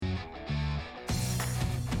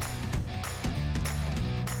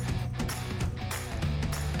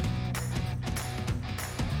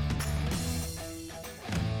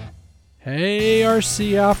Hey,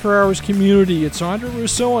 RC After Hours community, it's Andre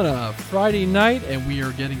Rousseau on a Friday night, and we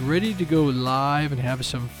are getting ready to go live and have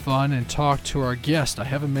some fun and talk to our guest. I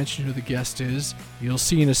haven't mentioned who the guest is. You'll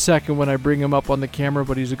see in a second when I bring him up on the camera,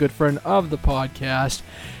 but he's a good friend of the podcast,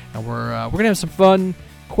 and we're going to have some fun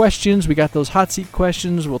questions. We got those hot seat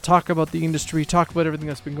questions. We'll talk about the industry, talk about everything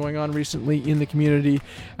that's been going on recently in the community,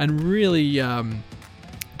 and really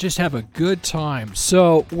just have a good time.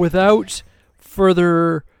 So, without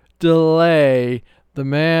further delay, the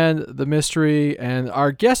man, the mystery, and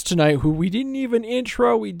our guest tonight, who we didn't even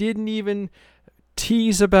intro, we didn't even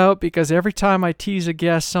tease about, because every time I tease a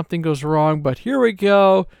guest, something goes wrong. But here we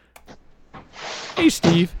go. Hey,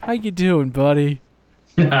 Steve, how you doing, buddy?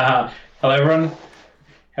 Hello, everyone.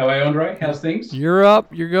 How are you, Andre? How's things? You're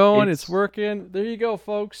up. You're going. It's working. There you go,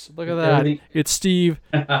 folks. Look at that. Everything. It's Steve,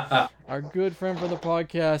 our good friend from the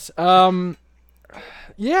podcast.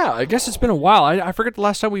 Yeah, I guess it's been a while. I forget the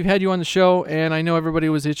last time we've had you on the show, and I know everybody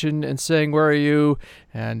was itching and saying, "Where are you?"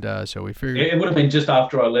 And so we figured It would have been just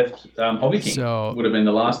after I left Hobby King. So would have been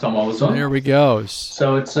the last time I was on. there we go.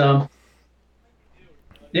 So it's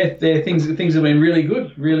things have been really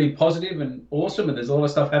good, really positive and awesome, and there's a lot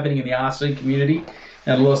of stuff happening in the RC community,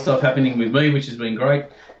 and a lot of stuff happening with me, which has been great.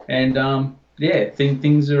 And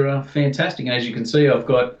things are fantastic. And as you can see, I've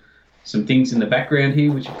got some things in the background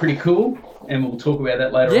here which are pretty cool, and we'll talk about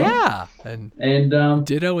that later on. Yeah, and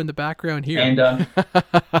ditto in the background here. And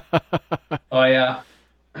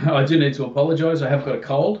I do need to apologise. I have got a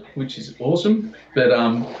cold, which is awesome, but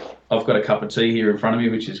I've got a cup of tea here in front of me,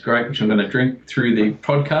 which is great, which I'm going to drink through the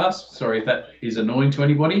podcast. Sorry if that is annoying to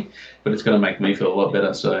anybody, but it's going to make me feel a lot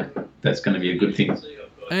better, so that's going to be a good thing.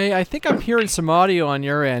 Hey, I think I'm hearing some audio on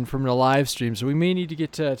your end from the live stream, so we may need to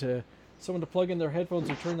get to someone to plug in their headphones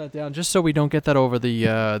or turn that down, just so we don't get that over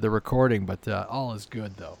the recording. But all is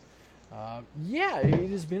good, though. Yeah,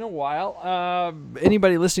 it has been a while.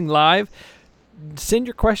 Anybody listening live, send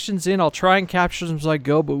your questions in. I'll try and capture them as I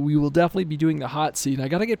go, but we will definitely be doing the hot seat. And I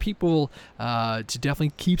got to get people to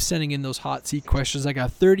definitely keep sending in those hot seat questions. I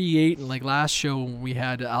got 38, and like last show when we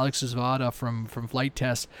had Alex Zvada from Flight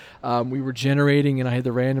Test, we were generating, and I had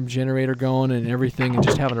the random generator going and everything, and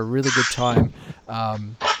just having a really good time.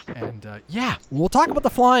 Yeah, we'll talk about the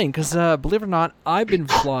flying, because believe it or not, I've been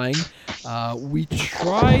flying. We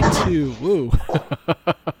tried to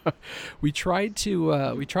we tried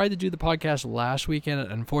to do the podcast last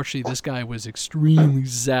weekend. Unfortunately, this guy was extremely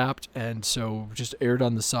zapped, and so just erred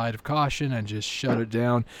on the side of caution and just shut it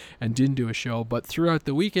down and didn't do a show. But throughout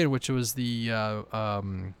the weekend, which was the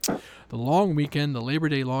long weekend, the Labor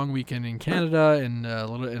Day long weekend in Canada, and a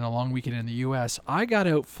long weekend in the U.S., I got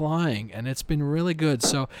out flying, and it's been really good.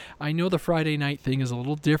 So I know the Friday night thing is a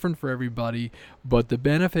little different for everybody, but the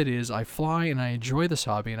benefit is I fly and I enjoy this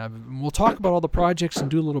hobby, and we'll talk about all the projects and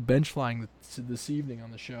do a little bench flying this evening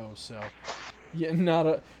on the show. So yeah, not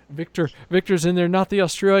a Victor's in there, not the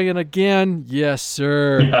Australian again. Yes,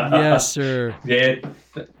 sir. Yes, sir. Yeah.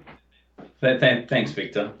 Thanks,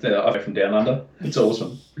 Victor. I'm from Down Under. It's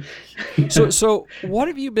awesome. So what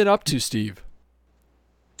have you been up to, Steve?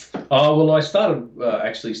 Oh, well, I started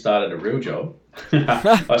a real job.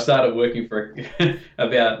 I started working for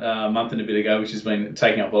about a month and a bit ago, which has been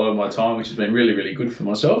taking up a lot of my time, which has been really, really good for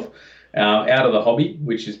myself. Out of the hobby,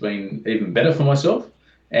 which has been even better for myself,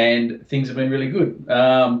 and things have been really good.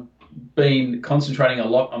 Been concentrating a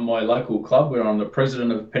lot on my local club, where I'm the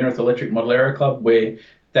president of Penrith Electric Model Aero Club, where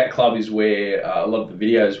that club is where a lot of the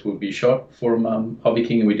videos will be shot from Hobby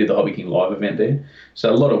King, and we did the Hobby King live event there. So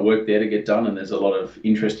a lot of work there to get done, and there's a lot of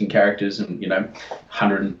interesting characters and,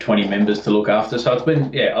 120 members to look after. So it's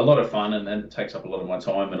been, a lot of fun, and it takes up a lot of my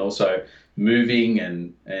time, and also moving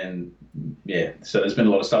and so there's been a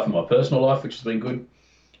lot of stuff in my personal life, which has been good.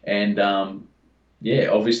 And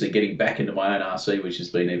obviously getting back into my own RC, which has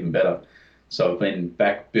been even better. So I've been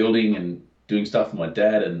back building and doing stuff with my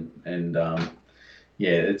dad, and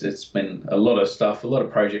it's been a lot of stuff, a lot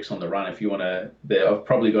of projects on the run. If you want to, I've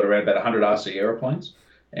probably got around about 100 RC aeroplanes,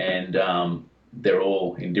 and they're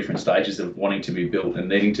all in different stages of wanting to be built and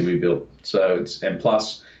needing to be built. So and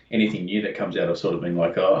plus anything new that comes out, I've sort of been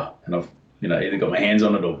like, and I've either got my hands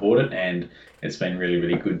on it or bought it, and it's been really,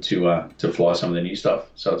 really good to fly some of the new stuff.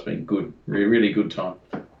 So it's been good, really, really good time.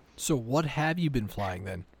 So what have you been flying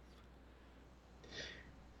then?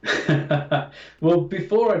 Well,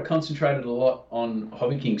 before I concentrated a lot on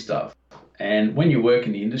Hobby King stuff, and when you work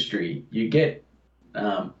in the industry, you get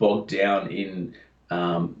bogged down in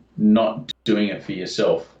not doing it for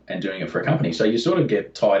yourself and doing it for a company. So you sort of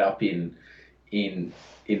get tied up in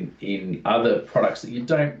other products that you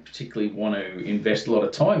don't particularly want to invest a lot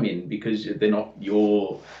of time in, because they're not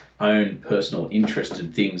your own personal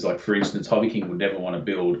interested things. Like, for instance, Hobby King would never want to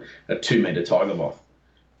build a 2 meter tiger moth,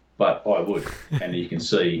 but I would. And you can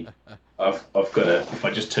see I've got a, if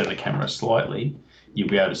I just turn the camera slightly, you'll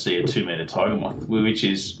be able to see a 2 meter tiger moth, which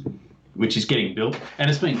is getting built, and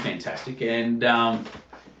it's been fantastic, and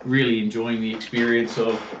really enjoying the experience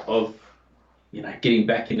of getting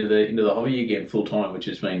back into the hobby again full time, which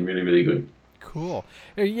has been really, really good. Cool.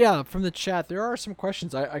 Yeah, from the chat, there are some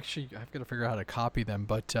questions. I've got to figure out how to copy them,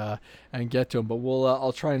 but and get to them. But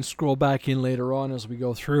I'll try and scroll back in later on as we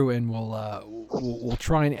go through, and we'll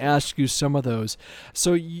try and ask you some of those.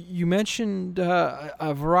 So you mentioned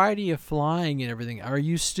a variety of flying and everything. Are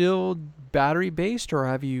you still battery based, or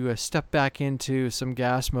have you stepped back into some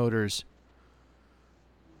gas motors?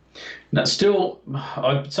 Now, still,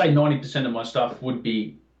 I'd say 90% of my stuff would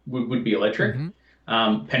be electric. Mm-hmm.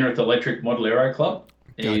 Penrith Electric Model Aero Club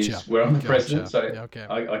is where I'm the president, so yeah, okay.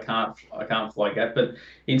 I can't fly that. But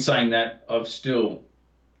in saying that, I've still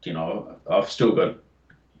got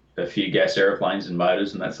a few gas aeroplanes and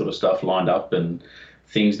motors and that sort of stuff lined up, and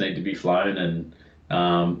things need to be flown. And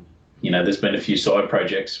there's been a few side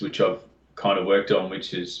projects which I've kind of worked on,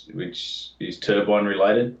 which is turbine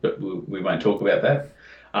related, but we won't talk about that.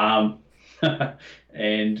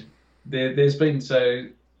 And there's been so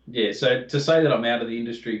to say that I'm out of the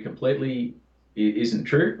industry completely isn't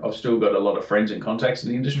true. I've still got a lot of friends and contacts in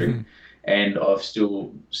the industry, mm-hmm. and I've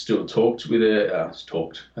still talked with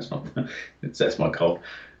talked. That's my cold.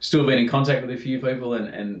 Still been in contact with a few people,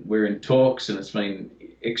 and we're in talks, and it's been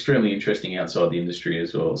extremely interesting outside the industry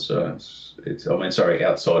as well. So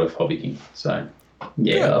outside of Hobby King. So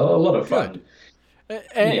yeah, good. A lot of fun.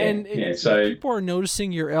 Good. So people are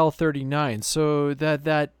noticing your L39, so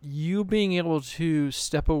that you being able to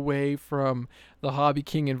step away from the Hobby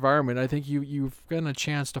King environment, I think you've gotten a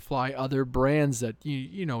chance to fly other brands that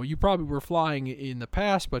you probably were flying in the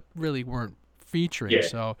past, but really weren't featuring. Yeah.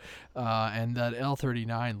 So, and that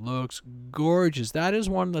L39 looks gorgeous. That is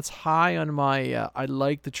one that's high on my I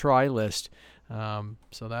like the try list.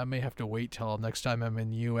 So that may have to wait till next time I'm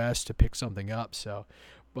in the U.S. to pick something up. So.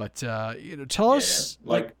 But tell us,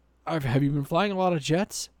 have you been flying a lot of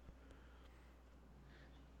jets?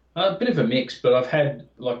 A bit of a mix, but I've had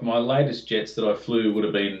my latest jets that I flew would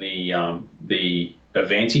have been the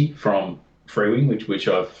Avanti from Freewing, which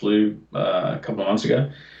I flew a couple of months ago.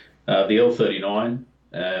 The L39,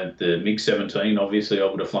 the MiG-17, obviously I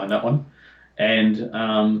would have flown that one, and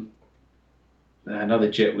another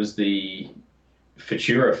jet was the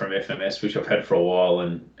Futura from FMS, which I've had for a while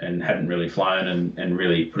and hadn't really flown and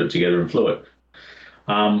really put it together and flew it.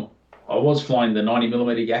 I was flying the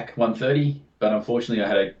 90mm Yak 130, but unfortunately I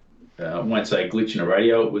had I won't say a glitch in a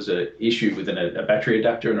radio. It was an issue with a battery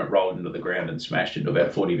adapter, and it rolled into the ground and smashed into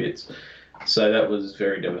about 40 bits. So that was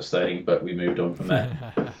very devastating, but we moved on from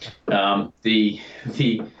that. The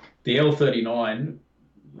L39,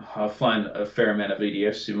 I've flown a fair amount of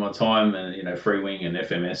EDFs in my time, and Freewing and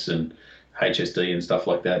FMS and HSD and stuff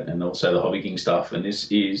like that, and also the Hobby King stuff. And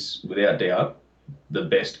this is, without doubt, the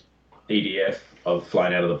best EDF I've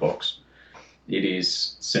flown out of the box. It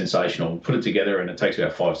is sensational. Put it together, and it takes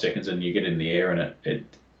about 5 seconds, and you get in the air, and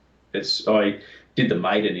it's. I did the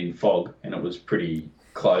maiden in fog, and it was pretty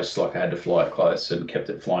close. I had to fly it close and kept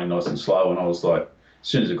it flying nice and slow. And I was like, as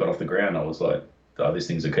soon as it got off the ground, I was like, oh, this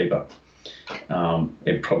thing's a keeper.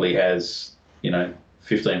 It probably has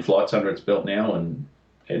 15 flights under its belt now, and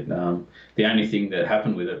the only thing that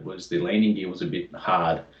happened with it was the landing gear was a bit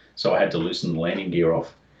hard, so I had to loosen the landing gear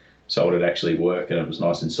off so it would actually work, and it was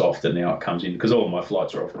nice and soft. And now it comes in, because all of my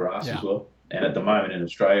flights are off grass as well. And at the moment in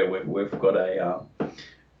Australia, we've got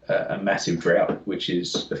a massive drought, which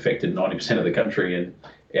has affected 90% of the country, and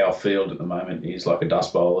our field at the moment is like a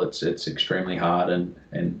dust bowl. It's extremely hard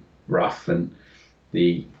and rough, and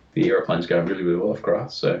the aeroplane's going really, really well off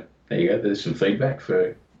grass. So there you go. There's some feedback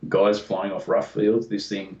for guys flying off rough fields. This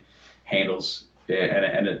thing handles,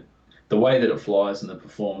 the way that it flies and the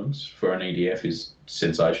performance for an EDF is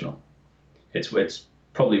sensational. It's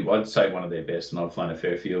probably, I'd say, one of their best, and I've flown a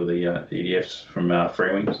fair few of the EDFs from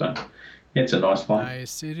Freewing, so it's a nice plane.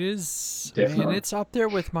 Nice, it is. Definitely. And it's up there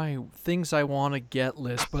with my things I want to get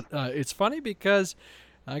list. But it's funny because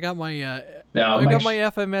I got my my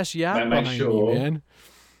FMS Yak behind me, man.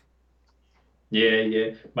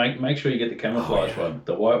 Yeah. Make sure you get the camouflage one,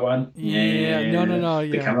 the white one. Yeah. No.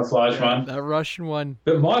 The camouflage one. That Russian one.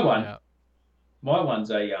 But my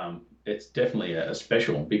one's it's definitely a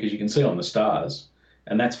special, because you can see on the stars,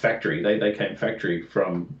 and that's factory. They came factory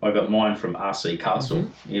from. I got mine from RC Castle,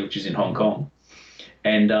 mm-hmm. which is in Hong Kong,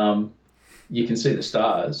 and you can see the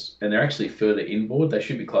stars, and they're actually further inboard. They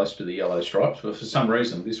should be closer to the yellow stripes, but for some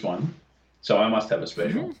reason this one So I must have a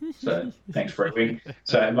special. So thanks, Freewing.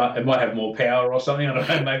 So it might have more power or something. I don't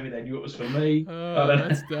know. Maybe they knew it was for me. I Oh,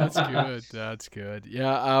 don't that's know. good. That's good.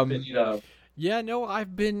 Yeah. But you know, Yeah. No,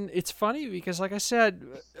 I've been. It's funny because, like I said,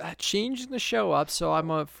 changing the show up, so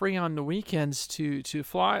I'm free on the weekends to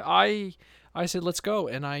fly. I said let's go,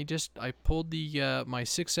 and I pulled the my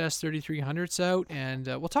 6S 3300s out, and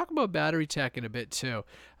we'll talk about battery tech in a bit too.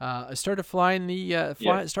 I started flying yeah,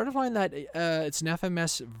 started flying that it's an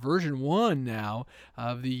FMS version 1 now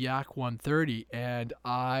of the Yak 130, and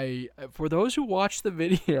I for those who watched the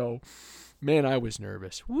video. Man, I was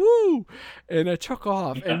nervous. Woo! And I took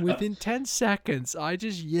off, and within 10 seconds, I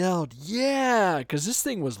just yelled, yeah, because this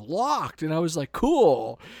thing was locked, and I was like,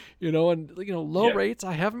 cool. And, low yeah, rates,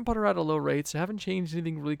 I haven't put her at a low rates. I haven't changed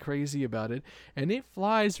anything really crazy about it, and it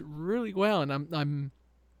flies really well, and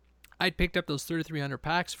I picked up those 3300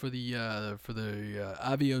 packs for the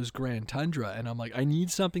Avios Grand Tundra, and I'm like, I need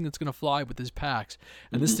something that's gonna fly with these packs,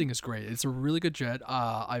 and this hmm thing is great. It's a really good jet.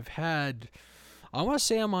 I want to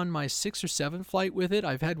say I'm on my 6th or 7th flight with it.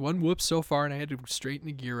 I've had one whoop so far, and I had to straighten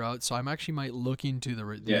the gear out. So I'm actually might look into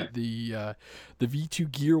yeah, the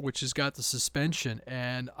V2 gear, which has got the suspension.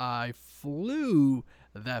 And I flew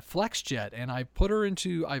that FlexJet, and I put her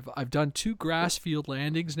into. I've done 2 grass field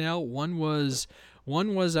landings now. One was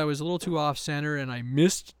I was a little too off center, and I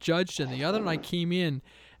misjudged, and the other one I came in.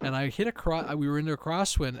 And I hit we were into a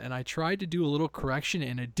crosswind, and I tried to do a little correction,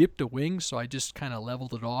 and it dipped a wing, so I just kind of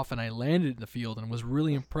leveled it off, and I landed in the field, and was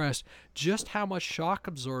really impressed just how much shock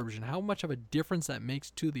absorption, how much of a difference that makes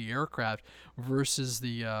to the aircraft versus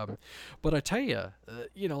the. But I tell you,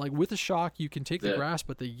 like with the shock, you can take the yeah, grass,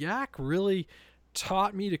 but the Yak really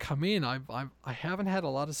taught me to come in. I haven't had a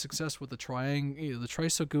lot of success with the the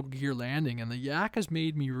tricycle gear landing, and the Yak has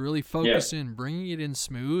made me really yeah. focus in, bringing it in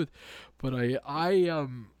smooth. But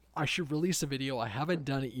I should release a video. I haven't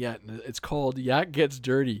done it yet, and it's called Yak Gets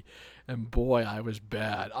Dirty. And boy, I was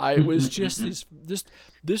bad. I was just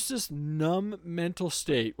this numb mental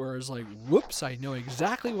state where I was like, whoops, I know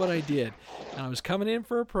exactly what I did. And I was coming in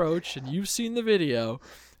for approach, and you've seen the video.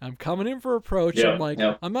 I'm coming in for approach. I'm Yeah, like,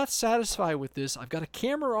 yeah, I'm not satisfied with this. I've got a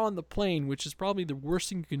camera on the plane, which is probably the worst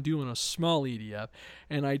thing you can do on a small EDF.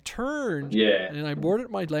 And I turned yeah, and I boarded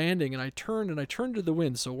my landing, and I turned to the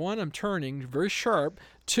wind. So 1, I'm turning very sharp.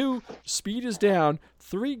 2, speed is down.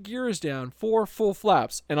 3, gear is down. 4, full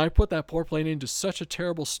flaps. And I put that poor plane into such a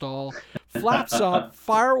terrible stall. Flaps up,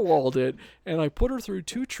 firewalled it, and I put her through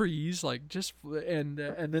 2 trees, and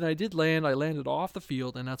then I did land. I landed off the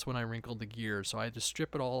field, and that's when I wrinkled the gear. So I had to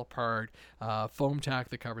strip it all apart, foam tack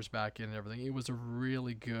the covers back in, and everything. It was a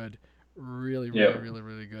really good, really, really, yeah, really,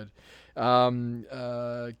 really good.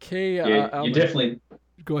 Kay, yeah. You Alman, definitely,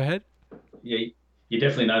 go ahead. yeah, you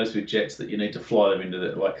definitely notice with jets that you need to fly them into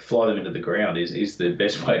the ground is the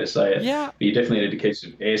best way to say it. Yeah, But you definitely need to keep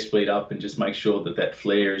some airspeed up and just make sure that that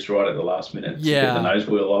flare is right at the last minute to get the yeah, nose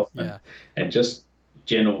wheel off yeah. and just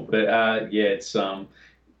general. But yeah, it's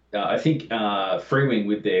I think Freewing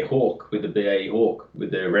with their Hawk, with the BAE Hawk,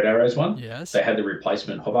 with the Red Arrows one, Yes, they had the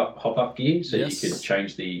replacement hop up gear, so you could yes,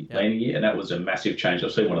 change the yeah. landing gear, and that was a massive change.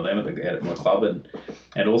 I've seen one of them at my club,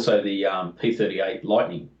 and also the P38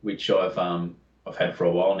 Lightning, which I've had for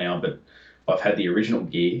a while now, but I've had the original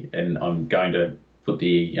gear, and I'm going to put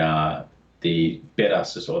the better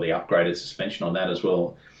or the upgraded suspension on that as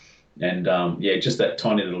well. And yeah, just that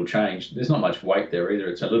tiny little change. There's not much weight there either.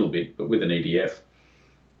 It's a little bit, but with an EDF,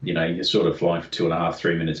 you're sort of flying for 2.5,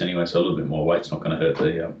 3 minutes anyway, so a little bit more weight's not going to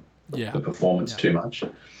hurt Yeah, the performance yeah. too much.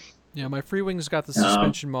 Yeah, my Freewing's got the Um,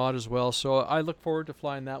 suspension mod as well, so I look forward to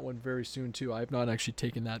flying that one very soon too. I have not actually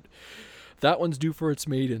taken that. That one's due for its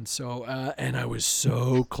maiden. So, and I was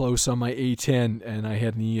so close on my A10, and I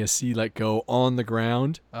had an ESC let go on the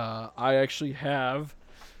ground.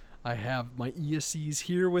 I have my ESCs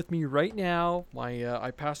here with me right now.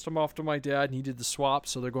 I passed them off to my dad, and he did the swap.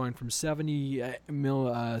 So they're going from 70 amp.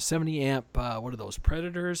 What are those,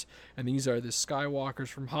 Predators? And these are the Skywalkers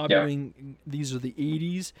from yeah, Hobbywing. These are the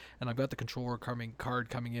 80s, and I've got the controller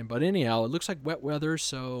card coming in. But anyhow, it looks like wet weather,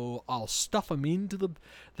 so I'll stuff them into the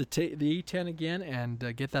A10 again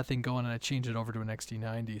and get that thing going, and I change it over to an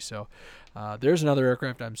XT90. So there's another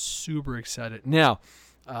aircraft I'm super excited now.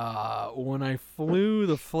 When I flew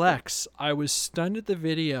the Flex, I was stunned at the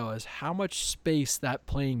video as how much space that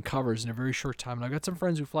plane covers in a very short time. And I've got some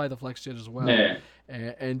friends who fly the FlexJet as well, yeah,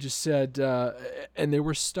 and just said, and they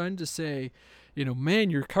were stunned to say, man,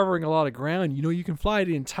 you're covering a lot of ground. You can fly it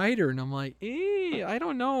in tighter. And I'm like, I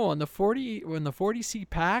don't know. On the 40C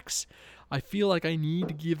packs, I feel like I need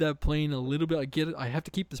to give that plane a little bit. I get it. I have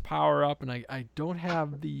to keep this power up, and I don't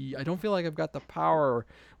feel like I've got the power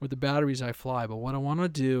with the batteries I fly. But what I want to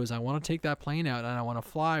do is I want to take that plane out, and I want to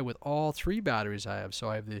fly with all 3 batteries I have. So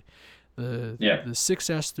I have the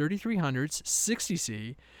 6S 3300s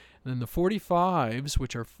 60C, and then the 45s,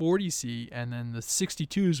 which are 40C, and then the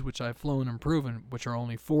 62s, which I've flown and proven, which are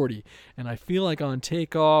only 40. And I feel like on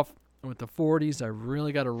takeoff with the 40s, I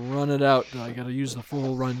really got to run it out. I got to use the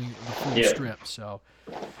full strip. So,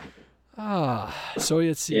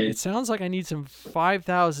 it sounds like I need some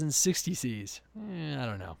 5000 60Cs. I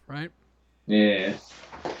don't know, right? Yeah.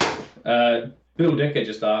 Bill Decker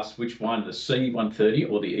just asked which one, the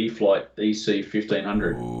C-130 or the E-flite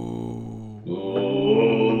EC-1500. Ooh.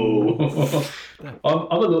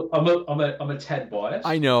 I'm a tad biased.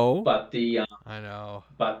 I know. But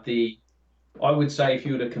I would say if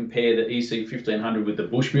you were to compare the EC-1500 with the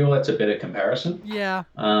Bushmule, that's a better comparison. Yeah.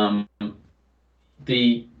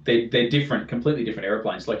 They're different, completely different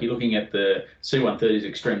airplanes. Like you're looking at the C-130 is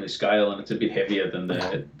extremely scale and it's a bit heavier than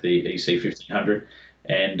the EC-1500.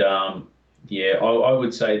 And I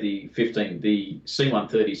would say the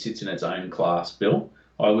C-130 sits in its own class, Bill.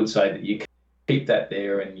 I would say that you keep that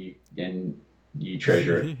there and you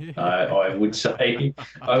treasure it. I would say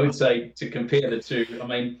to compare the two. I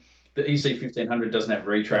mean, the EC-1500 doesn't have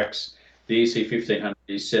retracts. The EC-1500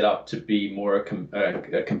 is set up to be more a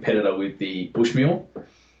competitor with the Bushmule.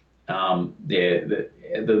 The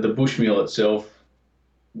Bushmule itself,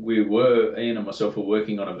 Ian and myself were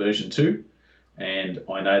working on a version 2. And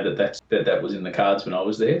I know that was in the cards when I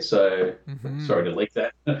was there. So sorry to leak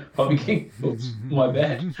that. Hobby King. Oops, my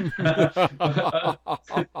bad. Didn't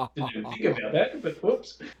even think about that, but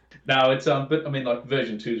whoops. No, it's but I mean, like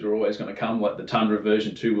version 2s are always going to come. Like the Tundra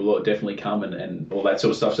version 2 will definitely come, and all that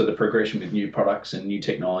sort of stuff. So the progression with new products and new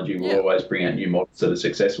technology will always bring out new models that are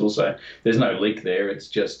successful. So there's no leak there. It's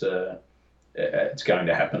just it's going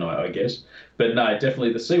to happen, I guess. But no,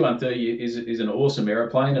 definitely the C-130 is an awesome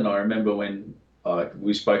aeroplane, and I remember when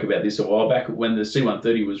we spoke about this a while back when the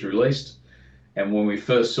C-130 was released, and when we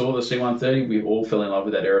first saw the C-130, we all fell in love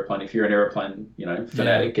with that aeroplane. If you're an aeroplane,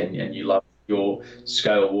 fanatic and you love your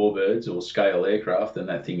scale warbirds or scale aircraft, then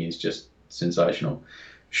that thing is just sensational.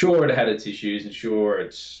 Sure, it had its issues, and sure,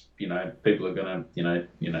 it's people are gonna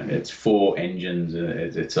it's 4 engines,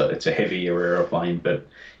 it's a heavier aeroplane, but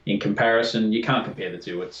in comparison, you can't compare the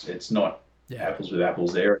two. It's not apples with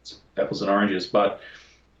apples there. It's apples and oranges, but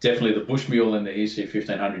definitely the Bushmule and the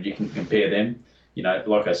EC-1500, you can compare them.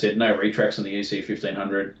 Like I said, no retracts on the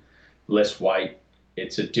EC-1500, less weight.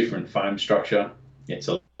 It's a different foam structure. It's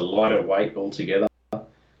a lighter weight altogether,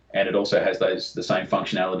 and it also has the same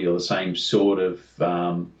functionality or the same sort of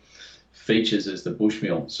features as the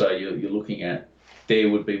Bushmule. So you're looking at, there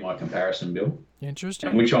would be my comparison, Bill. Interesting.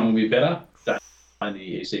 And which one will be better? Don't know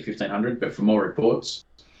the EC-1500, but from more reports,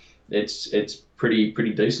 it's pretty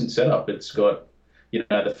decent setup. It's got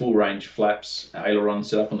the full range flaps, aileron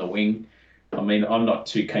set up on the wing. I mean, I'm not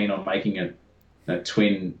too keen on making it a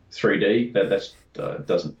twin 3D. That's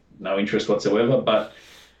doesn't no interest whatsoever. But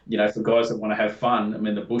for guys that want to have fun, I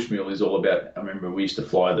mean, the Bushmule is all about. I remember we used to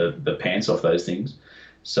fly the pants off those things,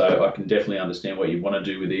 so I can definitely understand what you want to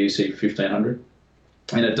do with the EC-1500,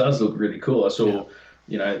 and it does look really cool. I saw,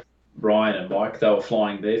 Ryan and Mike, they were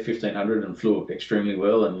flying their 1500 and flew extremely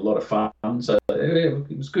well and a lot of fun. So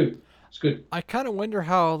it was good. It's good. I kind of wonder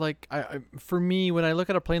how, for me, when I look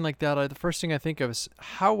at a plane like that, the first thing I think of is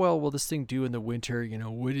how well will this thing do in the winter?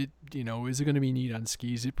 Would it, is it going to be neat on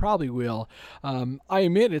skis? It probably will. I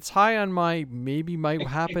admit it's high on my maybe might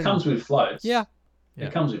happen. It comes with floats. Yeah.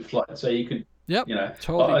 It comes with floats, so you could. Yep.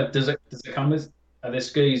 Totally. Does it come with? Are there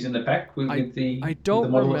skis in the pack with the? I don't the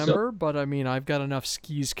model remember, itself? but I mean, I've got enough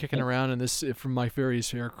skis kicking around in this from my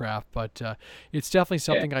various aircraft. But it's definitely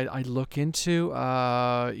something I look into.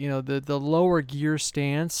 The lower gear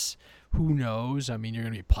stance. Who knows? I mean, you're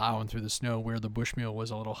going to be plowing through the snow where the Bushmule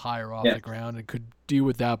was a little higher off the ground and could deal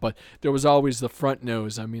with that. But there was always the front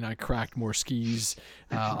nose. I mean, I cracked more skis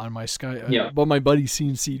on my Sky. But my buddy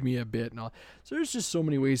CNC'd me a bit. And all. So there's just so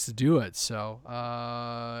many ways to do it. So,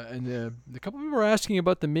 and a couple of people were asking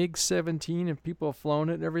about the MiG-17 and people have flown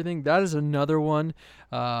it and everything. That is another one.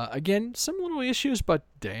 Again, some little issues, but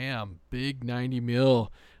damn, big 90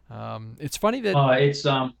 mil. It's funny that...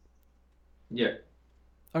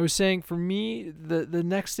 I was saying, for me, the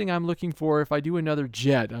next thing I'm looking for, if I do another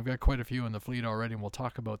jet, I've got quite a few in the fleet already, and we'll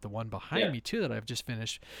talk about the one behind me, too, that I've just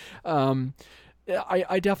finished. I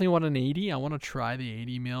definitely want an 80. I want to try the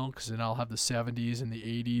 80 mil, because then I'll have the 70s and the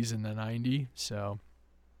 80s and the 90. So,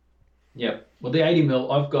 yeah. Well, the 80 mil,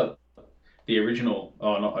 I've got the original.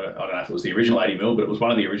 Oh, not I don't know if it was the original 80 mil, but it was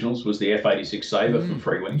one of the originals. Was the F-86 Sabre from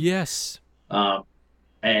Freewing. Yes. Um,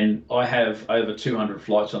 and I have over 200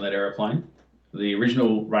 flights on that aeroplane. The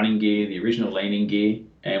original running gear, the original landing gear,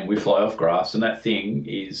 and we fly off grass. And that thing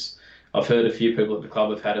is, I've heard a few people at the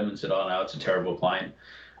club have had them and said, "Oh no, it's a terrible plane."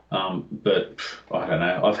 But I don't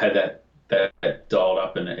know. I've had that dialed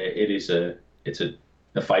up, and it's a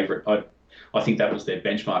favourite. I think that was their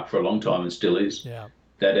benchmark for a long time and still is. Yeah.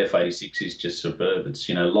 That F-86 is just superb. It's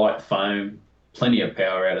light foam, plenty of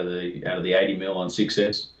power out of the 80 mil on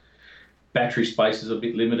 6S. Battery space is a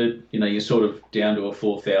bit limited. You're sort of down to a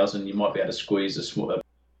 4,000. You might be able to squeeze a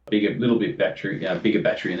bigger, little bit battery, bigger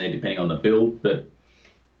battery in there depending on the build. But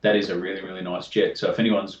that is a really, really nice jet. So if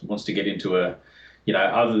anyone wants to get into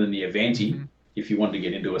other than the Avanti, if you want to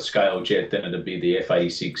get into a scale jet, then it'd be the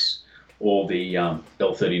F-86 or the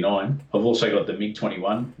L-39. I've also got the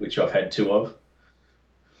MiG-21, which I've had two of.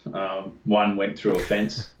 One went through a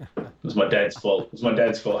fence. It was my dad's fault. It was my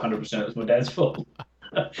dad's fault. 100%. It was my dad's fault.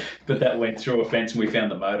 But that went through a fence, and we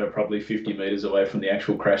found the motor probably 50 meters away from the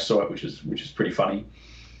actual crash site, which is pretty funny.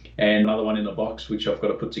 And another one in the box, which I've got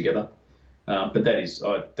to put together. But that's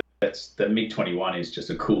the MiG-21 is just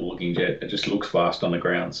a cool looking jet. It just looks fast on the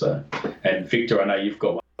ground. So, and Victor, I know you've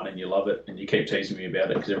got one and you love it, and you keep teasing me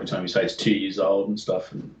about it because every time you say it's 2 years old and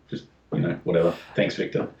stuff, and just whatever. Thanks,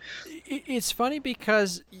 Victor. It's funny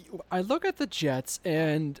because I look at the jets,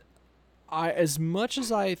 and as much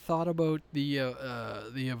as I thought about the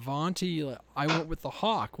Avanti, I went with the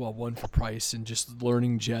Hawk. Well, one for price and just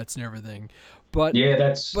learning jets and everything. But yeah,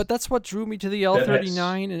 that's what drew me to the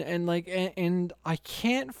L-39, and I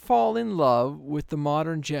can't fall in love with the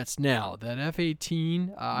modern jets now. That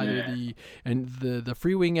F-18, the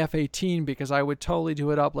Freewing F-18, because I would totally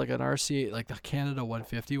do it up like an RC, like the Canada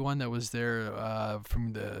 150 one that was there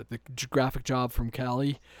from the graphic job from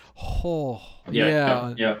Cali. Oh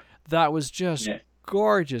yeah. That was just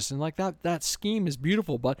gorgeous, and like that scheme is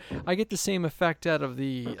beautiful. But I get the same effect out of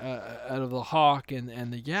the Hawk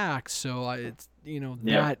and the Yak. So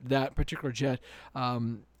that particular jet,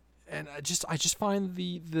 and I just find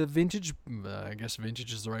the vintage. I guess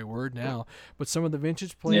vintage is the right word now. But some of the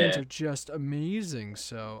vintage planes are just amazing.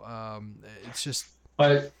 So it's just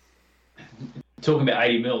talking about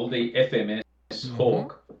 80 mil, the FMS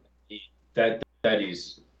Hawk. That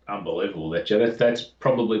is unbelievable. That's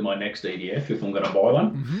probably my next EDF if I'm going to buy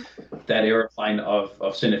one. That aeroplane,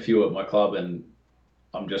 I've seen a few at my club, and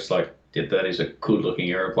I'm just like, that is a good looking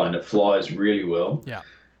aeroplane. It flies really well.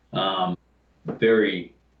 I'd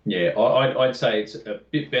say it's a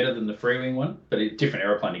bit better than the Freewing one, but a different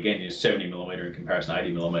aeroplane again. Is 70 millimeter in comparison to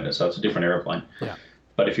 80 millimeter, so it's a different aeroplane.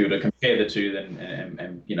 But if you were to compare the two, then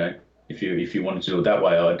and if you wanted to do it that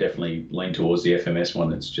way, I'd definitely lean towards the FMS one.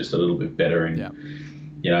 That's just a little bit better, and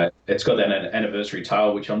it's got that anniversary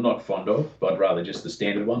tail, which I'm not fond of, but I'd rather just the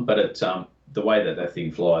standard one. But it's the way that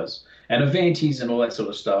thing flies, and Avantis and all that sort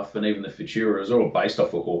of stuff, and even the Futuras are all based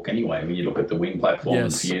off a Hawk anyway. When you look at the wing platform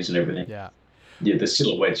and fuse and everything, the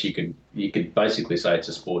silhouettes, you could basically say it's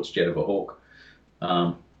a sports jet of a Hawk.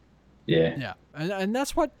 And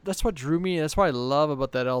that's what drew me. That's what I love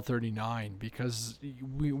about that L-39, because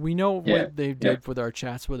we know what they did with our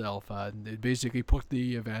chats with Alpha, and they basically put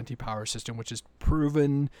the Avanti power system, which has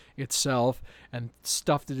proven itself, and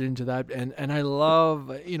stuffed it into that. And I love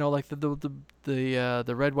like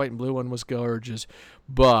the red, white, and blue one was gorgeous,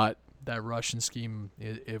 but that Russian scheme,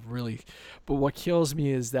 it really. But what kills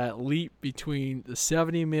me is that leap between the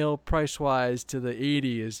 70 mil price wise to the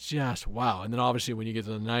 80 is just wow. And then obviously when you get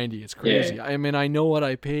to the 90, it's crazy. I mean, I know what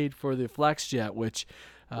I paid for the FlexJet, which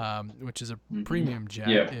is a premium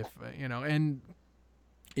jet.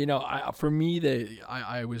 For me,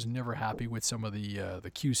 I was never happy with some of the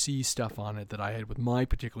QC stuff on it that I had with my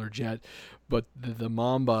particular jet, but the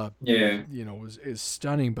Mamba, is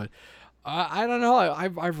stunning. But I don't know.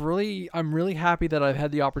 I'm really happy that I've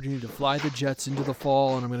had the opportunity to fly the jets into the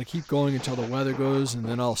fall, and I'm going to keep going until the weather goes, and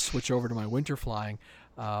then I'll switch over to my winter flying.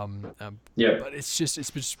 But it's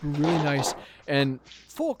just really nice, and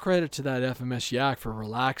full credit to that FMS Yak for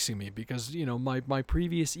relaxing me, because my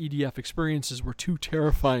previous EDF experiences were too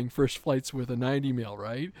terrifying. First flights with a 90 mil,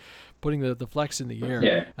 right? Putting the flex in the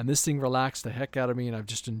air, and this thing relaxed the heck out of me, and I've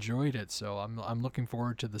just enjoyed it. So I'm looking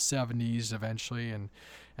forward to the 70s eventually, and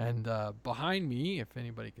behind me, if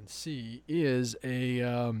anybody can see, is a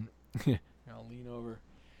I'll lean over.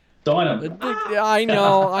 Dynam. I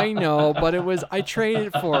know, but I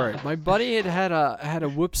traded for it. My buddy had a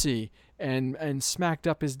whoopsie and smacked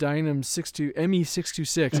up his Dynam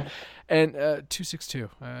ME626 and 262.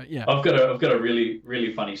 I've got a really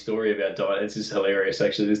really funny story about Dynam. This is hilarious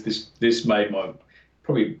actually. This made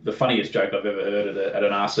probably the funniest joke I've ever heard at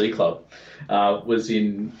an RC club was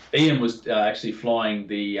Ian was actually flying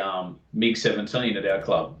the MiG 17 at our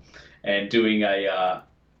club and doing the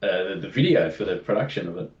video for the production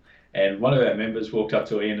of it. And one of our members walked up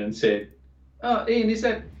to Ian and said, "Oh, Ian, is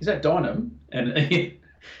that Dynam?" And Ian,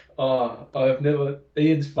 oh,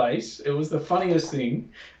 Ian's face, it was the funniest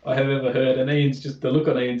thing I have ever heard. And the look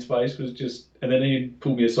on Ian's face was just, and then Ian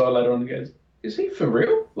pulled me aside later on and goes, "Is he for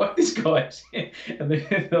real? Like this guy?" And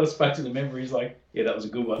then I spoke to the member, he's like, "Yeah, that was a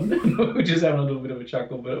good one." We're just having a little bit of a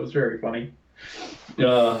chuckle, but it was very funny.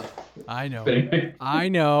 I know. Anyway. I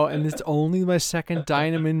know, and it's only my second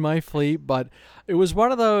Dynam in my fleet, but it was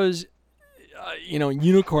one of those,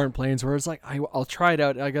 unicorn planes where it's like I'll try it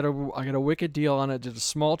out. I got a wicked deal on it. Did a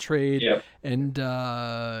small trade, Yep. and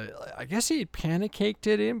I guess he pancaked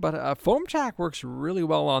it in, but foam tack works really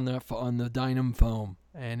well on the Dynam foam,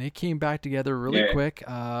 and it came back together really quick.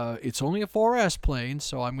 It's only a 4S plane,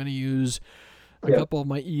 so I'm going to use a couple of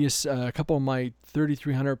my a couple of my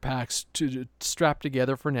 3300 packs to strap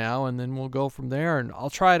together for now, and then we'll go from there. And I'll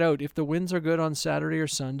try it out. If the winds are good on Saturday or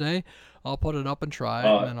Sunday, I'll put it up and try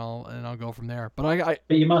it, and I'll go from there. But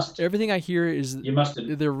But you must. Everything I hear is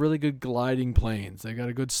They're they're really good gliding planes. They got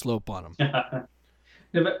a good slope on them.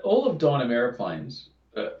 No, but all of Dynam airplanes,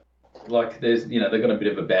 like they've got a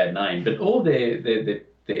bit of a bad name, but all their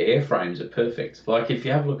airframes are perfect. Like if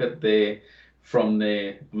you have a look at their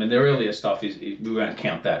earlier stuff we won't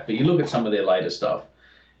count that, but you look at some of their later stuff,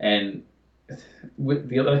 and with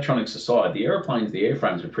the electronics aside, the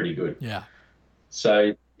airframes are pretty good. Yeah.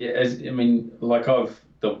 So the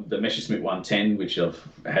Messerschmitt 110, which I've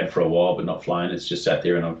had for a while but not flown, it's just sat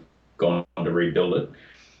there and I've gone on to rebuild it.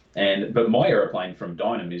 But my aeroplane from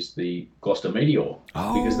Dynam is the Gloster Meteor,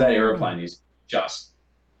 because that aeroplane is just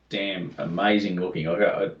damn amazing looking. A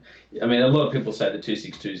lot of people say the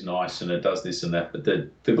 262 is nice and it does this and that, but the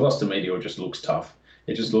Gloster Meteor just looks tough.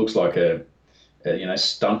 It just looks like a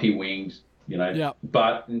stumpy winged,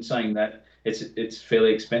 But in saying that, it's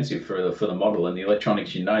fairly expensive for the model, and the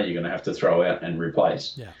electronics you're going to have to throw out and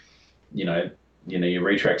replace. Yeah. Your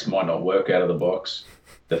retracts might not work out of the box.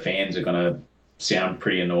 The fans are going to sound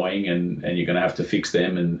pretty annoying, and you're going to have to fix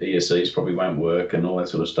them, and ESCs probably won't work and all that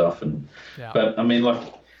sort of stuff.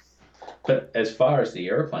 But as far as the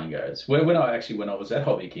aeroplane goes, when I was at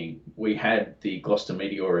Hobby King, we had the Gloster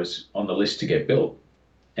Meteors on the list to get built,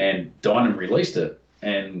 and Dynam released it,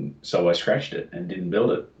 and so I scratched it and didn't build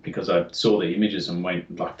it because I saw the images and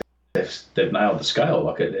went, like, they've nailed the scale.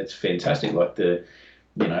 Like it's fantastic. Like the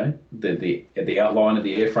outline of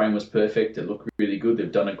the airframe was perfect. It looked really good.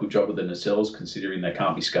 They've done a good job with the nacelles, considering they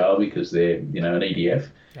can't be scaled because they're an EDF.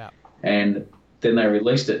 Yeah. And then they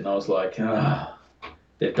released it, and I was like,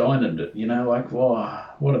 they've Dynamed it.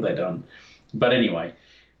 Wow, what have they done? But anyway,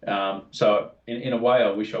 so in a way, I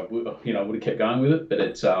wish I would have kept going with it. But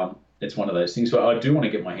it's one of those things. But I do want to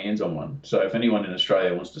get my hands on one. So if anyone in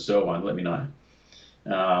Australia wants to sell one, let me know.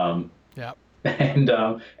 And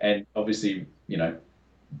obviously,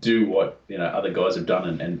 do what other guys have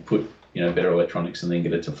done and put better electronics, and then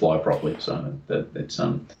get it to fly properly. So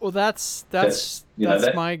that's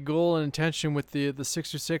my goal and intention with the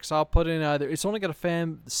 626. I'll put in either. It's only got a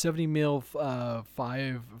fan 70 mil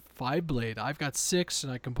 5 blade. I've got 6,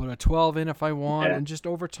 and I can put a 12 in if I want. And just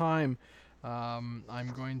over time, I'm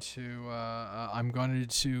going to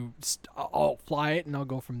I'll fly it, and I'll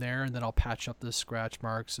go from there, and then I'll patch up the scratch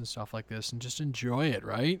marks and stuff like this, and just enjoy it,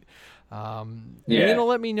 right? And it'll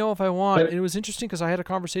let me know if I want. And it was interesting because I had a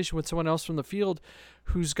conversation with someone else from the field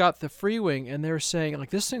who's got the free wing, and they're saying,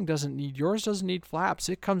 like, yours doesn't need flaps.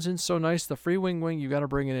 It comes in so nice. The free wing, you got to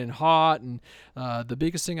bring it in hot, and the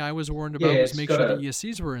biggest thing I was warned about was make sure the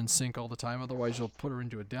ESCs were in sync all the time, otherwise you'll put her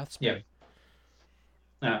into a death spray.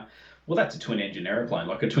 Yeah. Well, that's a twin-engine aeroplane,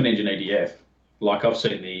 like a twin-engine EDF. Like I've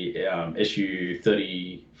seen the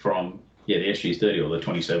SU-30 from, the SU-30 or the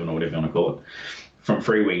 27 or whatever you want to call it, from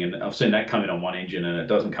Freewing, and I've seen that come in on one engine, and it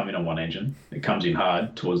doesn't come in on one engine. It comes in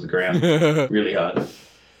hard towards the ground, really hard.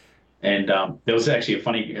 And there was actually a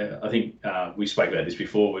funny, I think we spoke about this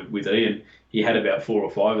before with Ian. He had about 4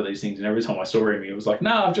 or 5 of these things, and every time I saw him, he was like,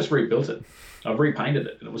 "No, I've just rebuilt it. I've repainted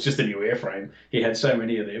it." And it was just a new airframe. He had so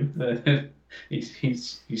many of them. He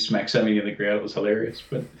smacked so many in the ground. It was hilarious.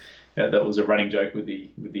 But that was a running joke with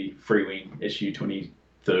the Freewing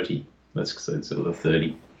SU-2030. That's sort of the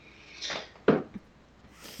 30.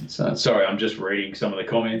 So, sorry, I'm just reading some of the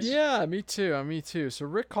comments. Yeah, me too. So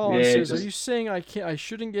Rick Collins says, "Are you saying I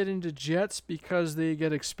shouldn't get into jets because they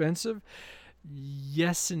get expensive?"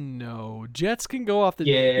 Yes and no. Jets can go off the.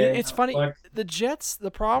 Yeah, It's funny. like The Jets.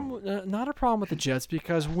 The problem, not a problem with the Jets,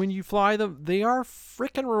 because when you fly them, they are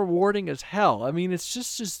freaking rewarding as hell. I mean, it's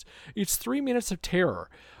just it's 3 minutes of terror.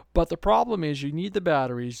 But the problem is, you need the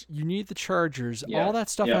batteries, you need the chargers. All yeah, that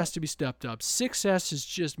stuff yeah. has to be stepped up. 6S is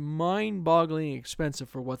just mind-boggling expensive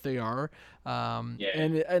for what they are. Yeah.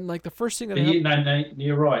 And like the first thing that But happened. no,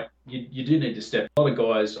 you're right. You do need to step. A lot of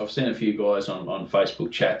guys, I've seen a few guys on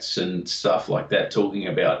Facebook chats and stuff like that talking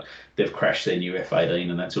about they've crashed their new F-18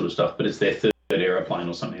 and that sort of stuff, but it's their third aeroplane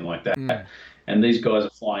or something like that. Mm, And these guys are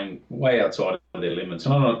flying way outside of their limits.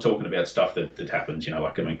 And I'm not talking about stuff that happens,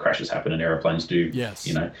 like, I mean, crashes happen and aeroplanes do, yes.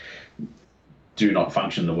 do not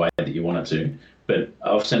function the way that you want it to. But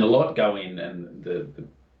I've seen a lot go in, and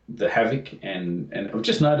the havoc, and I've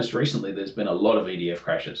just noticed recently there's been a lot of EDF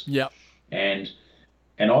crashes. Yep. And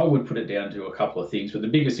I would put it down to a couple of things, but the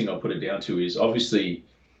biggest thing I'll put it down to is obviously,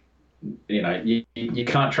 you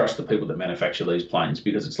can't trust the people that manufacture these planes,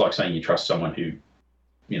 because it's like saying you trust someone who,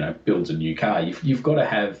 builds a new car. You've got to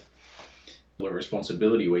have a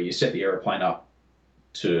responsibility where you set the aeroplane up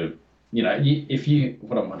to, what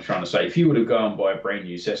am I trying to say? If you were to go and buy a brand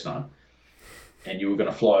new Cessna and you were going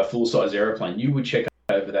to fly a full-size aeroplane, you would check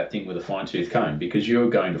over that thing with a fine-tooth comb, because you're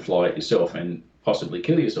going to fly it yourself and possibly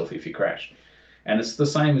kill yourself if you crash. And it's the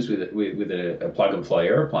same as with a plug-and-fly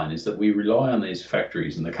aeroplane, is that we rely on these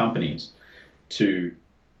factories and the companies to,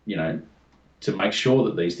 to make sure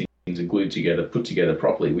that these things are glued together, put together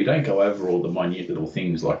properly. We don't go over all the minute little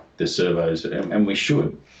things like the servos, and we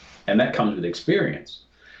should. And that comes with experience.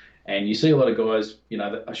 And you see a lot of guys,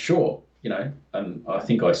 that are sure, and I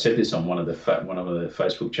think I said this on one of the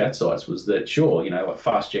Facebook chat sites, was that sure, like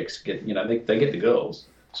fast jets get, they get the girls,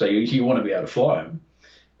 so you want to be able to fly them,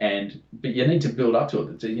 but you need to build up to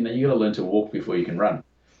it. You got to learn to walk before you can run.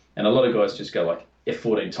 And a lot of guys just go like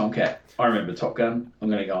F-14 Tomcat. I remember Top Gun. I'm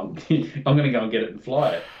going to go and get it and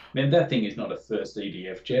fly it. Man, that thing is not a first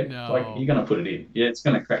EDF jet. No. Like, you're going to put it in. Yeah, it's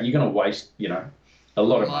going to crack. You're going to waste, a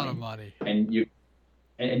lot of money. And you're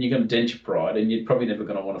going to dent your pride, and you're probably never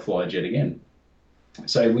going to want to fly a jet again.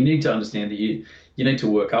 So we need to understand that you need to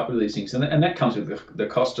work up with these things, and that comes with the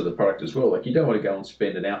cost of the product as well. Like, you don't want to go and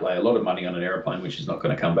spend and outlay a lot of money on an aeroplane which is not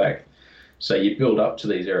going to come back. So you build up to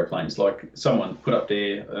these aeroplanes. Like someone put up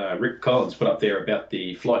there, Rick Collins put up there about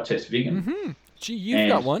the flight test Vigan. Mm-hmm. Gee, you've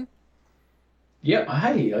got one. Yeah,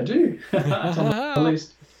 hey, I do. It's on the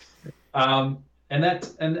list. And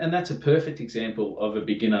that's a perfect example of a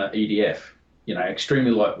beginner EDF. Extremely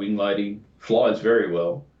light wing loading, flies very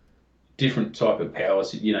well, different type of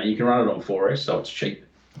powers. You can run it on 4S, so it's cheap,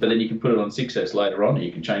 but then you can put it on 6S later on, and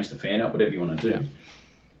you can change the fan out, whatever you want to do. Yeah.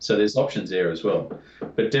 So there's options there as well.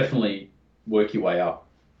 But definitely work your way up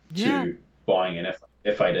to buying an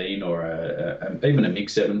F-18 or even a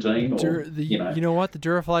MiG-17. Or, you know what? The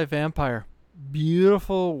Durafly Vampire.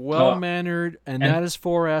 Beautiful, well-mannered, and that is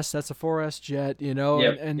 4S. That's a 4S jet,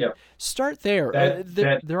 and start there.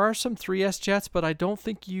 There are some 3S jets, but I don't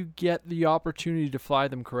think you get the opportunity to fly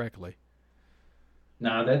them correctly.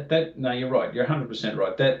 No, no, you're right. You're 100%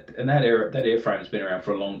 right. That airframe has been around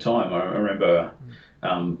for a long time. I remember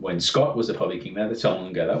when Scott was a Hobby King. That's how long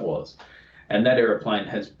ago that was. And that aeroplane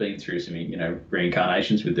has been through some,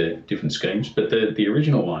 reincarnations with the different schemes. But the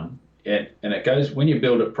original one, and it goes, when you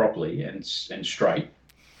build it properly and straight,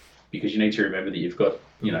 because you need to remember that you've got,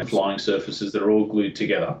 flying surfaces that are all glued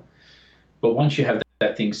together. But once you have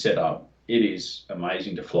that thing set up, it is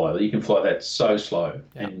amazing to fly. You can fly that so slow,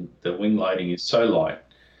 and the wing loading is so light.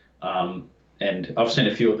 And I've seen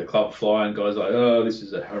a few at the club fly, and guys are like, oh, this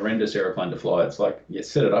is a horrendous aeroplane to fly. It's like, you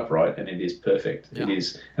set it up right, and it is perfect. Yeah. It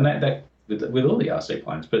is, and that with all the RC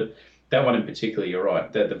planes, but that one in particular, you're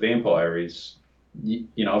right. That the Vampire is,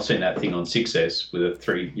 I've seen that thing on 6S with a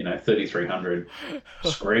 3300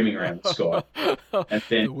 screaming around the sky, and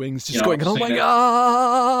then the wings just going, oh my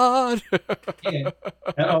god! Yeah,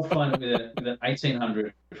 and I've flown it with an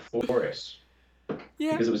 1800 4S.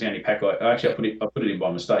 Yeah, because it was the only pack I put it in by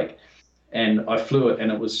mistake, and I flew it,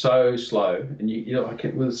 and it was so slow, and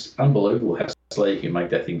it was unbelievable how slow you can make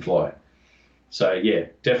that thing fly. So yeah,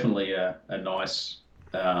 definitely a nice,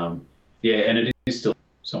 and it is still.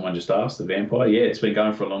 Someone just asked, the Vampire. Yeah, it's been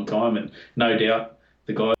going for a long time, and no doubt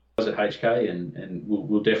the guys at HK and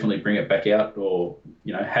we'll definitely bring it back out, or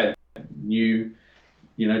have new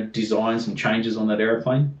designs and changes on that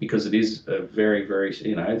aeroplane, because it is a very, very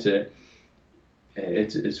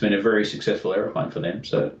it's been a very successful aeroplane for them,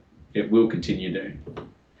 so it will continue to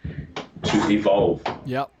evolve.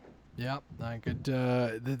 Yep. I could.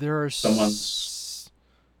 There are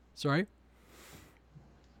Sorry.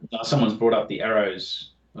 Someone's brought up the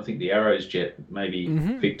Arrows I think the Arrows jet. Maybe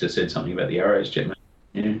Mm-hmm. Victor said something about the Arrows jet.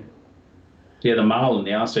 Yeah, yeah. The Marlin,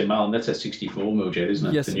 the RC Marlin. That's a 64 mil jet, isn't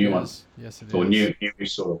it? The Yes, it new one, is. Yes, it or is. new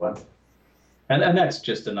sort of one. And that's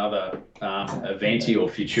just another Avanti or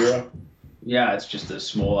Futura. Yeah, it's just a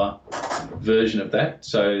smaller version of that.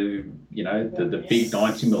 So, the big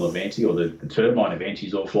 90 mil Avanti or the turbine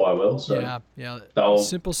Avantis all fly well. So Yeah, yeah. they'll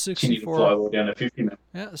Simple continue to fly 64. well down to 50 mil.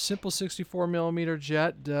 Yeah, simple 64 millimeter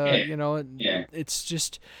jet. Yeah, yeah, It's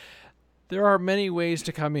just there are many ways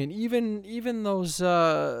to come in. Even those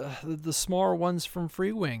the smaller ones from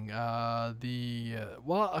Freewing. The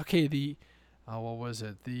what was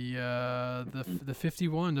it? The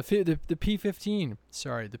 51, the P15.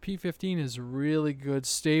 Sorry, the P15 is really good,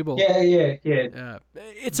 stable. yeah.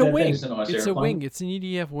 It's a That wing. is a nice It's a wing. airplane. It's an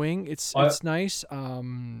EDF wing. I It's nice.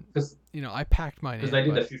 Because I packed mine they in,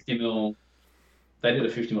 did but a 50 mil. They did a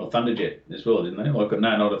 50 mil Thunderjet as well, didn't they? Like, no,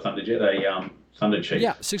 not a Thunderjet, a Thunder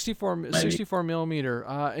yeah, Chief, maybe. 64 millimeter,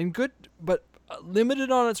 and good, but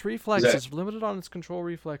limited on its Is that reflexes, limited on its control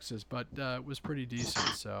reflexes, but it was pretty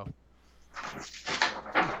decent. So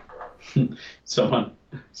someone?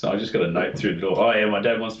 So I just got a note through the door. Oh yeah, my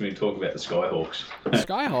dad wants me to talk about the Skyhawks.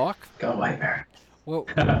 Skyhawk. Go away, Barry. Well,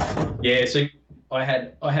 Yeah, so I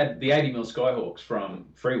had the 80 mil Skyhawks from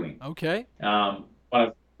Freewing. okay.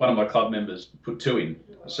 One of my club members put two in,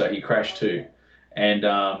 so he crashed two, and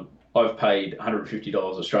I've paid $150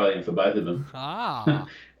 Australian for both of them, Ah.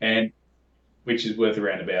 and which is worth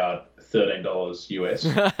around about $13 US.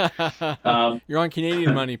 Um, You're on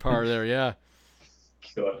Canadian money par there, yeah.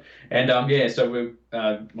 God. And yeah, so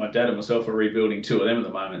my dad and myself are rebuilding two of them at the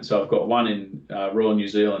moment. So I've got one in Royal New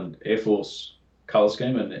Zealand Air Force colour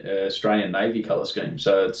scheme and Australian Navy colour scheme.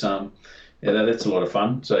 So it's that's a lot of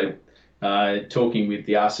fun. So talking with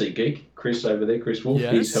the RC geek Chris over there, Chris Wolf,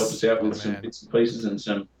 he's helped us Yes. out Oh with some man. bits and pieces and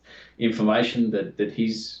some information that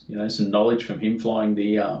he's some knowledge from him flying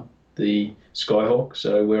the Skyhawk.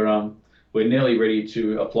 So we're nearly ready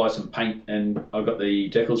to apply some paint, and I've got the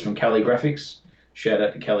decals from Cali Graphics. Shout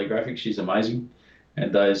out to Cali Graphics, she's amazing.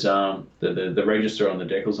 And those the register on the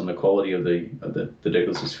decals and the quality of the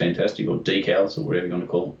decals is fantastic, or decals or whatever you want to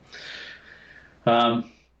call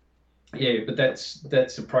them. Yeah, but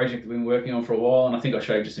that's a project we've been working on for a while, and I think I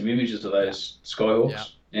showed you some images of Yeah. those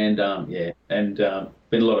Skyhawks, Yeah. and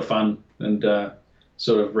been a lot of fun, and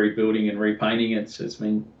sort of rebuilding and repainting. It's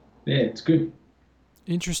been it's good.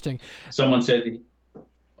 Interesting. Someone said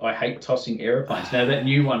I hate tossing aeroplanes. Now that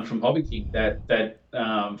new one from Hobby King, that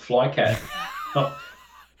Flycat, oh,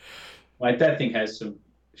 mate, that thing has some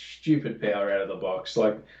stupid power out of the box.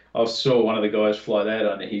 Like I saw one of the guys fly that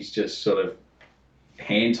on, and he's just sort of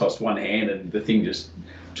hand tossed one hand, and the thing just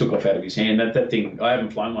took off out of his hand. That thing, I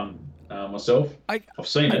haven't flown one myself. I I've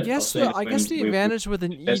seen I it. I've guess seen the it I when guess the we've advantage with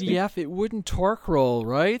an been testing. EDF, it wouldn't torque roll,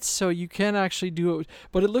 right? So you can actually do it,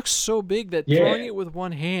 but it looks so big that throwing Yeah, it with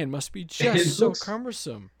one hand must be just it so looks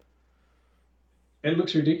cumbersome. it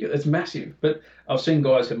looks ridiculous. It's massive. But I've seen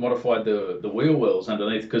guys have modified the wheel wells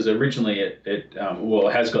underneath, because originally it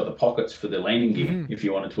has got the pockets for the landing gear Hmm. if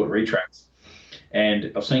you wanted to put retracts.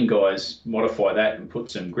 And I've seen guys modify that and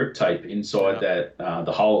put some grip tape inside Yeah.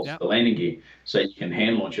 the holes, Yeah. the landing gear, so you can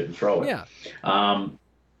hand launch it and throw it, Yeah. um,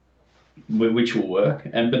 which will work.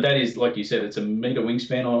 But that is, like you said, it's a meter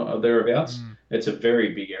wingspan or thereabouts. Mm. It's a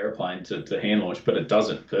very big airplane to hand launch, but it does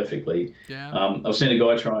it perfectly. Yeah. I've seen a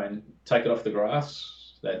guy try and take it off the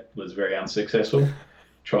grass. That was very unsuccessful.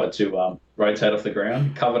 Tried to rotate off the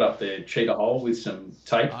ground, covered up the cheetah hole with some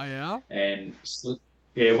tape, Oh yeah. and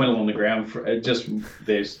it went along the ground.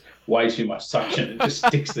 There's way too much suction. It just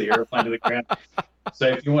sticks the airplane to the ground. So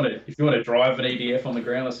if you want to drive an EDF on the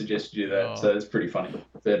ground, I suggest you do that. Oh. So it's pretty funny.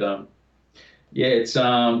 But yeah, it's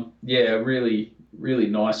a really really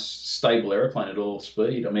nice stable airplane at all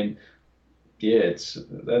speed. I mean, yeah,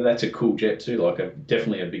 that's a cool jet too. Like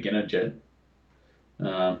definitely a beginner jet,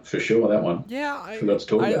 for sure. That one. Yeah, Forgot to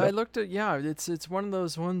talk about I it. looked at it's one of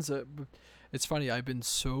those ones that it's funny. I've been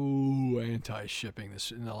so anti-shipping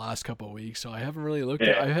this in the last couple of weeks, so I haven't really looked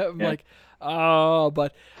at. Yeah, I have yeah, like,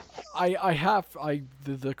 but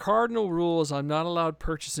the cardinal rule is I'm not allowed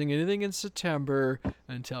purchasing anything in September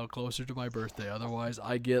until closer to my birthday. Otherwise,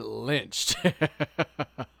 I get lynched.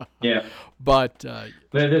 yeah. But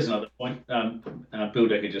There's another point. Bill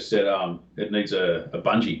Decker just said it needs a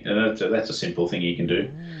bungee, and that's a simple thing you can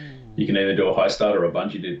do. You can either do a high start or a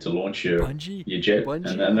bungee to launch bungee, your jet, and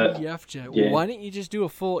bungee then that EDF jet. Well, yeah why don't you just do a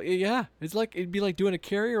full? Yeah, it'd be like doing a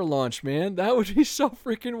carrier launch, man. That would be so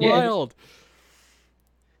freaking yeah wild.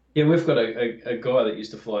 yeah. We've got a guy that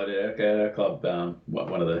used to fly at our club.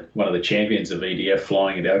 One of the champions of EDF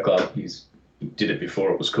flying at our club. He did it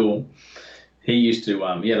before it was cool. he used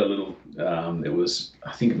to he had a little it was,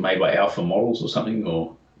 I think, made by Alpha Models or something,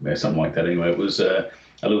 or something like that. Anyway, it was a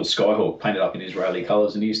little Skyhawk painted up in Israeli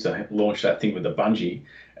colours, and he used to launch that thing with a bungee,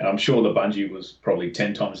 and I'm sure the bungee was probably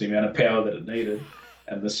 10 times the amount of power that it needed,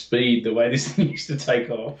 and the speed, the way this thing used to take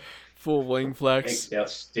off. Full wing flex.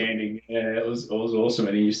 Outstanding. Yeah, it was awesome,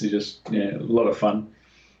 and he used to just, a lot of fun.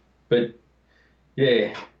 But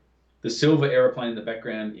yeah, the silver aeroplane in the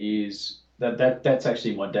background is that's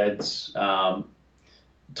actually my dad's Tiger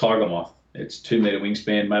Moth. It's 2 meter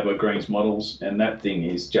wingspan, made by Green's Models, and that thing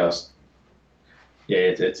is just,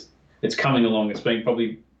 yeah, it's coming along. It's been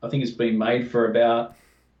probably, I think it's been made for about,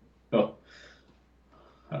 oh,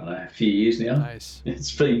 I don't know, a few years now. Nice.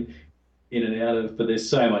 It's been in and out of, but there's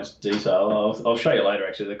so much detail. I'll show you later.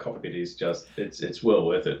 Actually, the cockpit is just, it's well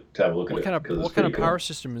worth it to have a look at it. What kind of power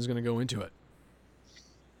system is going to go into it?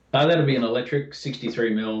 That'll be an electric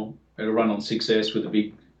 63 mil. It'll run on 6S with a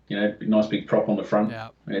big, nice big prop on the front. Yeah.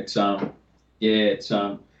 It's it's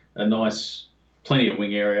a nice, plenty of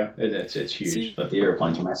wing area. It's huge, See, but the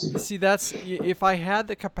airplane's massive. See, that's, if I had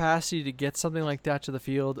the capacity to get something like that to the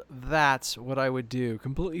field, that's what I would do.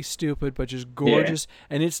 Completely stupid, but just gorgeous.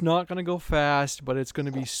 Yeah. And it's not going to go fast, but it's going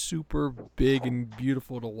to be super big and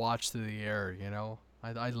beautiful to watch through the air.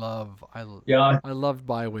 I loved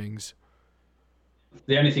bi-wings.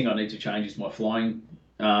 The only thing I need to change is my flying.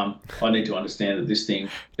 I need to understand that this thing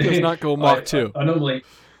does not go Mach 2. I normally,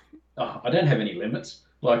 I don't have any limits.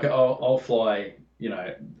 Like I'll fly,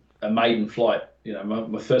 a maiden flight.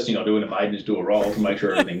 My first thing I do in a maiden is do a roll to make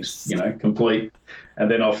sure everything's, complete, and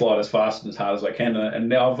then I'll fly it as fast and as hard as I can. And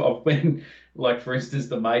now I've been, like, for instance,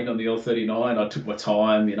 the maiden on the L-39, I took my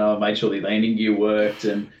time. I made sure the landing gear worked,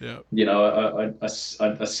 and I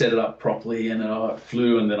set it up properly, and then I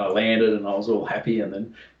flew, and then I landed, and I was all happy. And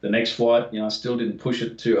then the next flight, I still didn't push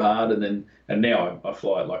it too hard, and now I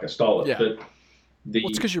fly it like I stole it. Yeah. But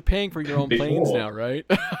it's because you're paying for your own planes now, right?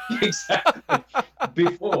 Exactly.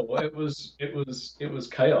 Before it was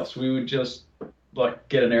chaos. We would just, like,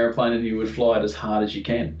 get an airplane and you would fly it as hard as you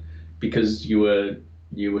can, because you were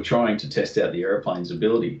trying to test out the airplane's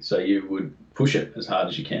ability. So you would push it as hard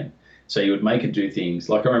as you can. So you would make it do things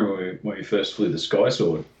like, I remember when we first flew the Sky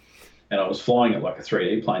Sword, and I was flying it like a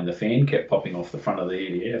 3D plane. The fan kept popping off the front of the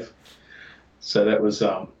EDF. So that was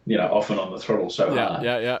off and on the throttle so hard.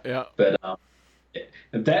 Yeah.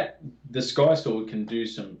 But the Sky Sword can do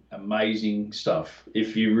some amazing stuff.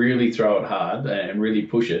 If you really throw it hard and really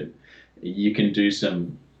push it, you can do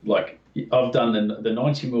some, like, I've done the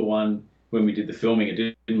 90mm one when we did the filming. I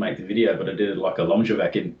didn't make the video, but I did it like a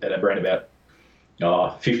Longevak at around about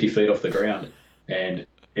 50 feet off the ground, and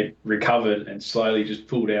it recovered and slowly just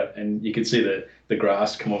pulled out, and you could see the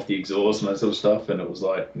grass come off the exhaust and that sort of stuff, and it was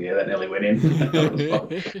like, yeah, that nearly went in.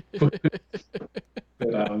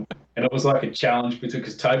 And it was like a challenge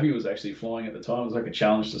because Toby was actually flying at the time. It was like a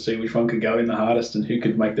challenge to see which one could go in the hardest and who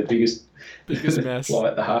could make the biggest mess.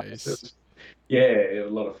 Fly the hardest. Nice. It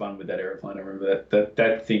was a lot of fun with that airplane. I remember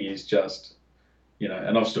that thing is just,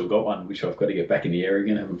 and I've still got one, which I've got to get back in the air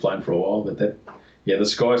again. I haven't flown for a while, but the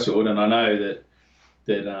Sky Sword, and I know that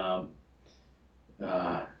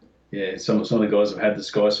some of the guys have had the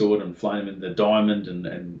Sky Sword and flown them in the Diamond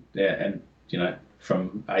and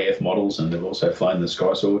from AF Models, and they've also flown the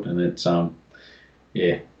Sky Sword, and it's all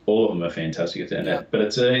of them are fantastic. But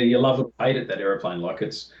it's you love it, hate it, that airplane. Like,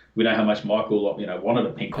 we know how much Michael wanted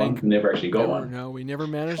a pink one, never actually got one. No, we never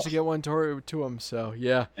managed to get one to him. So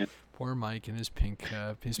yeah. Poor Mike and his pink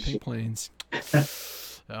planes.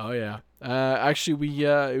 Oh yeah. Actually,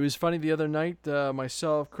 it was funny the other night.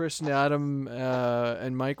 Myself, Chris, and Adam,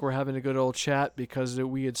 and Mike were having a good old chat because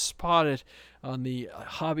we had spotted on the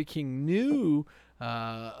Hobby King new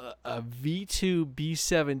a V2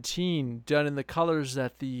 B-17 done in the colors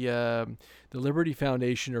that the Liberty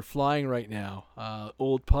Foundation are flying right now.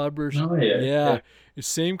 Old Pubbers. Oh yeah. It's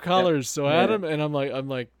same colors. So Adam and I'm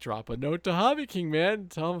like, drop a note to Hobby King, man.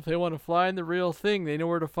 Tell them if they want to fly in the real thing, they know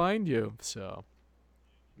where to find you. So.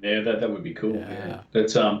 Yeah, that would be cool. Yeah.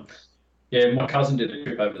 But my cousin did a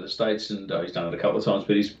trip over to the States, and he's done it a couple of times.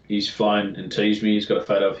 But he's flown and teased me. He's got a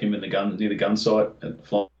photo of him in the gun near the gun site and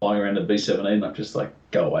flying around the B-17. I'm just like,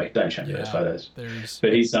 go away, don't show me those photos.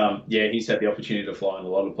 But he's had the opportunity to fly in a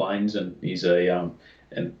lot of planes, and he's an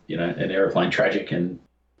airplane tragic, and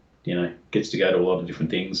gets to go to a lot of different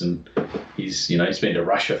things, and he's been to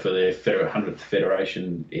Russia for their 100th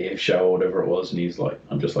Federation Air Show or whatever it was, and he's like,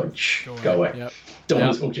 I'm just like, shh, go away. Yep. Don't Yep.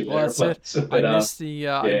 want to talk to you Well, about that's it. airplanes. I missed the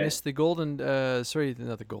I yeah. missed the golden sorry,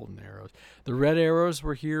 not the golden arrows. The red arrows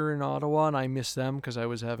were here in Ottawa, and I missed them because I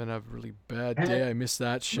was having a really bad day. I missed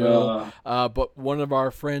that show. But one of our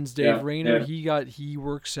friends, Dave Rayner, he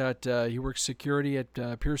works security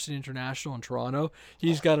at Pearson International in Toronto.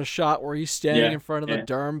 He's got a shot where he's standing in front of the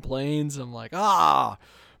darn planes. I'm like,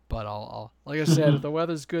 But I'll like I said, if the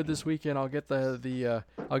weather's good this weekend, I'll get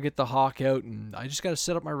I'll get the Hawk out, and I just got to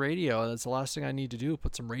set up my radio. That's the last thing I need to do.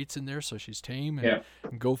 Put some rates in there so she's tame and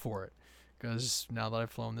go for it. Because now that I've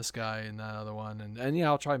flown this guy and that other one, and yeah,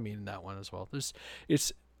 I'll try maiden that one as well.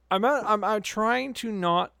 I'm trying to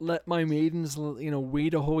not let my maidens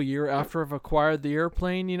wait a whole year after I've acquired the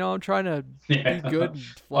airplane. I'm trying to be good and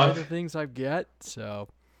fly the things I get. So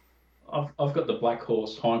I've got the Black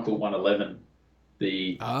Horse Heinkel 111.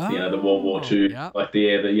 The World War II, like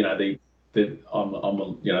the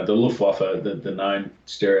Luftwaffe, the known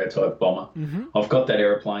stereotype bomber. Mm-hmm. I've got that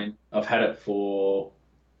airplane. I've had it for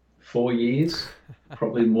 4 years,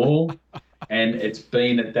 probably more, and it's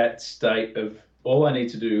been at that state of all I need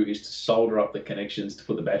to do is to solder up the connections to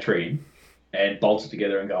put the battery in, and bolt it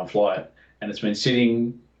together and go and fly it. And it's been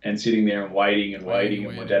sitting there and waiting. And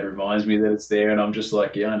my dad reminds me that it's there, and I'm just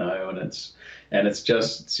like, yeah, I know, and it's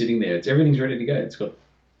just sitting there. Everything's ready to go.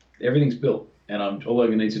 Everything's built, and all I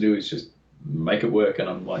need to do is just make it work. And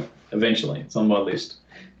I'm like, eventually, it's on my list.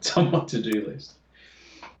 It's on my to-do list.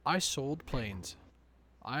 I sold planes.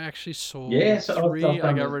 I actually sold three.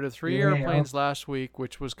 I got rid of 3 airplanes last week,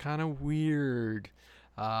 which was kind of weird.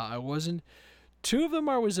 I wasn't. 2 of them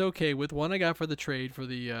I was okay with. One I got for the trade for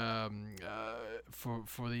the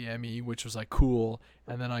for the ME, which was like cool.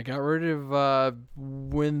 And then I got rid of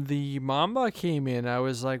when the Mamba came in. I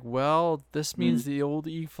was like, well, this means the old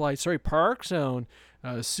Park Zone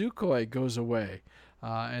Sukhoi goes away.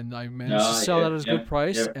 And I managed to sell that at a good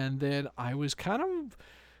price. Yeah. And then I was kind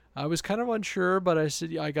of unsure, but I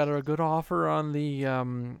said I got a good offer on the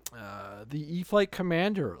E-Flight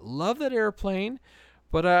Commander. Love that airplane.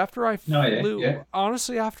 But after I flew,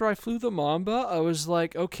 honestly, after I flew the Mamba, I was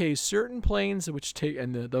like, okay, certain planes which take,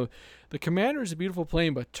 and the Commander is a beautiful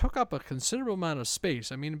plane, but took up a considerable amount of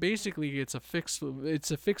space. I mean, basically, it's a fixed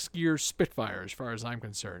gear Spitfire as far as I'm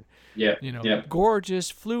concerned. Yeah,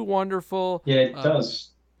 gorgeous, flew wonderful. Yeah, it does.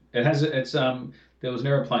 It has. There was an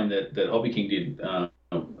airplane that Hobby King did.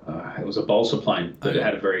 It was a balsa plane that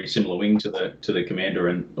had a very similar wing to the Commander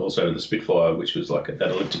and also to the Spitfire, which was like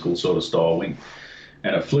that elliptical sort of style wing.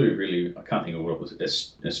 And it flew really, I can't think of what it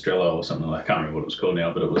was, Estrella or something. I can't remember what it was called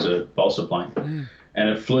now, but it was a balsa plane. And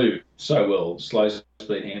it flew so well. Slow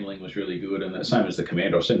speed handling was really good. And the same as the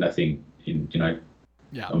Commander. I've seen that thing in, I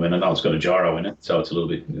mean, I know it's got a gyro in it, so it's a little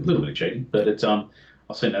bit cheating, but it's, I've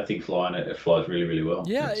seen that thing fly, and it flies really, really well.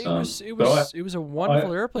 Yeah, it was a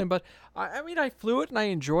wonderful airplane. But I mean, I flew it and I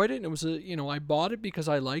enjoyed it. And it was I bought it because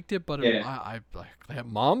I liked it. But that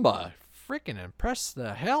Mamba freaking impressed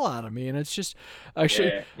the hell out of me. And it's just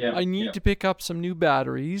actually, I need to pick up some new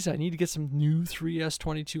batteries. I need to get some new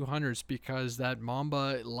 3S2200s because that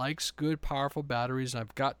Mamba likes good, powerful batteries.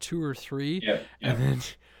 I've got 2 or 3. And then.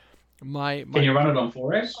 Can you run it on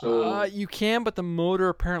 4S? Or? You can, but the motor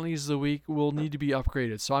apparently will need to be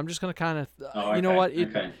upgraded. So I'm just going to kind of, you know what?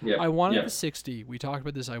 I wanted the 60. We talked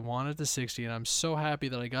about this. I wanted the 60, and I'm so happy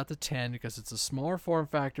that I got the 10 because it's a smaller form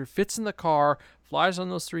factor, fits in the car, flies on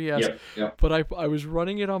those 3S. But I was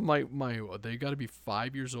running it on my they got to be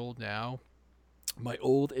 5 years old now. My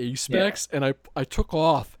old A-Specs, and I took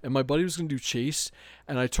off, and my buddy was going to do chase,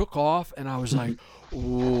 and I took off, and I was like,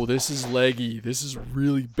 oh, this is leggy. This is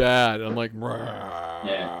really bad. And I'm like,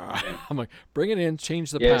 I'm like, bring it in,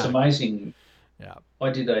 change the pack. It's amazing. Yeah. I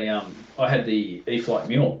did I had the E-Flight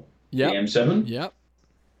Mule, the M7. Yep.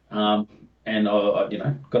 And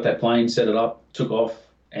I got that plane, set it up, took off,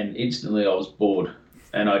 and instantly I was bored.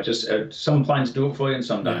 And I just, some planes do it for you and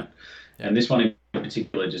some don't. And this one in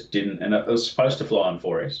particular just didn't. And it was supposed to fly on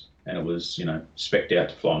 4S, and it was, spec'd out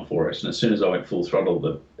to fly on 4S. And as soon as I went full throttle,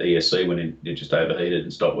 the ESC went in, it just overheated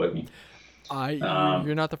and stopped working.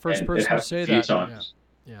 You're not the first person to say that. Times.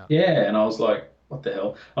 Yeah, and I was like, what the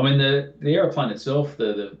hell? I mean, the aeroplane itself,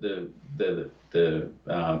 the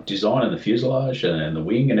design and the fuselage and the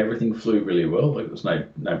wing and everything flew really well. Like, there was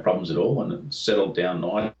no problems at all, and it settled down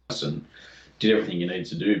nice and did everything you need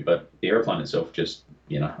to do. But the aeroplane itself just,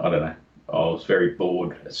 I don't know. I was very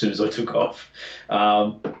bored as soon as I took off,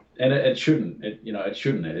 and it shouldn't. It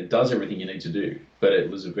shouldn't. It does everything you need to do, but it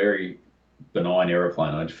was a very benign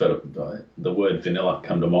aeroplane. I just felt the word vanilla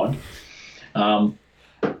come to mind.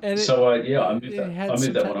 And So I moved it that. I had moved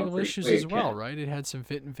some that one on technical pretty issues as quick. well, right? It had some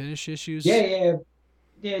fit and finish Yeah, issues. yeah,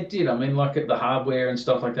 yeah. It did. I mean, like the hardware and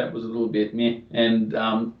stuff like that was a little bit meh, and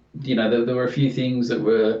there were a few things that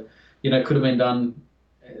were, could have been done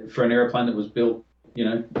for an aeroplane that was built,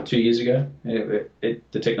 2 years ago.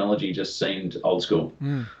 The technology just seemed old school.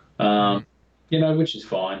 Mm. Um, Mm. which is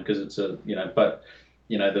fine because it's but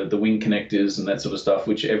the wing connectors and that sort of stuff,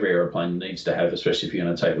 which every aeroplane needs to have, especially if you're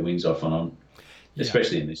going to take the wings off and on, Yeah.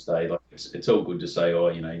 especially in this day. Like it's all good to say, oh,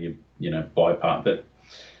 you buy part, but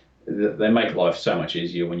they make life so much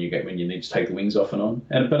easier when you need to take the wings off and on.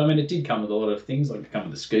 But I mean, it did come with a lot of things, like it come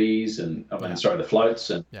with the skis and Yeah. the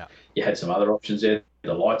floats, and Yeah. you had some other options there.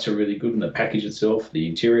 The lights are really good, and the package itself, the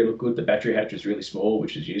interior looked good. The battery hatch was really small,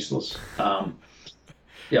 which is useless.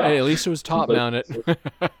 Hey, Yeah, at least it was top completely.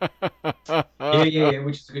 mounted. Yeah,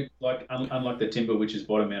 which is good. Like unlike the timber, which is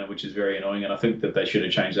bottom mounted, which is very annoying, and I think that they should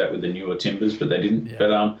have changed that with the newer timbers, but they didn't. Yeah.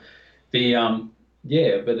 But the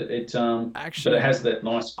yeah, but it Actually, has that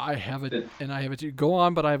nice. I have it, That, and I have it. Go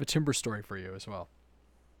on, but I have a timber story for you as well.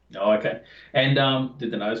 oh, okay. And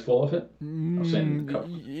did the nose fall off it? I've seen a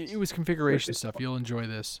couple. It was configuration stuff. You'll enjoy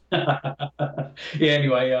this. Yeah.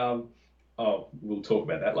 Anyway, we'll talk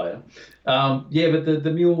about that later. Yeah, but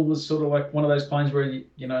the mule was sort of like one of those planes where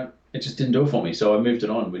it just didn't do it for me, so I moved it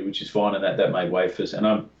on, which is fine, and that made way for. And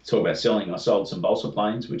I'm talking about selling. I sold some balsa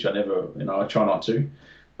planes, which I never, I try not to,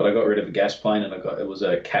 but I got rid of a gas plane, and it was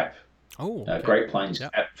a cap, Oh, okay. Great Plains Yeah.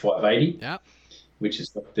 Cap 580, Yeah. which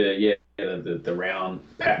is like the round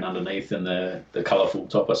pattern underneath and the colourful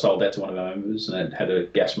top. I sold that to one of our members, and it had a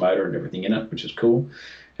gas motor and everything in it, which is cool.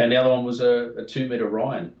 And the other one was a 2 meter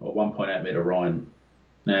Ryan or 1.8 meter Ryan.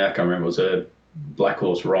 Now I can't remember. It was a Black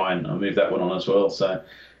Horse Ryan. I moved that one on as well. So a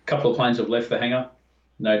couple of planes have left the hangar.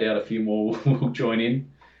 No doubt a few more will join in.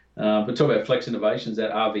 But talk about Flex Innovations,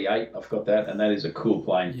 that RV8, I've got that, and that is a cool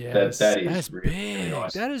plane. Yes, That is that's really, really big.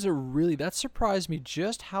 nice. That surprised me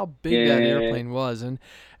just how big that Yeah, airplane was, and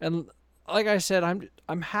like I said,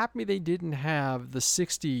 I'm happy they didn't have the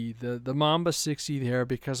 60, the Mamba 60 there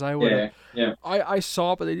because I would have. yeah, I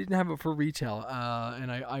saw it, but they didn't have it for retail,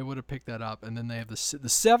 and I would have picked that up. And then they have the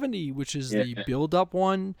 70, which is yeah, the build up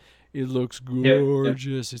one. It looks yep.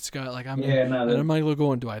 gorgeous. It's got like Yeah, no, and I'm like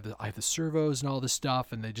going, do I have the servos and all this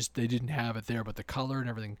stuff? And they didn't have it there, but the color and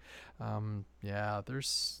everything. Yeah,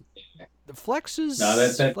 there's the no, Flex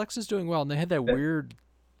is doing well, and they had that that weird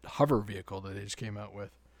hover vehicle that they just came out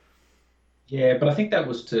with. yeah, but I think that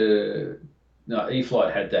was to no,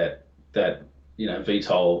 E-flite had that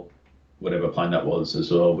VTOL whatever plane that was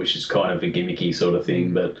as well, which is kind of a gimmicky sort of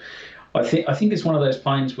thing. Mm, But I think it's one of those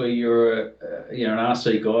planes where you're an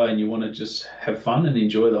RC guy and you want to just have fun and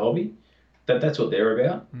enjoy the hobby. That's what they're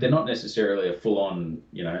about. They're mm, not necessarily a full on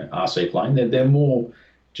RC plane. They're more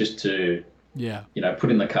just to yeah,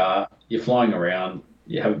 put in the car. You're flying around.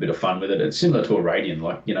 You have a bit of fun with it. It's similar to a Radian,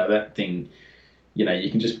 like that thing. You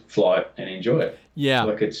can just fly it and enjoy it. yeah,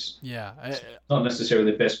 Like yeah. it's not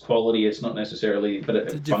necessarily the best quality. It's not necessarily, but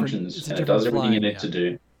it It's functions a and it different does everything in flying. it Yeah, to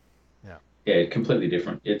do. yeah. Yeah, completely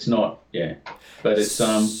different. It's not, yeah, but it's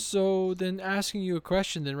So then, asking you a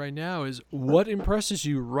question then right now is, what impresses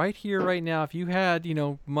you right here, right now? If you had,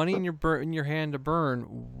 money in your hand to burn,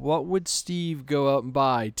 what would Steve go out and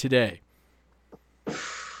buy today?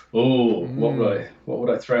 oh, Mm. what would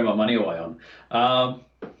I throw my money away on?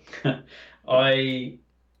 I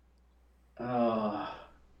uh,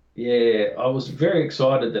 yeah, I was very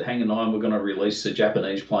excited that Hangar 9 were going to release a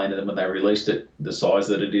Japanese plane, and then when they released it, the size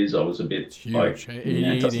that it is, I was a bit It's like, huge. Hey, it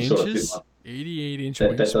 88 doesn't sort of fit my, inches, 88-inch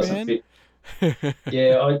that doesn't wingspan. fit.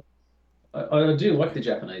 Yeah, I do like the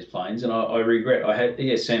Japanese planes, and I regret I had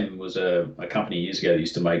ESM was a company years ago that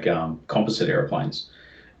used to make composite airplanes,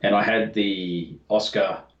 and I had the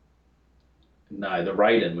Oscar, no, the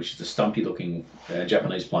Raiden, which is the stumpy looking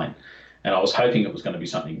Japanese plane, and I was hoping it was going to be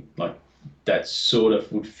something like that sort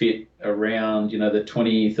of would fit around the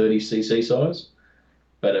 20-30 cc size,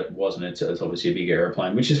 but it wasn't. It's obviously a big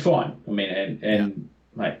airplane, which is fine. I mean, and Yeah, and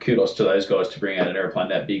mate, kudos to those guys to bring out an airplane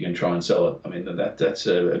that big and try and sell it. I mean, that's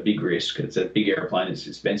a big risk. It's a big airplane. It's an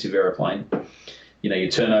expensive airplane. Your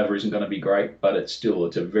turnover isn't going to be great, but it's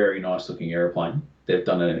a very nice looking airplane. They've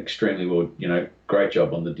done an extremely well, great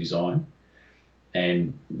job on the design.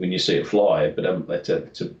 And when you see it fly, but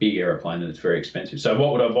it's a big airplane and it's very expensive. So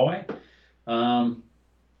what would I buy?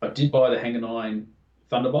 I did buy the Hangar 9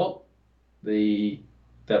 Thunderbolt. The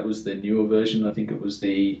That was the newer version. I think it was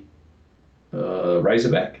the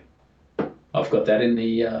Razorback. I've got that in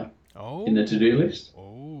the to-do oh, list,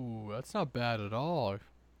 that's not bad at all.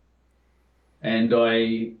 and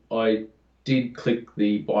I did click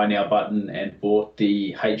the buy now button and bought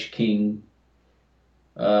the H King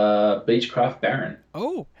Beechcraft Baron,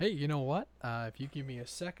 Oh, hey, you know what? If you give me a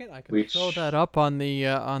second, I can throw that which up on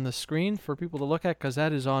the screen for people to look at because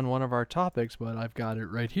that is on one of our topics. But I've got it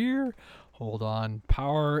right here. Hold on,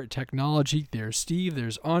 power technology. There's Steve.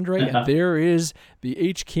 There's Andre, and there is the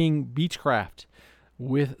H King Beechcraft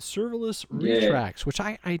with serverless yeah, retracts, which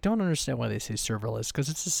I don't understand why they say serverless because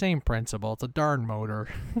it's the same principle. It's a darn motor.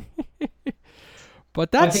 But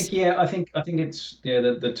that's I think it's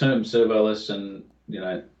the term serverless and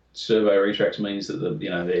servo retracts means that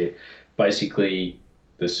they're basically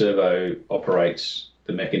the servo operates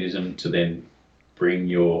the mechanism to then bring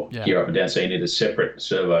your yeah. gear up and down. So you need a separate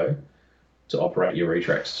servo to operate your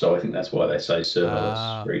retracts. So I think that's why they say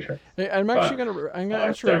serverless retract. Hey, But I'm gonna I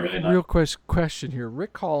answer don't a really know. real quick question here.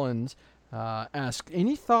 Rick Collins asked,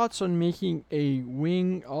 any thoughts on making a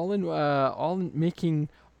wing making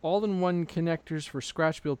all-in-one connectors for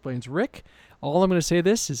scratch build planes? Rick, all I'm gonna say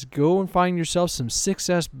this is go and find yourself some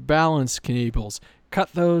 6S balance cables.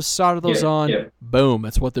 Cut those, solder those Yeah, on. yeah, Boom.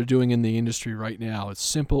 That's what they're doing in the industry right now. It's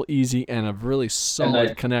simple, easy, and a really and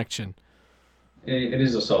solid connection. it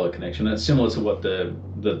is a solid connection. It's similar to what the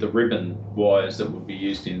ribbon wires that would be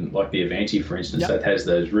used in like the Avanti, for instance, Yep. that has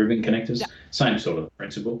those ribbon connectors. Yep. Same sort of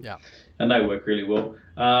principle, Yeah. and they work really well.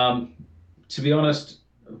 To be honest,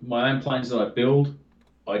 my own planes that I build,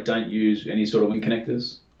 I don't use any sort of wing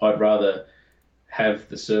connectors. I'd rather have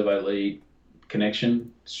the servo lead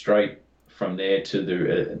connection straight from there to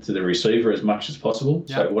the receiver as much as possible.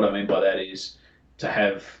 Yep. So what I mean by that is to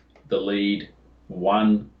have the lead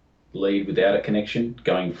one lead without a connection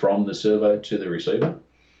going from the servo to the receiver.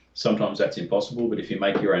 Sometimes that's impossible, but if you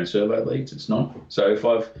make your own servo leads, it's not. So if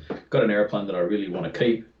I've got an aeroplane that I really want to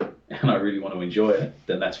keep and I really want to enjoy it,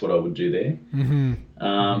 then that's what I would do there.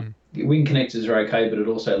 Mm-hmm. Wing connectors are okay, but it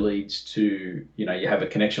also leads to, you have a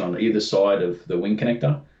connection on either side of the wing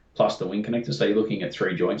connector plus the wing connector. So you're looking at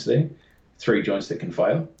three joints there, three joints that can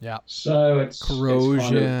fail. Yeah. So it's kind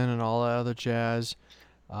Corrosion of, and all that other jazz.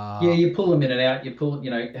 yeah, you pull them in and out. You pull,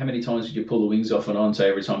 how many times did you pull the wings off and on? So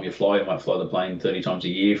every time you fly, you might fly the plane 30 times a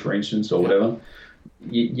year, for instance, or Yep. whatever.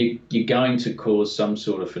 You're going to cause some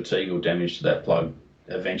sort of fatigue or damage to that plug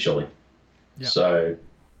eventually. Yep. So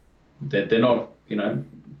they're not, yeah.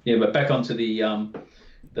 But back onto the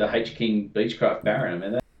H King Beechcraft Baron. I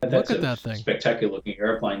mean, that's Look at a that thing. spectacular looking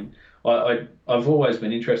airplane. I've always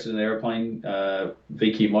been interested in airplane.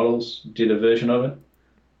 VQ Models did a version of it,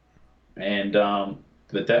 and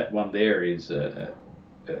but that one there is the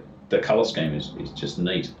color scheme is just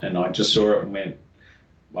neat. And I just saw it and went,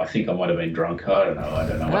 I think I might have been drunk. I don't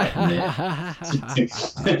know what happened there.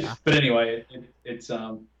 But anyway, it's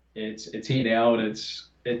here now, and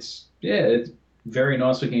it's very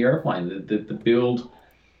nice looking airplane. The build,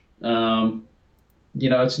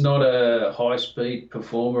 it's not a high speed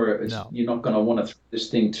performer. No. You're not going to want to throw this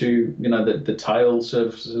thing too. The tail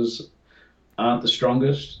surfaces aren't the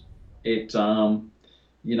strongest. But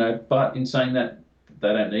in saying that,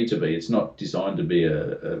 they don't need to be. It's not designed to be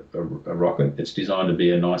a rocket. It's designed to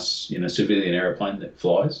be a nice, civilian aeroplane that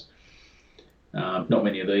flies. Not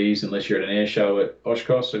many of these, unless you're at an air show at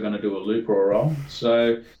Oshkosh, are going to do a loop or a roll.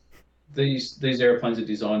 So these airplanes are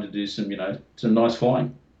designed to do some nice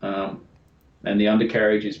flying. And the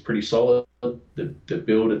undercarriage is pretty solid. The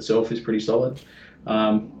build itself is pretty solid.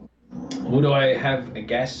 Would I have a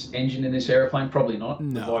gas engine in this airplane? Probably not.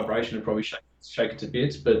 No. The vibration would probably shake it to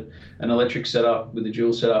bits. But an electric setup with a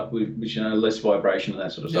dual setup, which less vibration and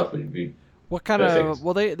that sort of stuff, would be What kind perfect. of?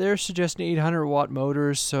 Well, they're suggesting 800 watt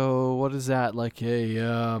motors. So what is that like?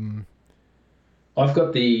 I've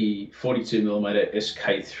got the 42 millimeter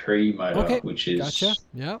SK3 motor, Okay, which is gotcha.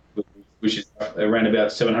 Yeah. around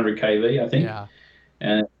about 700 kV, I think. Yeah.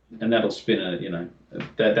 And that'll spin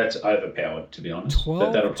that's overpowered, to be honest.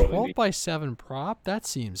 That'll probably 12 be. by 7 prop. That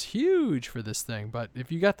seems huge for this thing. But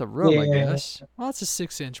if you got the room, I Yeah. guess. Well, it's a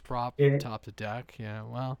 6-inch prop Yeah. top to deck. Yeah.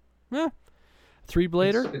 Well, three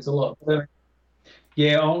blader. It's a lot.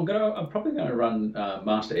 Yeah, I'm probably gonna run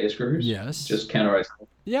master air screws. Yes. Just counter.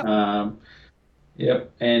 Yep.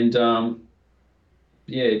 Yep, and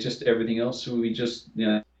yeah, just everything else will be just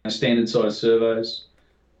standard size servos.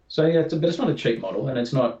 So yeah, but it's not a cheap model, and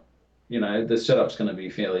it's not the setup's going to be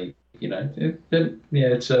fairly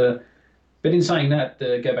it's a. But in saying that,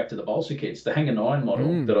 go back to the Bolsa kits, the Hangar 9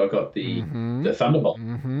 model that I got the Thunderbolt.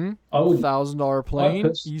 I would $1,000 plane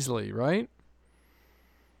pers- easily, right?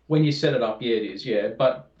 when you set it up, yeah, it is, yeah.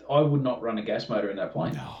 But I would not run a gas motor in that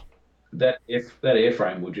plane. No. That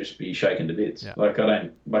airframe will just be shaken to bits. Yeah. Like I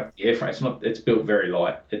don't like the airframe. It's built very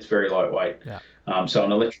light. It's very lightweight. Yeah. So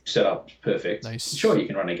an electric setup is perfect. Nice. Sure, you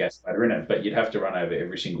can run a gas motor in it, but you'd have to run over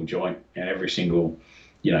every single joint and every single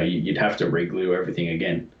you'd have to re-glue everything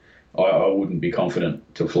again. I wouldn't be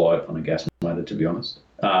confident to fly it on a gas motor, to be honest.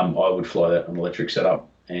 I would fly that on electric setup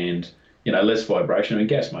and, less vibration. I mean,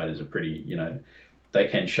 gas motors are pretty, they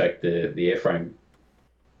can shake the airframe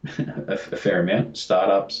a fair amount,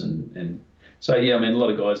 startups and so, yeah, I mean, a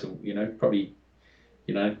lot of guys will, probably,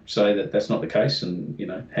 say that that's not the case and,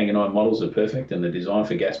 Hang 9 models are perfect and they're designed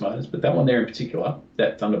for gas motors. But that one there in particular,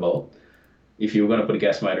 that Thunderbolt, if you were going to put a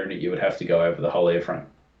gas motor in it, you would have to go over the whole airframe.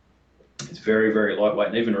 It's very, very lightweight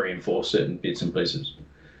and even reinforce certain bits and pieces.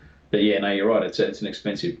 But yeah, no, you're right. It's an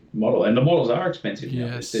expensive model, and the models are expensive now.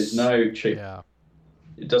 Yes. There's no cheap. Yeah.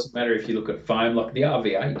 It doesn't matter if you look at foam. Like the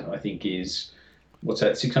RV8, I think is what's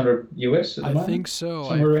that, 600 US at the moment? I think so.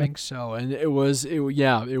 Somewhere I around. think so. And it was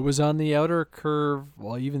on the outer curve.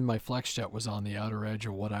 Well, even my FlexJet was on the outer edge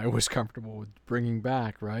of what I was comfortable with bringing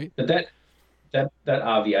back, right? But that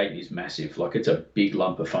RV8 is massive. Like it's a big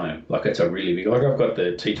lump of foam. Like it's a really big. Like I've got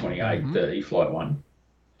the T28, the E-flite one,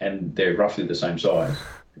 and they're roughly the same size.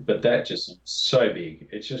 But that just so big.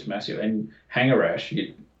 It's just massive. And hanger rash,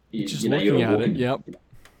 Just you're looking at it. walking. Yep.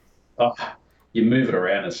 Oh, you move it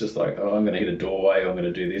around. It's just like, I'm going to hit a doorway. I'm going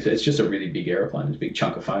to do this. It's just a really big airplane. It's a big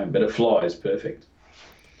chunk of foam, but it flies perfect.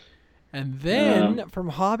 And then from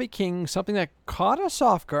Hobby King, something that caught us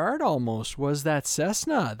off guard almost was that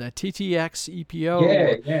Cessna, that TTX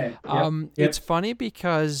EPO. Yeah. It's funny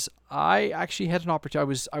because I actually had an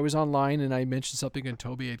opportunity. I was online and I mentioned something, and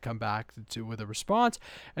Toby had come back with a response,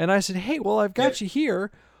 and I said, "Hey, well, I've got you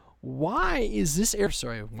here. Why is this air?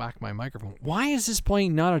 Sorry, I whacked my microphone. Why is this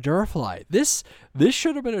plane not a Durafly? This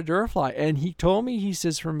should have been a Durafly." And he told me, he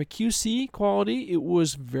says, from a QC quality, it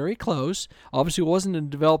was very close. Obviously, it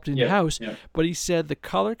wasn't developed in house, but he said the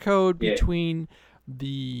color code between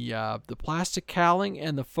the plastic cowling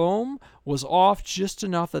and the foam was off just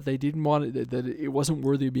enough that they didn't want it, that it wasn't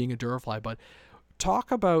worthy of being a Durafly. But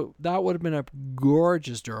talk about, that would have been a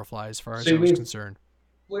gorgeous Durafly as far as I was concerned.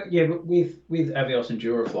 Well, yeah, but with Avios and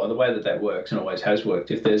Durafly, the way that works and always has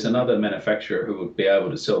worked, if there's another manufacturer who would be able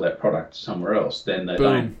to sell that product somewhere else, then they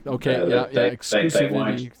Boom. don't. Okay, exclusivity,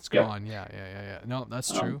 won't. it's gone. Yeah. No,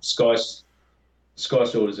 that's true. Sky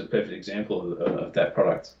Sword is a perfect example of that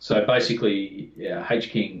product. So basically, H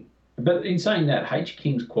King. But in saying that, H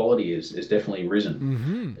King's quality is definitely risen.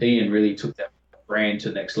 Mm-hmm. Ian really took that brand to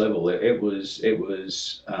the next level. It was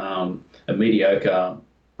a mediocre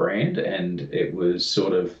brand, and it was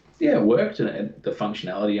sort of worked, and the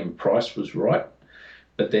functionality and price was right.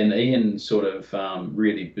 But then Ian sort of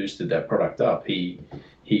really boosted that product up. He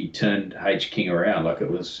turned H King around. Like it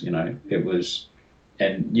was,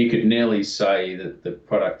 and you could nearly say that the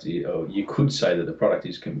product, or you could say that the product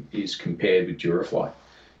is compared with Durafly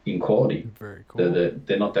in quality. Very cool.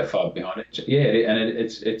 They're not that far behind it. Yeah, and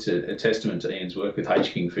it's a testament to Ian's work with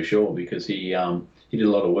H King for sure, because he did a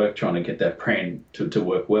lot of work trying to get that brand to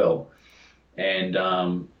work well, and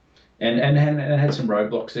had some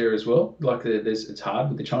roadblocks there as well. Like it's hard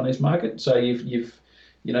with the Chinese market. So you've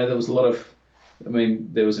there was a lot of, I mean,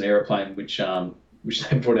 there was an aeroplane which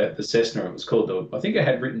they brought out, the Cessna. It was called I think it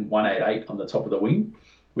had written 188 on the top of the wing,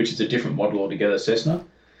 which is a different model altogether, Cessna.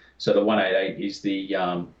 So the 188 is the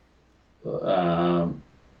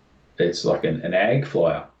it's like an ag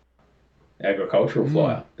flyer, agricultural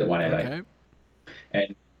flyer, the 188. Okay.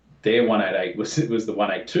 And their 188 was the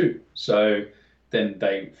 182. So then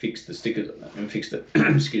they fixed the sticker and fixed it.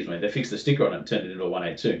 Excuse me. They fixed the sticker on it and turned it into a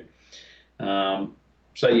 182.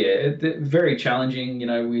 So yeah, very challenging.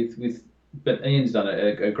 But Ian's done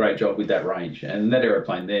a great job with that range, and that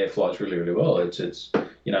aeroplane there flies really, really well. It's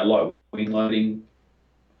light wing loading,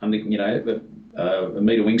 a meter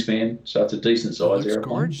wingspan, so it's a decent size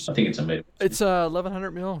aeroplane. Gorgeous. I think it's a meter. It's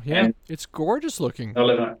 1100 mil. Yeah, and it's gorgeous looking.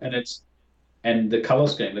 1100, and the color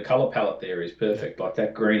scheme, the color palette there is perfect. Like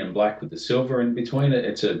that green and black with the silver in between it.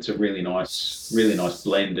 It's a really nice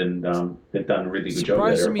blend, and they've done a really good job.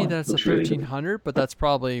 Surprising me that's a 1300, really, but that's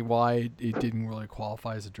probably why it didn't really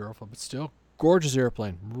qualify as a Durafly. But still, gorgeous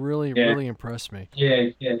airplane. Really impressed me. Yeah,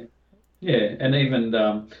 and even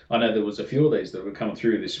I know there was a few of these that were coming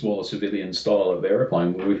through this smaller civilian style of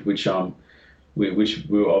airplane, which we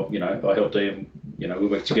were, I helped Ian, we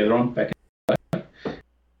worked together on back in the day.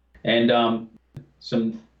 And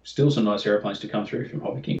some nice airplanes to come through from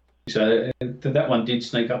Hobby King. So that one did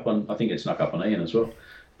sneak up on, I think it snuck up on Ian as well.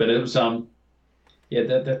 But it was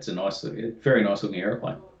that's a very nice looking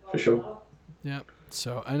airplane for sure. Yeah.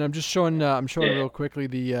 So, and I'm just showing real quickly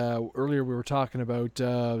the earlier we were talking about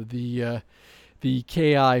the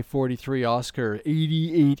KI-43 Oscar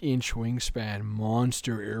 88-inch wingspan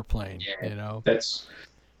monster airplane. Yeah, that's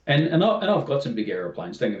and I've got some big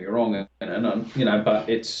airplanes. Don't get me wrong, and but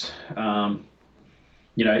it's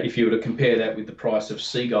if you were to compare that with the price of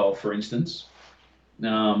Seagull, for instance,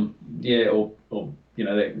 yeah, or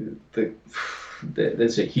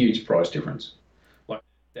there's a huge price difference. Like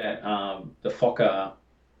that, the Fokker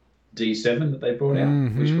D7 that they brought out,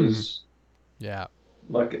 which Mm-hmm. was Yeah.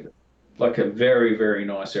 like like a very, very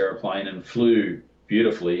nice aeroplane and flew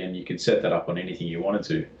beautifully, and you could set that up on anything you wanted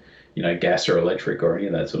to, gas or electric or any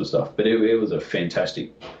of that sort of stuff. But it was a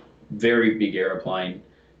fantastic, very big aeroplane,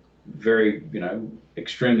 very,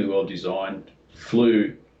 extremely well designed,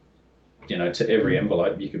 flew, to every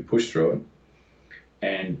envelope you could push through it.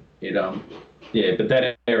 And yeah, but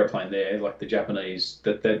that aeroplane there, like the Japanese,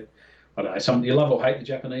 that I don't know, some you love or hate the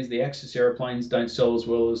Japanese, the Axis airplanes don't sell as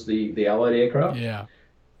well as the Allied aircraft. Yeah.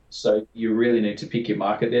 So you really need to pick your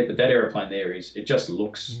market there. But that airplane there it just Beautiful.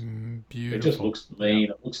 looks Yeah.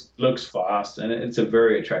 mean, it looks fast, and it's a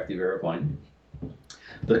very attractive airplane.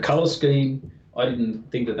 The color scheme, I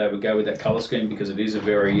didn't think that they would go with that color scheme because it is a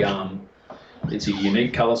very it's a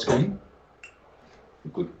unique color scheme.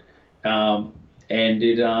 Good. And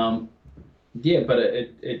yeah, but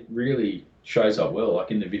it really shows up well,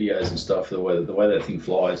 like in the videos and stuff. The way that thing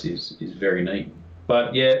flies is very neat.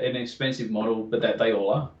 But yeah, an expensive model, but that they all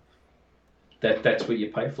are. That's what you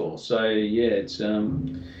pay for. So yeah, it's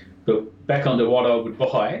but back onto what I would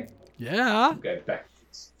buy. Yeah. We'll go back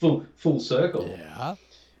full circle. Yeah.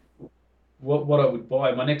 What I would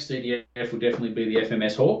buy, my next EDF would definitely be the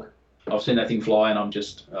FMS Hawk. I've seen that thing fly, and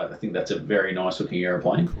I think that's a very nice looking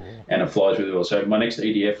airplane, Cool. and it flies really well. So my next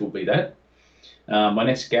EDF will be that. My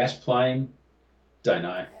next gas plane, don't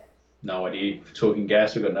know, no idea. If we're talking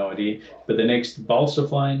gas, I've got no idea. But the next balsa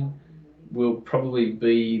plane will probably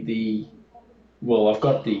be well, I've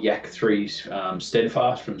got the Yak 3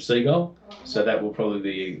 Steadfast from Seagull, so that will probably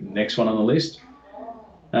be the next one on the list.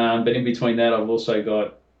 But in between that, I've also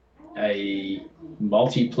got a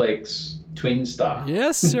multiplex Twin Star,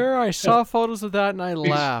 Yes, sir. I saw photos of that and I which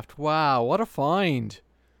laughed. Wow, what a find.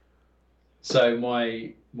 so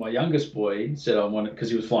my youngest boy said I wanted because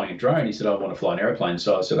he was flying a drone. He said I want to fly an airplane.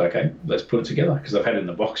 So I said okay, let's put it together because I've had it in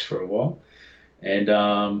the box for a while, and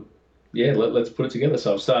yeah, let's put it together.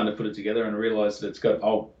 So I'm starting to put it together and realised that it's got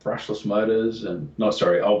old brushless motors and not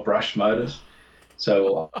sorry, old brushed motors. So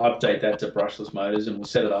we'll update that to brushless motors and we'll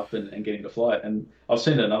set it up and get him to fly it. And I've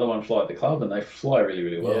seen another one fly at the club and they fly really,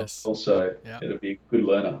 really well. Yes. Also, Yep. it'll be a good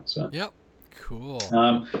learner. So, Yep. Cool.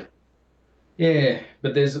 um, yeah,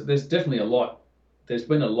 but there's definitely a lot. There's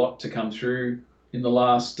been a lot to come through in the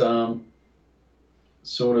last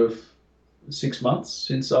sort of 6 months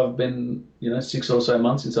since I've been, 6 or so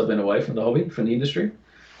months since I've been away from the hobby, from the industry.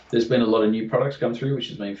 There's been a lot of new products come through, which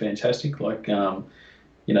has been fantastic. Like,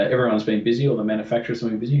 everyone's been busy, all the manufacturers have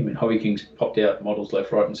been busy. I mean, Hobby King's popped out models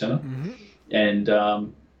left, right, and centre. Mm-hmm. And,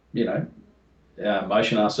 you know,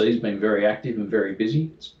 Motion RC has been very active and very busy.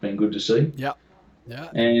 It's been good to see. Yep. Yeah.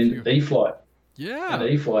 And E-Flight. And Yeah.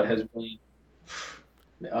 E-Flight has been,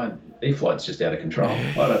 E-Flight's just out of control.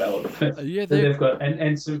 I don't know what Yeah. they've got,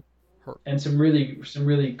 Her- and some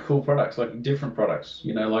really cool products, like different products.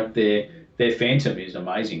 Like their Phantom is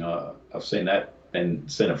amazing. I've seen that and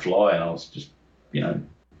seen it fly, and I was just,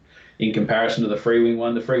 in comparison to the Freewing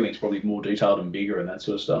one, the Freewing's probably more detailed and bigger and that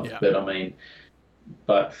sort of stuff. Yeah. But I mean,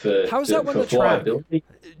 but for How's for, that one for to track? flyability,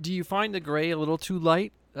 Do you find the gray a little too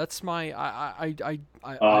light? That's my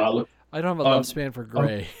look, I don't have a love I'm span for I'm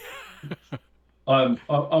gray. I'm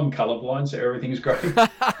colorblind, so everything's great.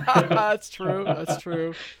 That's true. That's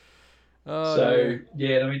true. Oh So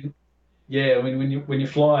dear. yeah, when you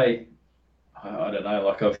fly, I don't know,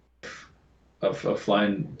 like I've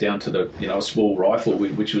flown down to the a small rifle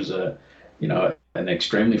which was an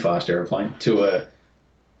extremely fast airplane to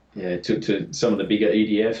to some of the bigger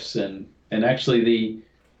EDFs and actually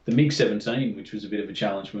the MiG 17, which was a bit of a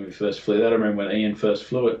challenge when we first flew that. I remember when Ian first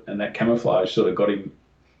flew it, and that camouflage sort of got him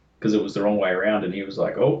because it was the wrong way around, and he was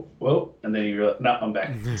like, "Oh well," and then he was like, "No, I'm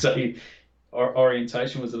back." So our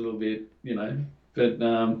orientation was a little bit,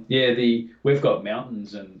 but yeah, we've got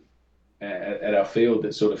mountains and at our field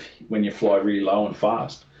that sort of when you fly really low and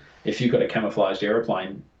fast, if you've got a camouflaged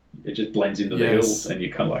airplane, it just blends into the hills, Yes. and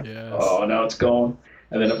you're kind of like, Yes. "Oh no, it's gone,"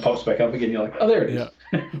 and then it pops back up again. You're like, "Oh, there it Yeah. is."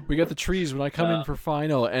 We got the trees when I come in uh, for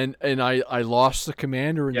final, and I lost the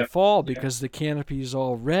commander in the yep, fall yeah. because the canopy is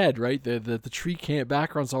all red, right? The tree can't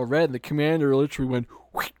background's all red, and the commander literally went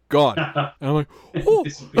whoosh, gone. And I'm like, oh,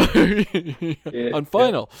 Disappeared. Yeah, on yeah,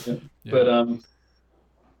 final. yeah. Yeah. But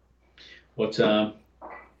what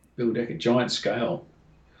Bill Decker giant scale?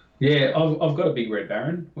 Yeah, I've got a big Red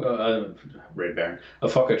Baron. Well, Red Baron, a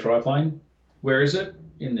Fokker triplane. Where is it?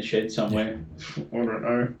 In the shed Yeah. somewhere. I don't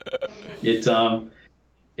know. It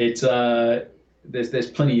it's there's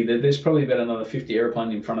plenty. There's probably about another 50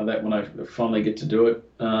 airplane in front of that when I finally get to do it.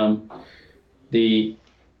 The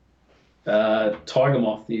tiger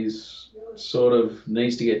moth is sort of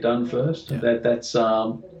needs to get done first. Yeah. That's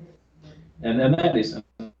and that is.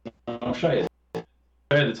 I'll show you.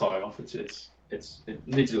 The tiger moth. It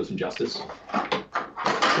needs to do some justice. So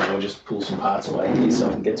I'll just pull some parts away here so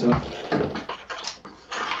I can get to it.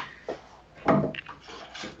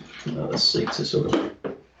 The seats are sort of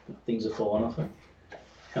things are falling off it.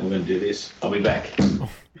 I'm going to do this. I'll be back.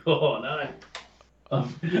 Oh no!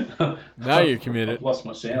 Now you're committed. I've lost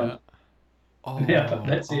my sound. Yeah. Oh, Yeah,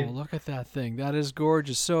 that's it. Look at that thing. That is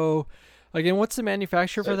gorgeous. So, again, what's the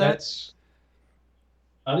manufacturer for that?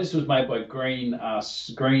 This was made by Greens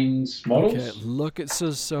Models. Okay, look at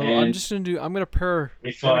so And I'm gonna go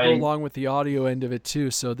along with the audio end of it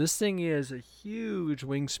too. So this thing is a huge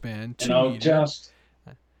wingspan, 2 and I'll meters. just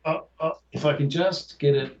if I can just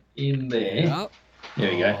get it in there. Yep.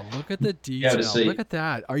 There we go. Look at the detail. see. Look at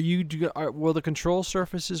that. Will the control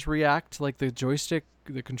surfaces react like the joystick,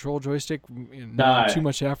 the control joystick? No. Too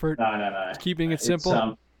much effort. No. Keeping it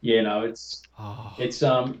simple. It's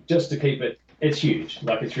just to keep it. It's huge,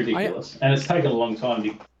 like it's ridiculous, and it's taken a long time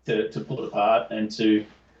to pull it apart and to.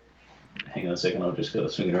 Hang on a second, I've just got to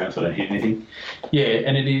swing it around so I don't hit anything. Yeah,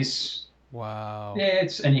 and it is. Wow. Yeah,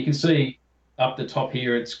 and you can see up the top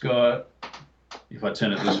here, it's got. If I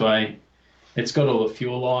turn it this way, it's got all the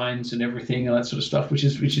fuel lines and everything and that sort of stuff, which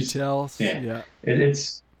is Details. Yeah.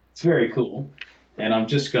 It's very cool, and I'm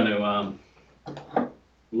just going to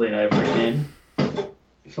lean over again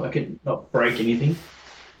if I can not break anything.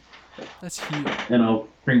 That's huge. And I'll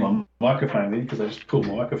bring my microphone in because I just pulled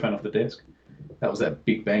my microphone off the desk. That was that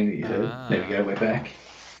big bang that you heard. There we go, we're back.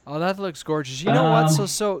 Oh, that looks gorgeous. You know what?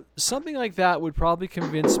 So something like that would probably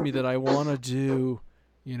convince me that I want to do,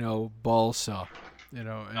 balsa, and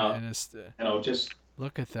I'll just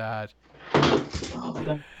look at that.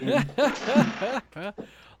 Oh,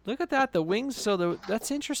 Look at that. The wings. So that's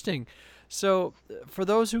interesting. So for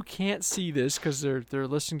those who can't see this because they're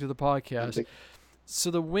listening to the podcast.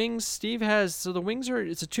 So the wings, Steve has. So the wings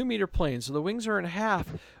it's a 2 meter plane. So the wings are in half,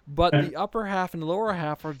 but the upper half and the lower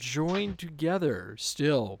half are joined together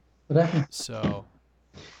still. So.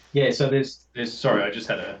 Yeah. So there's. Sorry, I just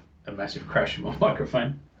had a massive crash in my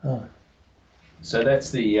microphone. Oh. So that's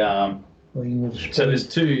the. So there's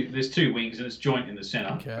two wings and it's joint in the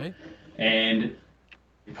center. Okay. And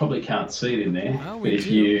you probably can't see it in there. Oh, but if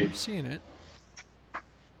you're seeing it.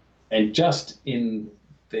 And just in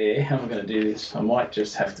there, how am I going to do this? I might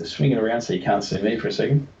just have to swing it around so you can't see me for a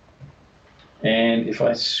second. And if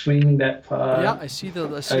I swing that part, I see all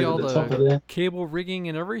the cable rigging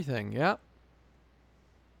and everything. Yeah.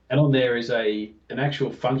 And on there is an actual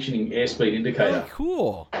functioning airspeed indicator. Oh,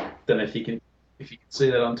 cool. Don't know if you can see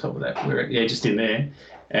that on top of that. Just in there,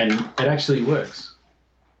 and it actually works.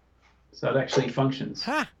 So it actually functions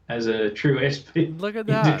as a true airspeed Look at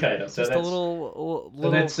that. indicator. So just that's a little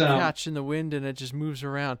catch in the wind, and it just moves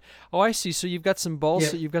around. Oh, I see. So you've got some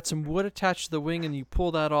balsa, you've got some wood attached to the wing, and you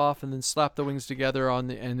pull that off, and then slap the wings together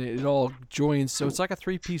and it all joins. So it's like a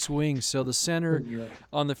 3-piece wing. So the center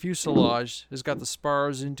on the fuselage has got the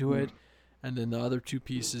spars into it, and then the other 2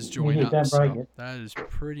 pieces join up. So that is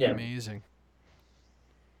pretty amazing.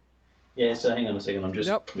 Yeah, so hang on a second, I'm just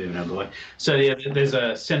moving out of the way. So there's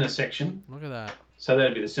a center section. Look at that. So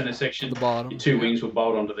that'd be the center section. The bottom. Your 2 wings will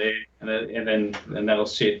bolt onto there, and that'll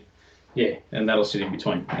sit, and that'll sit in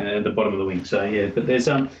between, and at the bottom of the wing. So but there's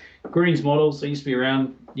Greens models. They used to be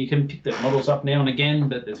around. You can pick the models up now and again,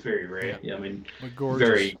 but it's very rare. Yeah, I mean,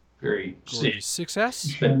 very, very gorgeous.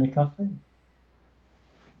 6S.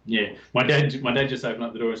 Yeah, my dad just opened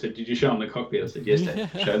up the door and said, "Did you show him the cockpit?" I said, "Yes, Dad.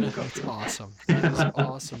 Show him the cockpit." That's awesome. That's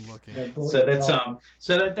awesome looking. So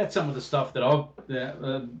that's some of the stuff that I've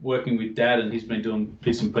working with Dad, and he's been doing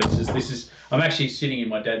bits and pieces. I'm actually sitting in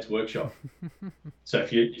my dad's workshop. So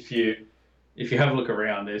if you have a look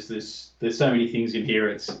around, there's so many things in here.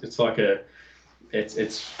 It's like it's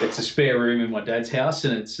a spare room in my dad's house,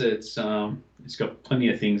 and it's got plenty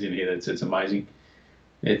of things in here. It's amazing.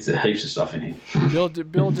 It's heaps of stuff in here.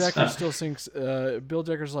 Bill Decker still thinks. Bill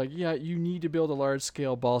Decker's like, yeah, you need to build a large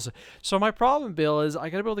scale balsa. So my problem, Bill, is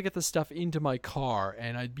I got to be able to get this stuff into my car,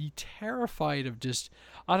 and I'd be terrified of just.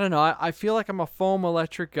 I don't know. I feel like I'm a foam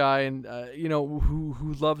electric guy, and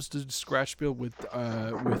who loves to scratch build with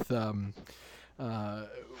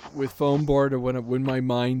with foam board, or when my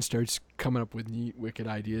mind starts coming up with neat, wicked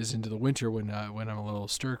ideas into the winter when I'm a little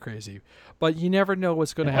stir crazy. But you never know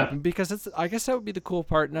what's going to happen, because I guess that would be the cool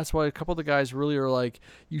part, and that's why a couple of the guys really are like,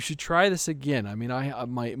 you should try this again. I mean,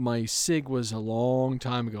 my SIG was a long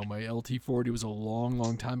time ago. My LT40 was a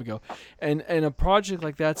long time ago, and a project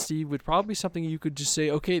like that, Steve, would probably be something you could just say,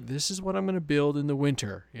 okay, this is what I'm going to build in the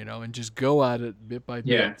winter, and just go at it bit by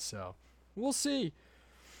bit. So we'll see.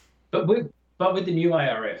 But with the new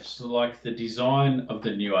ARFs, like the design of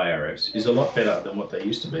the new ARFs is a lot better than what they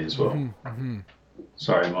used to be as well. Mm-hmm.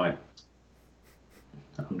 Sorry, I'm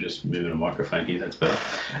just moving a microphone here. That's better.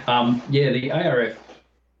 The ARF,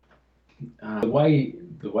 the way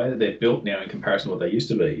that they're built now in comparison to what they used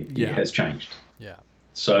to be, it has changed. Yeah.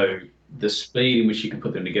 So the speed in which you can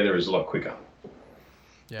put them together is a lot quicker.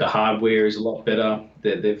 Yeah. The hardware is a lot better.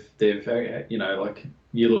 They've like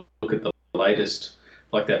you look at the latest,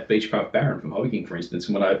 like that Beechcraft Baron from Hobby King, for instance,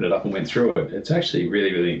 and when I opened it up and went through it, it's actually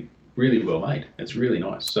really, really, really well made. It's really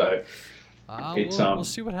nice. So we'll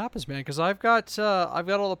see what happens, man. Because I've got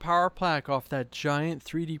all the power pack off that giant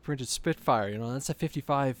 3D printed Spitfire. That's a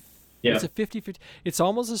 55. Yeah. It's a 50. It's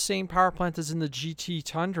almost the same power plant as in the GT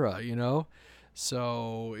Tundra.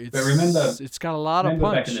 So it's got a lot of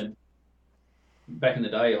punch. Back in the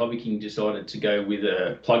day, Hobby King decided to go with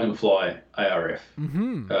a plug and fly ARF,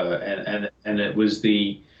 and it was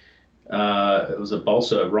a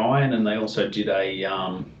Balsa Ryan, and they also did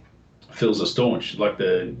a Filza Staunch, like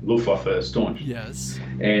the Luftwaffe Staunch. Yes.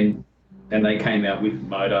 And they came out with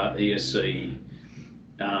motor, ESC,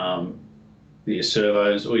 the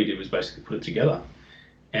servos. All you did was basically put it together,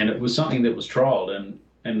 and it was something that was trialled.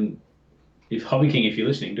 And if Hobby King, if you're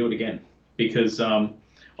listening, do it again, because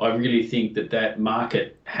I really think that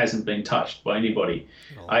market hasn't been touched by anybody.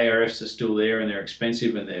 Oh. ARFs are still there, and they're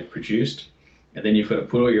expensive, and they're produced. And then you've got to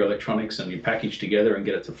put all your electronics and your package together and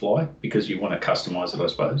get it to fly, because you want to customize it, I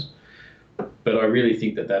suppose. But I really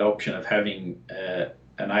think that option of having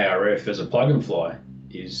an ARF as a plug and fly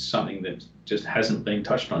is something that just hasn't been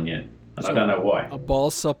touched on yet. And I don't know why. A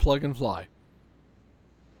Balsa plug and fly.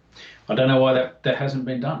 I don't know why that hasn't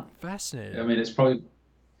been done. Fascinating. I mean, it's probably...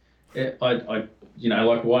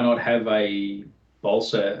 why not have a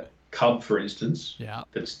Balsa Cub, for instance,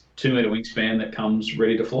 that's 2 meter wingspan that comes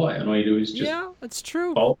ready to fly, and all you do is just... Yeah, that's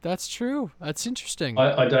true. Bolt. That's true. That's interesting.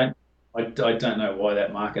 I don't know why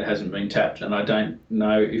that market hasn't been tapped, and I don't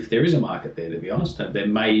know if there is a market there, to be honest. There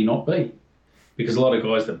may not be, because a lot of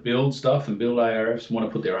guys that build stuff and build ARFs want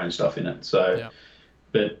to put their own stuff in it. So,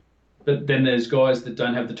 but then there's guys that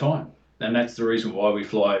don't have the time. And that's the reason why we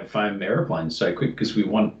fly foam aeroplanes so quick, because we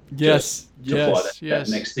want to fly that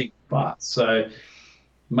next thing fast. So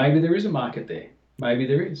maybe there is a market there. Maybe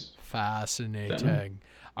there is. Fascinating.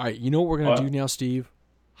 All right, you know what we're going to do now, Steve?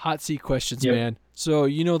 Hot seat questions, man. So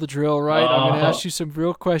you know the drill, right? I'm going to ask you some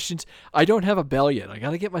real questions. I don't have a bell yet. I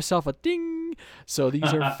got to get myself a ding. So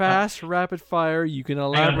these are fast, rapid fire. You can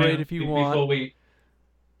elaborate if you want.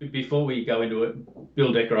 Before we go into it,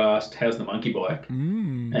 Bill Decker asked, how's the monkey bike?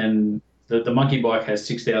 And the monkey bike has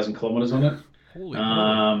 6,000 kilometers on it. Holy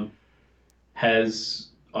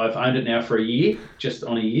I've owned it now for a year, just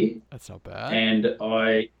on a year. That's not bad. And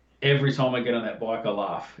every time I get on that bike, I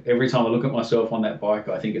laugh. Every time I look at myself on that bike,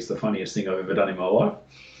 I think it's the funniest thing I've ever done in my life.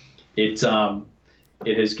 It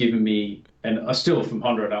has given me, and I still, from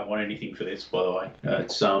Honda, I don't want anything for this, by the way.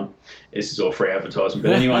 This is all free advertising.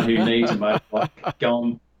 But anyone who needs a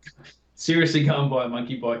motorbike, seriously, go and buy a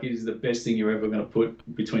monkey bike. It is the best thing you're ever going to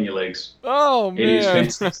put between your legs. Oh, man. It is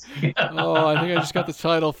fantastic. I think I just got the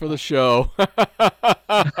title for the show.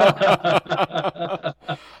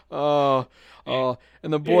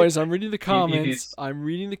 And the boys, I'm reading the comments. I'm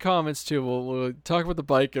reading the comments, too. We'll talk about the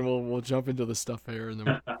bike, and we'll jump into the stuff here.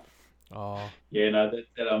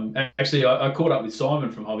 Actually, I caught up with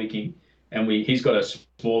Simon from Hobby King, and he's got a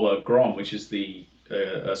smaller Grom, which is the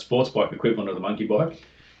a sports bike equivalent of the monkey bike.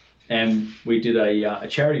 And we did a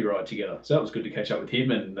charity ride together. So that was good to catch up with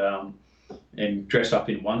him and dress up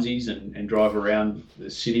in onesies and drive around the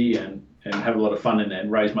city and have a lot of fun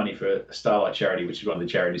and raise money for Starlight Charity, which is one of the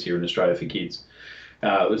charities here in Australia for kids.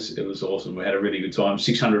 It was awesome. We had a really good time.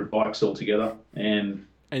 600 bikes all together.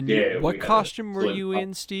 What costume were you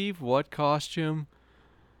in, Steve? What costume?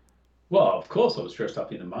 Well, of course I was dressed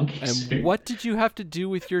up in a monkey suit. And what did you have to do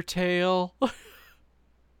with your tail?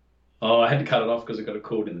 I had to cut it off because I got a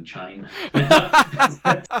cord in the chain.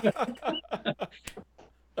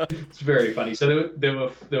 It's very funny. So there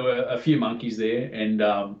were a few monkeys there, and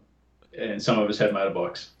and some of us had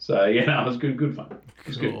motorbikes. So yeah, it was good fun. It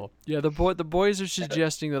was good. Cool. Yeah, the boys are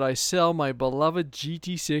suggesting that I sell my beloved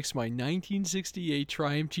GT6, my 1968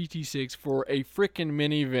 Triumph GT6, for a frickin'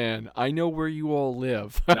 minivan. I know where you all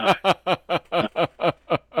live. No,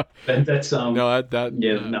 no, that's No, that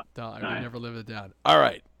yeah, no, I would never live it down. All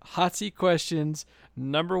right, hot seat questions.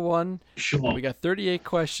 Number one, sure. we got 38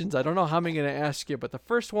 questions. I don't know how many I'm going to ask you, but the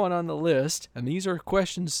first one on the list, and these are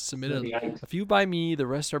questions submitted, 38. a few by me, the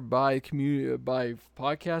rest are by by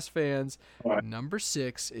podcast fans. All right. Number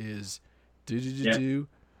 6 is do Yep.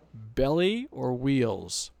 belly or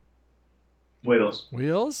wheels? Wheels.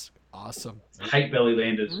 Wheels? Awesome. Hate belly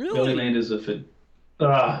landers. Really? Belly landers are for.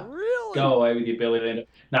 Ah, Really? go away with your belly lander.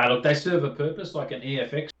 No, look, they serve a purpose, like an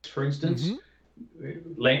EFX, for instance. Mhm.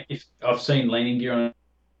 If I've seen landing gear on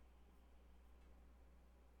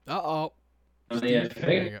Uh-oh. an There you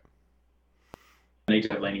EFX. go. I need to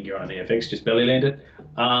have landing gear on an EFX. Just belly land it.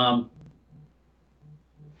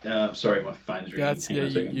 Sorry, my phone's ringing. That's Hang yeah. on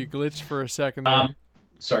a second. You glitched for a second there.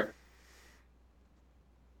 Sorry.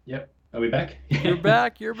 Yep. Are we back? You're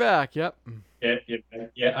back. You're back. Yep. Yeah,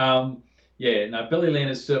 yeah, yeah. No, belly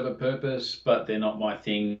landers serve a purpose, but they're not my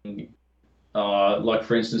thing. Like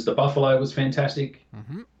for instance, the Buffalo was fantastic.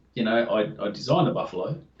 Mm-hmm. You know, I designed the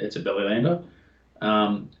Buffalo. It's a belly lander,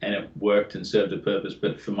 and it worked and served a purpose.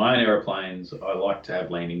 But for my own aeroplanes, I like to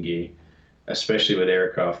have landing gear, especially with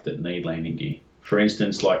aircraft that need landing gear. For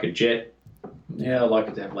instance, like a jet. Yeah, I like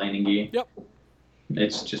it to have landing gear. Yep.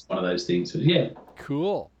 It's just one of those things. So, yeah.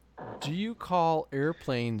 Cool. Do you call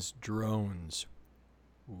airplanes drones?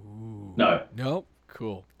 Ooh. No. Nope.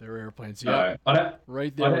 Cool. They're airplanes. No, Yeah. I don't.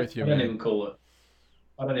 Right there with you, I don't man. even call it.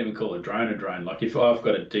 I don't even call a drone a drone. Like if I've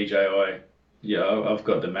got a DJI, yeah, I've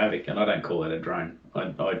got the Mavic, and I don't call it a drone.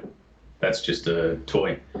 That's just a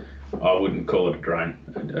toy. I wouldn't call it a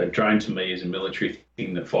drone. A drone to me is a military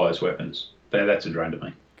thing that fires weapons. That's a drone to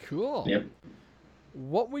me. Cool. Yep.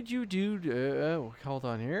 What would you do? Hold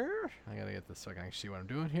on here. I gotta get this so I can actually see what I'm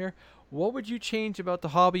doing here. What would you change about the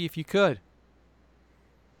hobby if you could?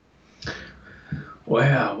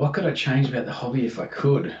 Wow, what could I change about the hobby if I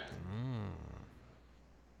could?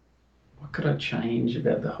 What could I change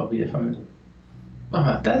about the hobby if I could?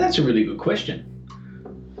 Oh, that's a really good question.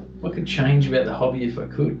 What could change about the hobby if I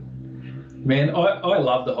could? Man, I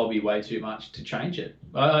love the hobby way too much to change it.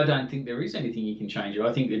 I don't think there is anything you can change it.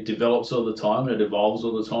 I think it develops all the time and it evolves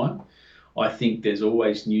all the time. I think there's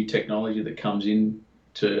always new technology that comes in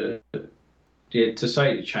to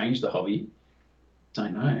say to change the hobby.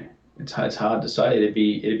 Don't know. It's hard to say. It'd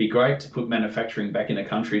be great to put manufacturing back into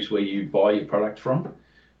countries where you buy your product from,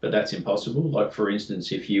 but that's impossible. Like for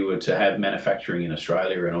instance, if you were to have manufacturing in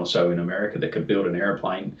Australia and also in America that could build an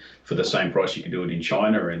airplane for the same price, you could do it in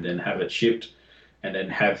China and then have it shipped, and then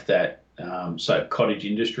have that cottage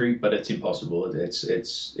industry. But it's impossible.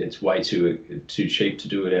 It's way too cheap to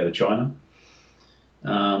do it out of China.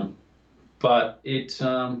 But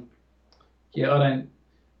yeah, I don't.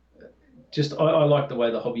 Just I like the way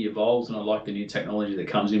the hobby evolves, and I like the new technology that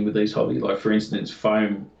comes in with these hobbies. Like for instance,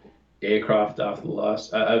 foam aircraft over the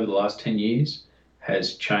last 10 years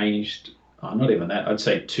has changed. Not even that. I'd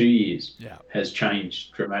say 2 years has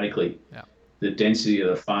changed dramatically. Yeah. The density of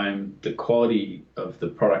the foam, the quality of the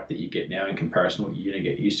product that you get now in comparison to what you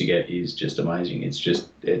used to get is just amazing. It's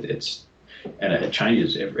just and it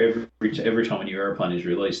changes every time a new airplane is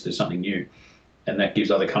released. There's something new. And that gives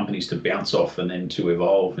other companies to bounce off and then to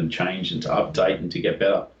evolve and change and to update and to get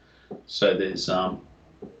better. So there's,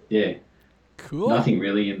 Cool. nothing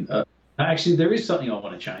really. Actually, there is something I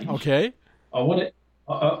want to change. Okay. I want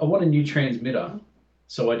a new transmitter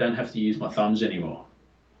so I don't have to use my thumbs anymore.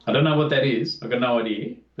 I don't know what that is. I've got no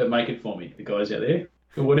idea, but make it for me, the guys out there,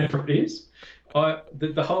 or whatever it is.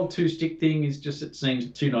 The whole two-stick thing is just, it seems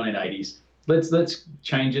too 1980s. Let's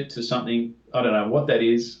change it to something. I don't know what that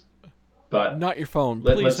is. But not your phone,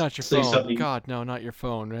 please. Not your phone. Something. God, no, not your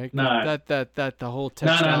phone, right? No. That the whole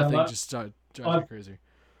textile thing just drives me crazy.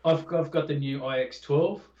 I've got the new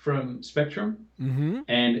iX12 from Spectrum, Mm-hmm.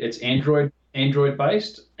 and it's Android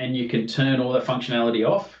based, and you can turn all the functionality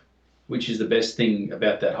off, which is the best thing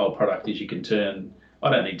about that whole product. Is you can turn. I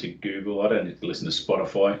don't need to Google. I don't need to listen to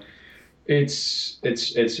Spotify. It's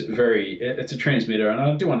a transmitter, and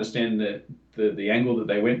I do understand the angle that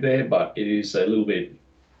they went there, but it is a little bit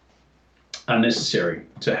unnecessary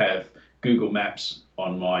to have Google Maps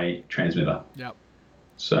on my transmitter. Yep.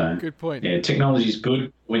 So good point. Yeah, technology is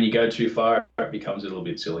good. When you go too far, it becomes a little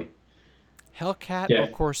bit silly. Hellcat or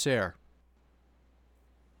Corsair?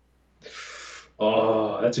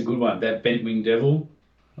 Oh, that's a good one. That Bent Wing Devil.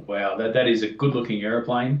 Wow, that is a good looking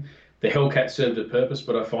airplane. The Hellcat served a purpose,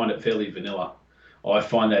 but I find it fairly vanilla. I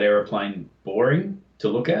find that aeroplane boring to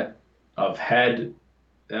look at. I've had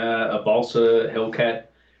a Balsa Hellcat.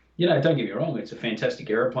 Don't get me wrong, it's a fantastic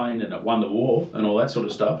aeroplane and it won the war and all that sort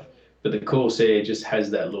of stuff. But the Corsair just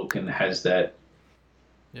has that look and Yeah.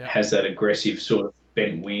 has that aggressive sort of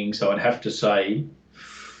bent wing. So I'd have to say,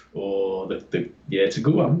 or yeah, it's a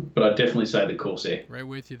good one, but I'd definitely say the Corsair. Right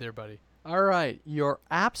with you there, buddy. All right, your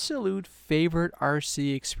absolute favorite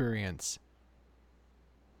RC experience.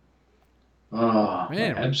 Oh,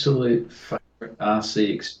 Man, my absolute favorite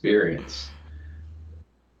RC experience.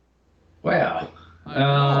 Wow. I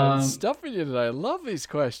know, it's stuffing you today. I love these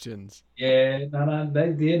questions. Yeah, no,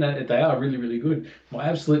 they are really, really good. My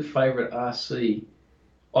absolute favorite RC,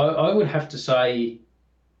 I would have to say,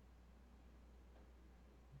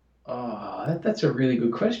 that's a really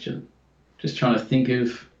good question. Just trying to think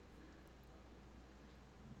of,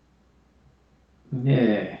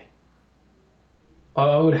 yeah,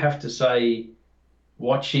 I would have to say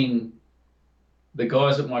watching the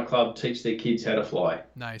guys at my club teach their kids how to fly.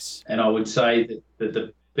 Nice. And I would say that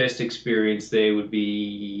the best experience there would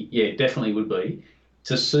be, yeah, definitely would be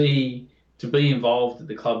to be involved at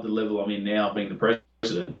the club, the level I'm in now, being the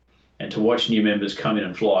president, and to watch new members come in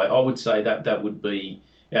and fly. I would say that would be,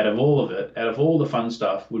 out of all of it, out of all the fun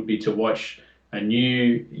stuff, would be to watch a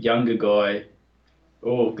new, younger guy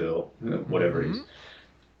or girl, whatever it is,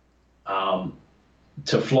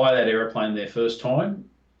 to fly that aeroplane their first time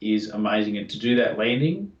is amazing. And to do that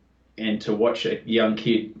landing and to watch a young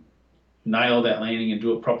kid nail that landing and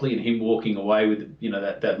do it properly and him walking away with,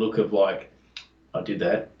 that look of like, I did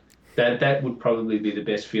that. That would probably be the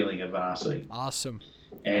best feeling of an RC. Awesome.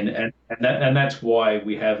 And that's why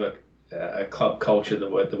we have a club culture the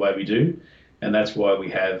way we do. And that's why we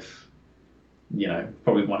have,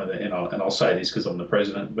 probably one of the, and I'll say this because I'm the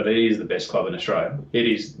president, but it is the best club in Australia. It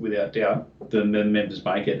is without doubt. The members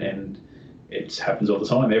make it, and it happens all the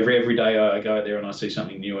time. Every day I go out there and I see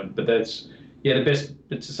something new. But that's, yeah, the best.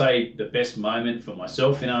 But to say the best moment for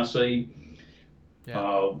myself in RC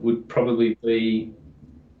would probably be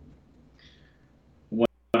when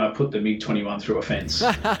I put the MiG-21 through a fence.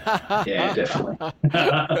 Yeah, definitely.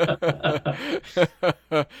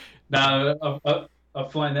 No, I've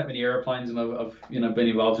flown that many airplanes and I've been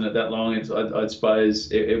involved in it that long. I'd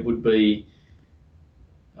suppose it would be,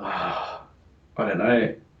 I don't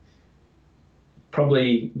know,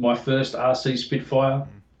 probably my first RC Spitfire,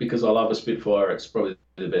 because I love a Spitfire. It's probably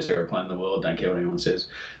the best airplane in the world. Don't care what anyone says.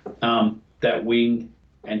 That wing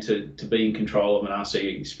and to be in control of an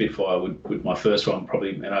RC Spitfire would my first one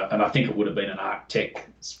probably, and I think it would have been an Arctec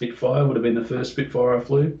Spitfire. Would have been the first Spitfire I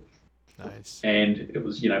flew. Nice. And it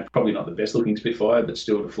was, probably not the best looking Spitfire, but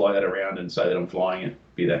still to fly that around and say that I'm flying it,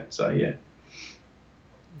 be that. So yeah.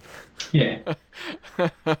 Yeah.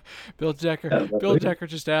 Bill Decker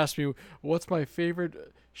just asked me, what's my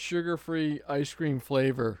favorite sugar-free ice cream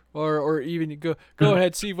flavor? Or even go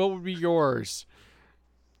ahead, Steve, what would be yours?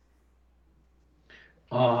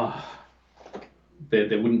 Oh, there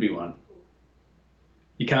wouldn't be one.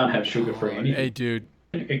 You can't have sugar-free anything. Hey,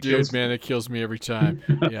 dude, man, it kills me every time.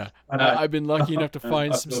 Yeah, I've been lucky enough to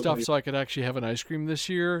find some stuff so I could actually have an ice cream this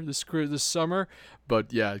summer.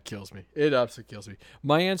 But yeah, it kills me. It absolutely kills me.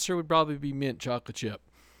 My answer would probably be mint chocolate chip.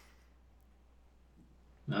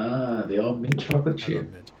 The old mint chocolate chip.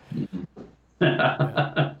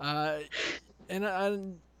 Yeah.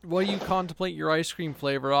 And while you contemplate your ice cream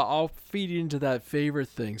flavor, I'll feed into that favorite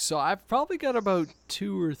thing. So I've probably got about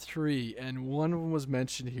 2 or 3, and one of them was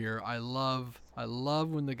mentioned here. I love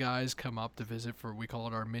when the guys come up to visit we call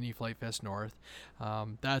it our mini Flight Fest North.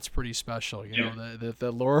 That's pretty special. You know,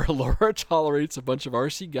 that Laura tolerates a bunch of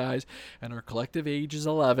RC guys, and our collective age is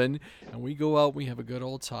 11, and we go out, we have a good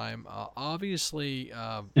old time. Obviously,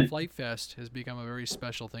 Flight Fest has become a very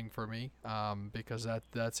special thing for me because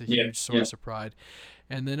that's a huge source of pride.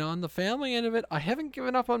 And then on the family end of it, I haven't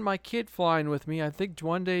given up on my kid flying with me. I think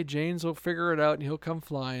one day James will figure it out and he'll come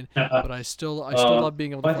flying. But I still love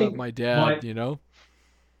being able to fly with my dad.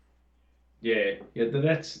 Yeah,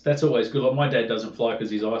 that's always good. Like my dad doesn't fly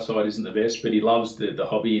because his eyesight isn't the best, but he loves the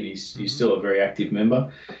hobby and he's still a very active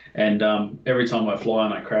member. And every time I fly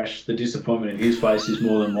and I crash, the disappointment in his face is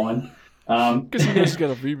more than mine. Because he just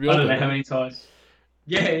got to rebuild. I don't know how many times.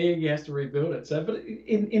 Yeah, he has to rebuild it. So, but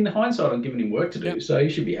in hindsight, I'm giving him work to do, so he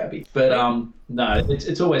should be happy. But no,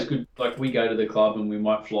 it's always good. Like we go to the club and we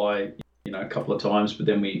might fly, a couple of times, but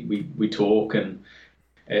then we talk and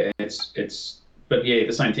it's. But yeah,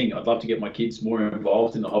 the same thing. I'd love to get my kids more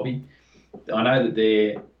involved in the hobby, I know that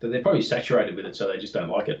they're probably saturated with it, so they just don't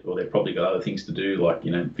like it, or they've probably got other things to do, like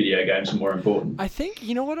video games are more important. I think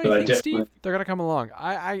you know what I But I think, Steve. definitely. They're gonna come along.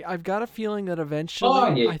 I've got a feeling that Oh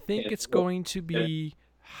eventually, yeah, I think yeah, it's well, going to yeah, be,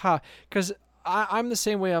 because I'm the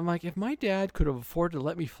same way. I'm like, if my dad could have afforded to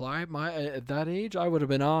let me fly at that age, I would have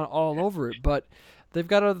been on all over it. But they've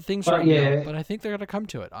got other things but right now. yeah. But I think they're gonna come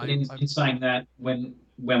to it. But in saying that, when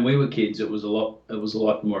we were kids, it was a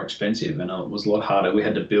lot more expensive, and it was a lot harder. We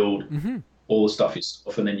had to build Mm-hmm. all the stuff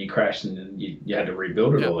yourself, and then you crashed, and then you had to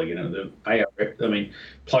rebuild it Yeah. all again. And the I mean,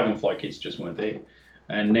 plug and fly kits just weren't there,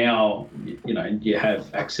 and now you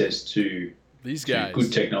have access These to good guys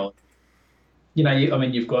technology. I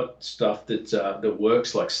mean, you've got stuff that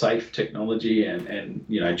works, like safe technology, and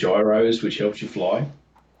gyros, which helps you fly.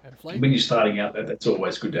 and flight. When you're starting out, that's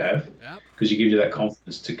always good to have Yep. because you give you that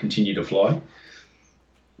confidence to continue to fly.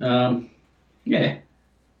 Um, yeah,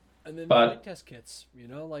 And then the flight but test kits,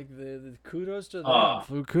 like the kudos to them. ah,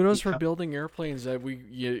 Kudos you for can't- building airplanes that we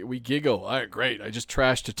giggle. All right, great. I just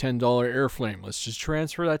trashed a $10 airframe. Let's just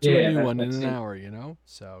transfer that to a yeah, new one in that's an it. hour.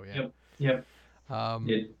 So yeah. Yep, yep, Um,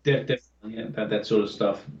 yeah, definitely, yeah, that sort of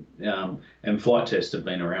stuff. And flight tests have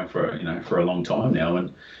been around for a long time now,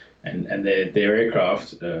 and their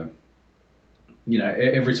aircraft.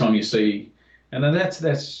 Every time you see, and then that's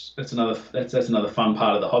another fun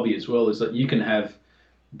part of the hobby as well, is that you can have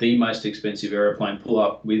the most expensive aeroplane pull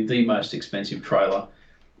up with the most expensive trailer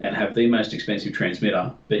and have the most expensive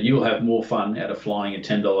transmitter, but you'll have more fun out of flying a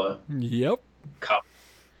 $10 yep. cup,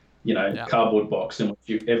 Yeah. cardboard box than what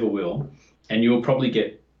you ever will, and you'll probably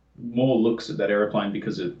get more looks at that aeroplane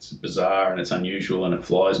because it's bizarre and it's unusual and it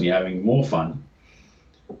flies and you're having more fun.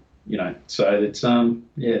 So it's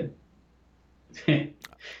yeah,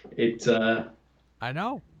 it's I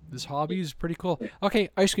know. This hobby is pretty cool. Okay,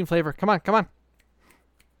 ice cream flavor. Come on, come on.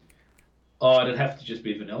 oh, it'd have to just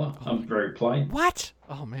be vanilla. I'm very plain. What?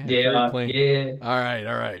 Oh man, Yeah, very plain. yeah. All right,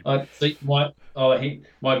 all right. I see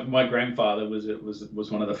my grandfather was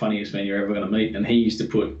one of the funniest men you're ever going to meet, and he used to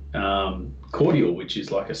put cordial, which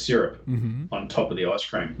is like a syrup, Mm-hmm. on top of the ice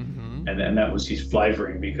cream, Mm-hmm. and that was his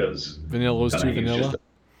flavoring because Vanilla is I don't too know, he was vanilla. just.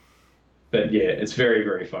 But yeah, it's very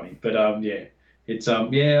very funny. But yeah, it's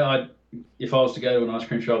yeah. If I was to go to an ice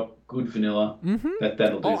cream shop, good vanilla. Mm-hmm.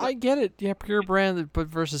 That'll Oh, do. I get it. Yeah, pure brand, but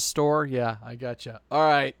versus store. Yeah, I gotcha. All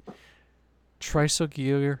right. Trisel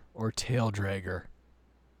gear or tail dragger?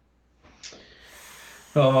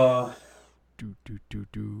 Uh, Do do do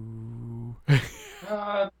do.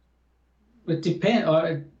 uh, it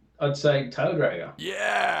depends. I'd say tail dragger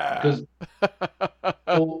Yeah. because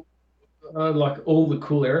all like all the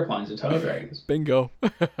cool airplanes are tail draggers. Bingo.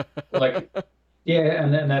 Like yeah,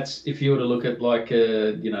 and then that's if you were to look at like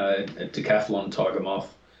a Decathlon Tiger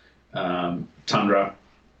Moth, Tundra,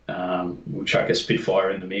 we'll chuck a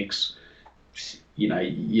Spitfire in the mix.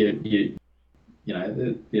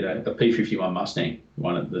 A P-51 Mustang,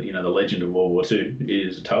 one of the legend of World War II,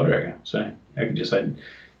 is a tail dragger. So I can just say,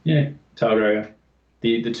 yeah, tail dragger.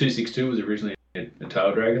 The 262 was originally a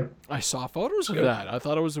tail dragger. I saw photos of Yep. that. I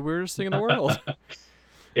thought it was the weirdest thing in the world.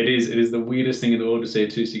 It is the weirdest thing in the world to see a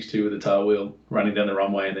 262 with a tail wheel running down the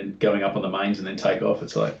runway and then going up on the mains and then take off.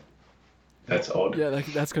 It's like, that's odd. Yeah,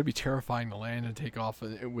 that's gonna be terrifying to land and take off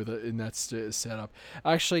in that setup.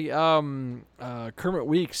 Actually, Kermit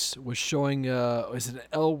Weeks was showing. Is it an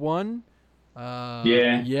L1?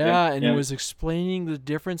 Yeah, yeah, and he yeah. was explaining the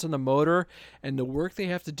difference in the motor and the work they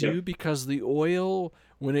have to do Yep. because the oil,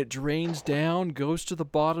 when it drains down, goes to the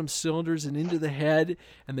bottom cylinders and into the head,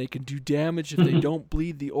 and they can do damage if they don't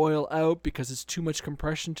bleed the oil out because it's too much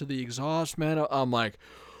compression to the exhaust, man. I'm like,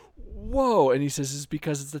 whoa. And he says it's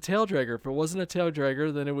because it's the tail dragger. If it wasn't a tail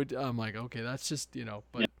dragger, then it would. I'm like, okay, that's just,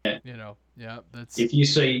 but, yeah, that's. If you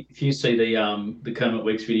see the Kermit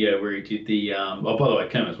Weeks video where he did the oh, by the way,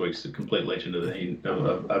 Kermit Weeks is a complete legend of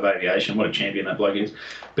aviation. What a champion that bloke is.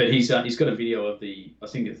 But he's got a video of I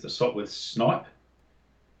think it's the Sopwith Snipe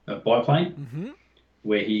biplane, Mm-hmm.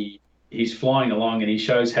 where he's flying along and he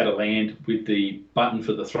shows how to land with the button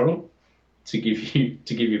for the throttle to give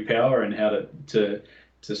you power, and how to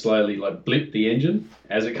slowly like blip the engine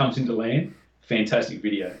as it comes into land. Fantastic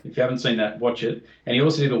video. If you haven't seen that, watch it. And he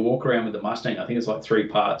also did a walk around with the Mustang. I think it's like 3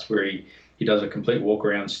 parts where he does a complete walk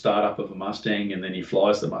around startup of a Mustang, and then he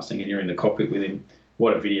flies the Mustang and you're in the cockpit with him.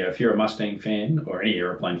 What a video. If you're a Mustang fan or any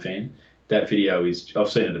aeroplane fan, that video I've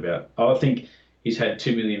seen it about. I think he's had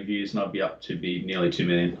 2 million views, and I'd be up to be nearly 2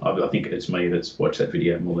 million. I think it's me that's watched that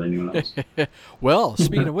video more than anyone else. Well,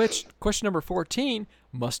 speaking of which, question number 14: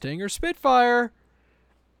 Mustang or Spitfire?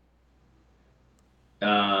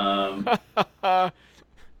 Um,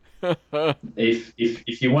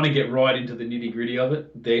 If you want to get right into the nitty gritty of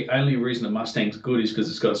it, the only reason a Mustang's good is because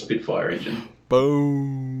it's got a Spitfire engine.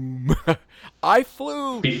 Boom. I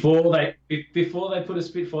flew. Before they put a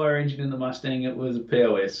Spitfire engine in the Mustang, it was a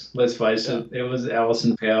POS. Let's face Yeah. it, it was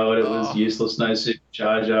Allison powered. It was Oh, useless, no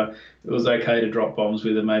supercharger. It was okay to drop bombs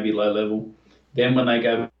with it, maybe low level. Then when they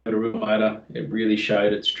gave it a real motor, it really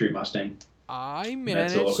showed its true Mustang. I And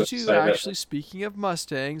that's all I've managed got to to say about actually, speaking of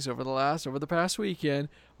Mustangs, over the past weekend,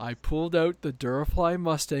 I pulled out the Durafly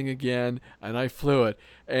Mustang again and I flew it.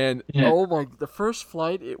 And that. oh my, the first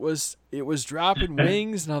flight it was dropping Yeah.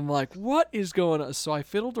 wings and I'm like, what is going on? So I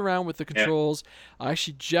fiddled around with the Yeah. controls. I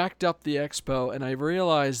actually jacked up the Expo and I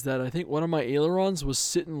realized that I think one of my ailerons was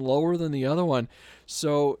sitting lower than the other one.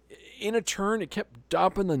 So in a turn, it kept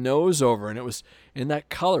dumping the nose over, and it was in that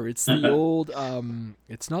color. It's the old,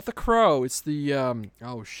 it's not the Crow, it's the,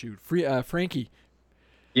 oh shoot, Frankie.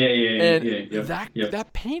 Yeah, yeah, And yeah, yep, that yep.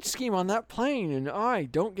 that paint scheme on that plane and I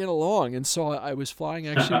don't get along, and so I was flying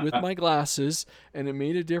actually with my glasses, and it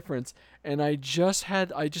made a difference. And I just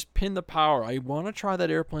pinned the power. I want to try that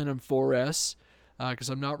airplane on 4S because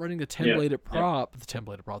I'm not running the 10 Yeah, bladed yeah, prop,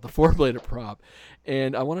 the 4 bladed prop,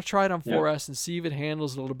 and I want to try it on yeah. 4S and see if it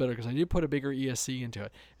handles it a little better because I did put a bigger ESC into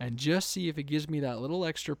it, and just see if it gives me that little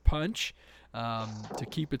extra punch to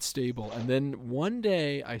keep it stable. And then one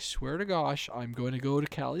day, I swear to gosh, I'm going to go to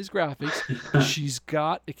Callie's Graphics. She's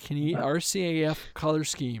got a RCAF color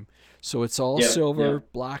scheme. So it's all Yeah, yeah, silver,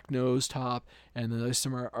 black nose top, and then there's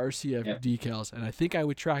some yeah. RCF decals. And I think I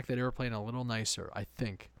would track that airplane a little nicer, I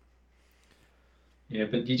think. Yeah,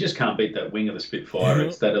 but you just can't beat that wing of the Spitfire.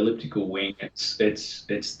 It's that elliptical wing. It's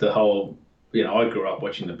the whole. I grew up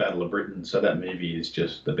watching the Battle of Britain, so that movie is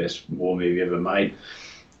just the best war movie ever made.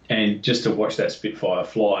 And just to watch that Spitfire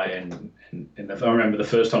fly, and I remember the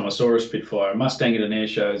first time I saw a Spitfire, a Mustang at an air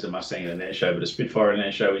show is a Mustang at an air show, but a Spitfire at an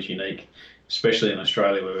air show is unique, especially in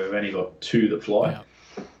Australia where we've only got two that fly.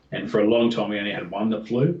 Yeah. And for a long time, we only had one that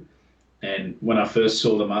flew. And when I first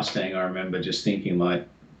saw the Mustang, I remember just thinking like,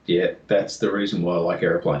 yeah, that's the reason why I like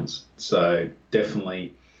airplanes. So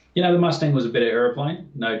definitely, the Mustang was a better airplane,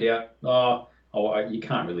 no doubt. You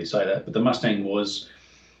can't really say that, but the Mustang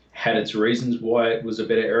had its reasons why it was a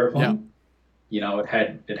better Yeah. airplane.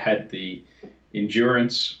 It had the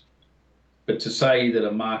endurance, but to say that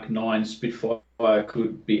a Mark 9 Spitfire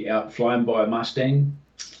could be outflown by a Mustang,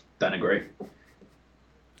 don't agree.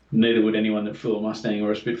 Neither would anyone that flew a Mustang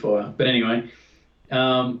or a Spitfire. But anyway,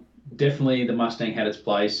 definitely the Mustang had its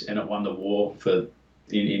place and it won the war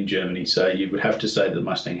in Germany. So you would have to say that the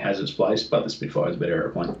Mustang has its place, but the Spitfire is a better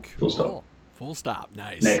airplane. Full stop. Cool. Full stop.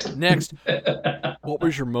 Nice. Next. Next, what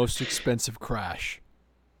was your most expensive crash?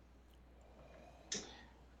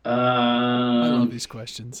 I love Um, these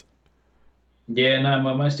questions. yeah, no,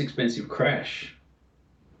 my most expensive crash.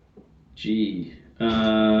 Gee.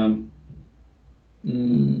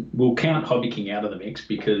 We'll count Hobby King out of the mix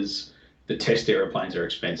because the test airplanes are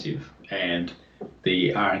expensive and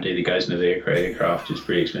the R&D that goes into the aircraft is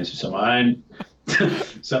pretty expensive. So my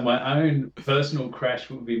own personal crash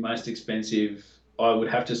would be most expensive. I would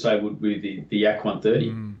have to say would be the Yak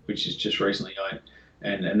 130, Mm, which is just recently owned.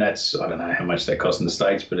 And that's, I don't know how much that costs in the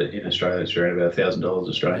States, but in Australia it's around about $1,000 yeah.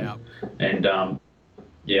 Australian. And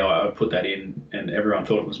yeah, I put that in, and everyone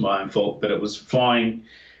thought it was my own fault, but it was flying.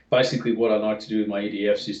 Basically, what I like to do with my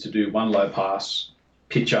EDFs is to do one low pass,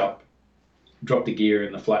 pitch up, drop the gear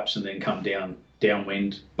in the flaps, and then come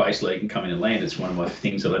downwind, base leg, and come in and land. It's one of my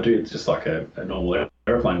things that I do. It's just like a normal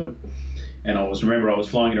airplane. And I was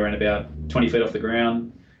flying it around about 20 feet off the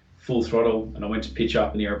ground, full throttle, and I went to pitch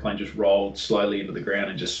up, and the airplane just rolled slowly into the ground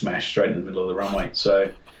and just smashed straight in the middle of the runway.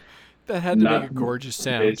 So That had to make no, a gorgeous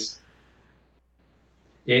sound.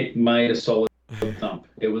 it made a solid thump.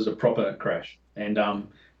 It was a proper crash, and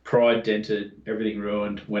pride dented, everything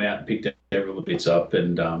ruined. Went out and picked every little bits up,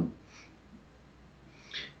 and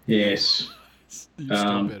yes, You're still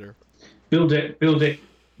um, bitter. build it.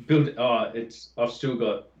 Oh, I've still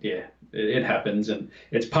got, yeah. It happens, and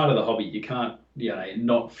it's part of the hobby. You can't,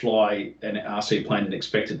 not fly an RC plane and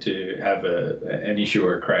expect it to have an issue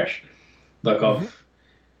or a crash. Like Hmm.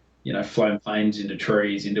 I've, flown planes into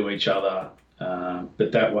trees, into each other.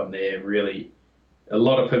 But that one there, really, a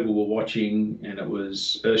lot of people were watching, and it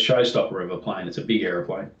was a showstopper of a plane. It's a big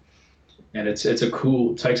aeroplane, and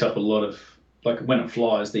takes up a lot of, like when it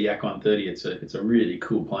flies, the Yak 130. It's a really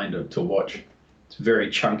cool plane to watch. It's a very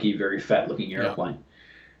chunky, very fat looking Yeah. aeroplane.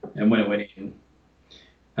 And when it went in,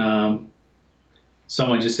 um,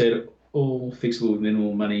 someone just said, "All fixable with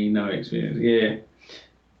minimal money, no experience." Yeah,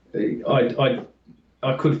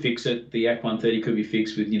 I could fix it. The Yak 130 could be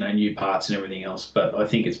fixed with new parts and everything else, but I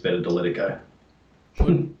think it's better to let it go.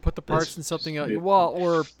 put the parts in something else. Well,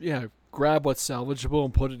 or grab what's salvageable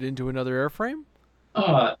and put it into another airframe.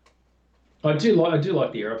 Uh, I do like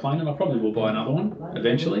the aeroplane, and I probably will buy another one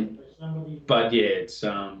eventually. But yeah, it's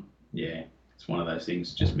one of those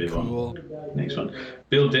things. Just move Cool. on. Next one.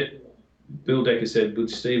 Bill Decker said, "Would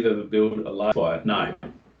Steve ever build a live fire?" No,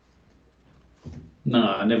 no,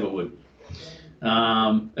 I never would.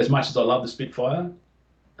 As much as I love the Spitfire,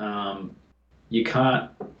 you can't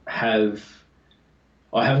have.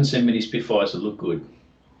 I haven't seen many Spitfires that look good.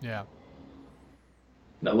 Yeah.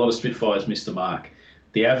 A lot of Spitfires miss the mark.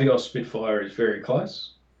 The Avios Spitfire is very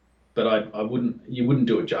close, but you wouldn't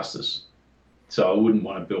do it justice. So I wouldn't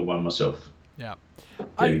want to build one myself. Yeah.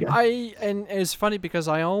 There you go. And it's funny because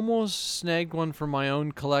I almost snagged one for my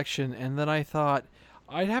own collection, and then I thought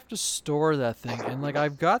I'd have to store that thing. And like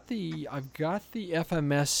I've got the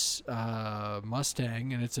FMS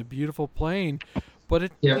Mustang, and it's a beautiful plane,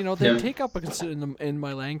 but they take up in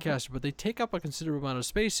my Lancaster, but they take up a considerable amount of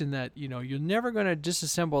space in that you're never going to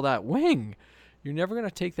disassemble that wing. You're never going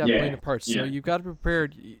to take that plane apart. So you've got to be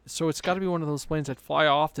prepared. So it's got to be one of those planes that fly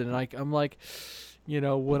often. And I'm like,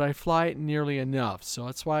 would I fly it nearly enough? So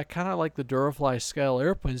that's why I kind of like the Durafly scale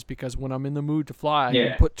airplanes, because when I'm in the mood to fly, I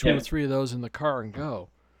can put 2 or 3 of those in the car and go.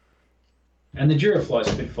 And the Durafly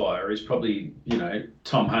Spitfire is probably,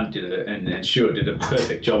 Tom Hunt did it, and Stuart did a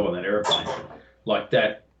perfect job on that aeroplane. Like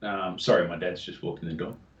that. Sorry, my dad's just walked in the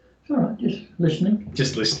door. All right, just listening.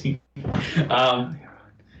 Just listening.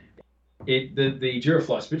 The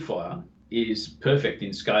Durafly Spitfire is perfect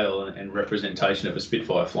in scale and representation of a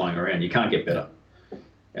Spitfire flying around. You can't get better.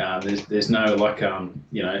 There's no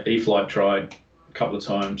E-Flight tried a couple of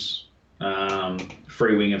times.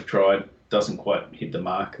 Freewing have tried, doesn't quite hit the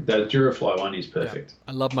mark. The Durafly one is perfect.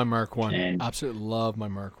 Yeah. I love my Mark 1. And absolutely love my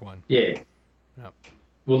Mark 1. Yeah. Yep.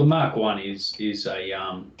 Well, the Mark 1 is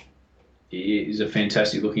a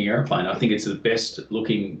fantastic looking airplane. I think it's the best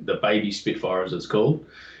looking, the baby Spitfire as it's called.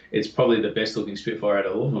 It's probably the best looking Spitfire out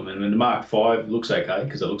of all of them. And the Mark 5 looks okay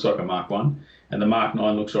because it looks like a Mark 1. And the Mark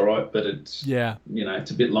 9 looks all right, but it's,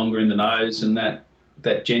 it's a bit longer in the nose. And that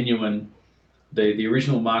genuine, the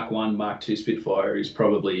original Mark 1, Mark 2 Spitfire is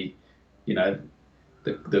probably,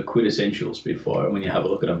 the quintessential Spitfire when you have a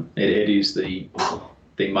look at them. It is the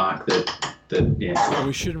mark that And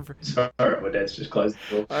we shouldn't. Sorry, my dad's just closed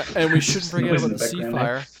the door. And we shouldn't forget about the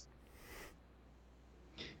Seafire.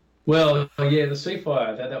 Well, yeah, the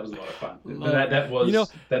Seafire that was a lot of fun. That was. You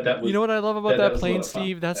know what I love about that plane,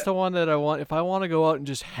 Steve? That's the one that I want. If I want to go out and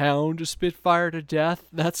just hound a Spitfire to death,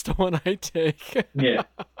 that's the one I take. Yeah.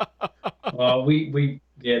 Well, that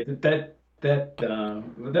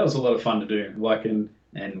was a lot of fun to do.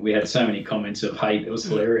 And we had so many comments of hate. It was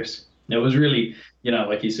hilarious. It was really,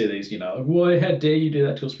 like you see these, why, how dare you do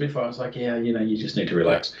that to a Spitfire? I was like, you just need to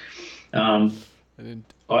relax. I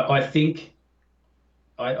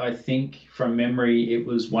think from memory, it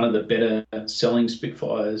was one of the better selling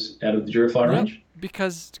Spitfires out of the Durafly range.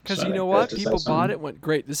 Because you know what? People bought it, went,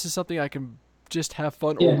 great, this is something I can just have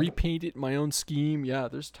fun or repaint it in my own scheme. Yeah,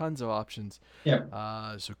 there's tons of options.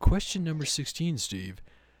 Yeah. So question number 16, Steve,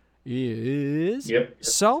 is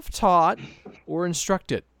self-taught or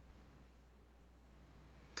instructed?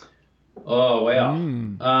 Oh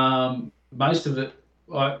wow! Most of it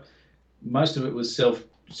was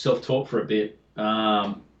self-taught for a bit.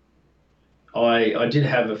 I did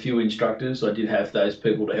have a few instructors. I did have those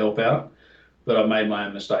people to help out, but I made my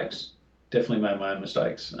own mistakes. Definitely made my own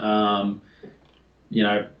mistakes.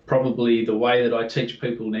 Probably the way that I teach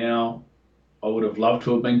people now, I would have loved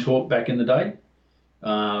to have been taught back in the day.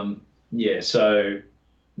 So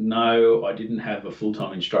no, I didn't have a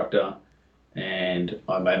full-time instructor. And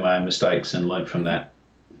I made my own mistakes and learned from that.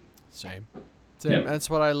 Same. That's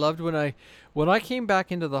what I loved when I came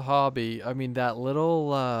back into the hobby. I mean, that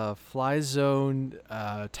little Fly Zone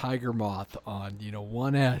Tiger Moth on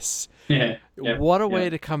 1S. What a way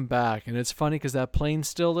to come back! And it's funny because that plane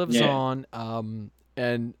still lives on.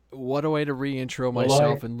 And what a way to reintro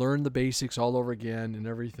myself and learn the basics all over again and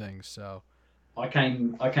everything. So I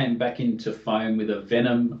came back into foam with a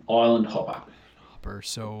Venom Island Hopper.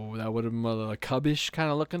 So that would have been a Cub-ish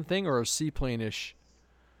kind of looking thing or a seaplane-ish?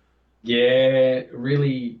 Yeah,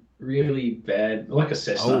 really, really bad. Like a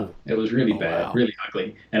Cessna. It was really bad, really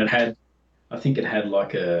ugly. And I think it had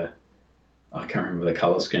like I can't remember the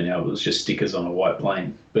color scheme now. It was just stickers on a white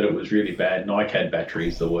plane, but it was really bad. Nike had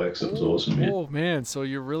batteries, the works. It was awesome. Man. Oh man, so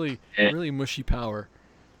you're really mushy power.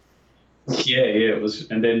 Yeah, it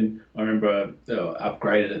was. And then I remember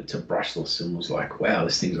upgraded it to brushless and was like, wow,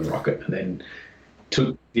 this thing's a rocket. And then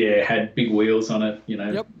had big wheels on it,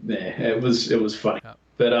 Yep. Yeah, it was funny. Yep.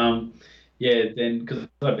 But yeah, then because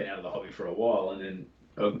I've been out of the hobby for a while, and then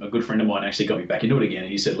a good friend of mine actually got me back into it again,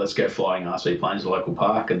 and he said, "Let's go flying RC planes to the local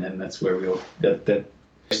park," and then that's where we all that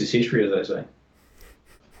is history, as they say.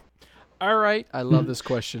 All right. I love this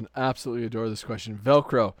question. Absolutely adore this question.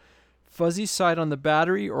 Velcro. Fuzzy side on the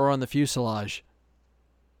battery or on the fuselage?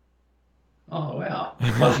 Oh wow,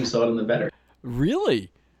 fuzzy side on the battery.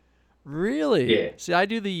 Really? Really? Yeah. See, I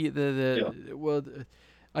do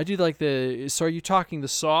I do like the. So, are you talking the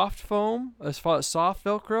soft foam, soft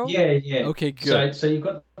Velcro? Yeah, yeah. Okay, good. So you've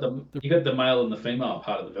got the male and the female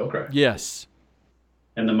part of the Velcro. Yes.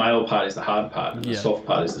 And the male part is the hard part, and the soft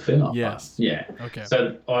part is the female part. Yeah. Okay.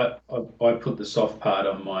 So I put the soft part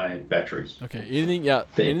on my batteries. Okay.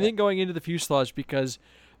 Anything going into the fuselage, because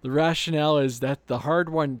the rationale is that the hard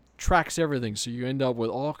one tracks everything, so you end up with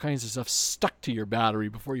all kinds of stuff stuck to your battery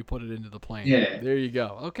before you put it into the plane. Yeah. There you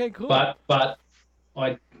go. Okay, cool. But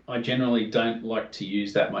I generally don't like to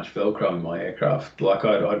use that much Velcro in my aircraft. Like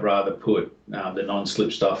I'd rather put the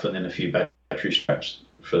non-slip stuff and then a few battery straps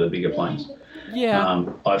for the bigger planes. Yeah.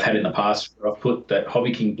 I've had in the past where I've put that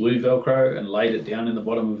Hobby King blue Velcro and laid it down in the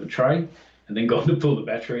bottom of a tray, and then gone to pull the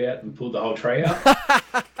battery out and pulled the whole tray out.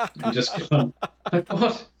 And just gone, like,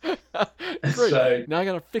 what? So now I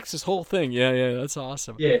gotta fix this whole thing. Yeah, that's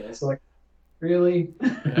awesome. Yeah, it's like, really?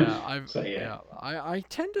 I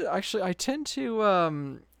tend to actually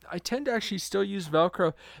still use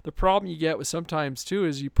Velcro. The problem you get with sometimes too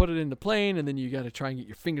is you put it in the plane and then you got to try and get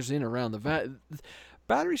your fingers in around the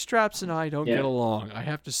battery straps, and I don't get along, I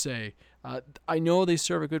have to say. I know they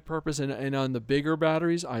serve a good purpose, and on the bigger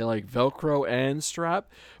batteries, I like Velcro and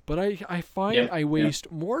strap, but I find I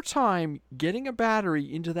waste more time getting a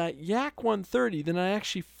battery into that Yak 130 than I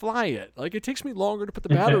actually fly it. Like, it takes me longer to put the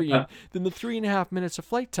battery in than the 3.5 minutes of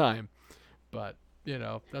flight time. But,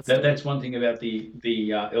 that's one thing about the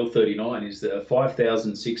L39 is the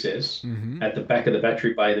 5006S. At the back of the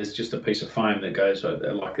battery bay, there's just a piece of foam that goes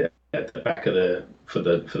like that at the back of for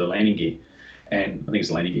the landing gear, and I think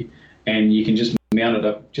it's landing gear, and you can just mount it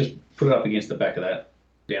up, just put it up against the back of that,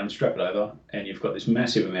 down, strap it over, and you've got this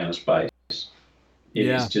massive amount of space. It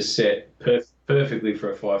is just set perfectly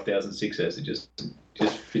for a 5006S. It just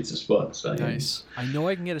fits the spot. So nice. I know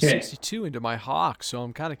I can get a 62 into my Hawk, so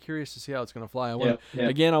I'm kind of curious to see how it's going to fly.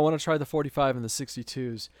 Again, I want to try the 45 and the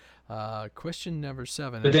 62s. Question number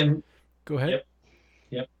 7. But then, go ahead.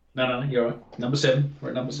 Yep. No, you're right. Number 7. We're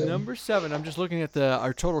at number 7. Number 7. I'm just looking at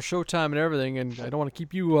our total show time and everything, and I don't want to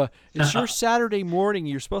keep you. It's your Saturday morning.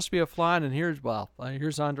 You're supposed to be flying, and here's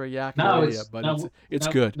Andre Yak. It's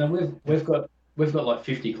good. No, we've got like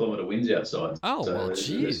 50-kilometer winds outside. Oh, so well,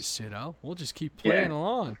 geez, we'll just keep playing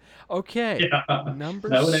along. Okay, number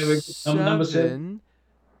 7,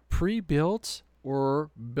 pre-built or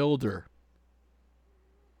builder?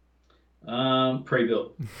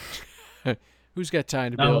 Pre-built. Who's got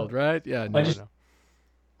time to build, right? Yeah, no.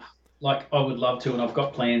 Like, I would love to, and I've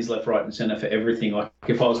got plans left, right, and centre for everything. Like,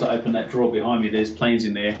 if I was to open that drawer behind me, there's plans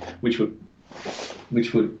in there which would,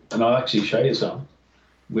 and I'll actually show you some.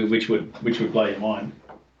 Which would blow your mind.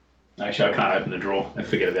 Actually, I can't open the drawer. I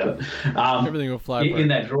forget about it. Everything will fly. In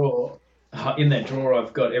that drawer,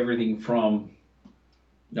 I've got everything from.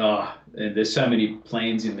 And there's so many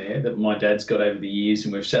plans in there that my dad's got over the years,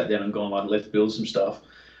 and we've sat down and gone, like, let's build some stuff.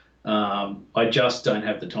 I just don't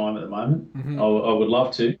have the time at the moment. I would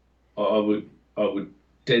love to. I would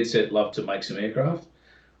dead set love to make some aircraft.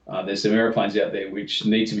 There's some airplanes out there which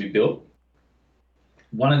need to be built.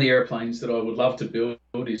 One of the airplanes that I would love to build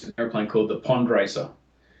is an airplane called the Pond Racer.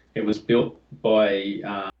 It was built by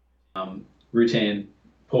Rutan,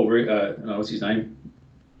 what's his name?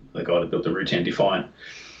 The guy that built the Rutan Defiant.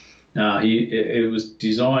 It was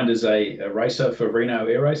designed as a racer for Reno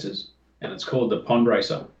Air Races, and it's called the Pond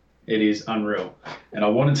Racer. It is unreal. And I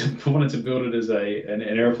wanted to build it as an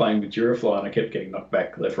airplane with Durafly, and I kept getting knocked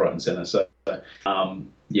back left, right, and centre. So,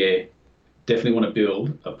 definitely want to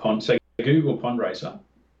build a pond. So Google Pond Racer,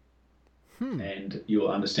 and you'll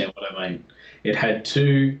understand what I mean. It had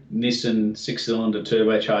 2 Nissan 6-cylinder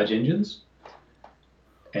turbocharged engines,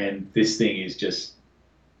 and this thing is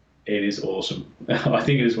it is awesome. I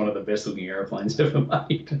think it is one of the best looking airplanes ever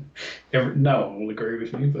made. No one will agree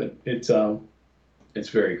with me, but it's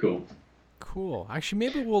very cool. Cool. Actually,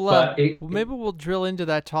 maybe we'll drill into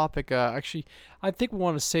that topic. Actually, I think we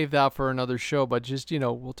want to save that for another show. But just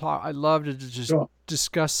we'll talk. I'd love to just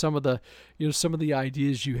discuss some of the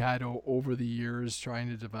ideas you had over the years trying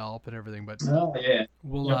to develop and everything. But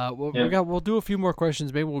we'll do a few more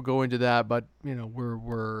questions. Maybe we'll go into that. But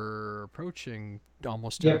we're approaching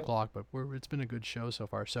almost 10 o'clock. But it's been a good show so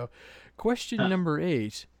far. So, question number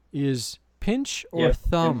 8 is pinch or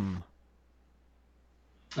thumb.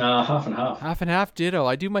 Half and half. Half and half, ditto.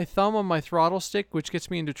 I do my thumb on my throttle stick, which gets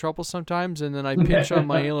me into trouble sometimes, and then I pinch on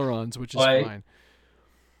my ailerons, which is fine.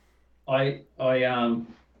 My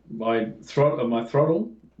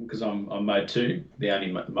throttle, because I'm mode 2, the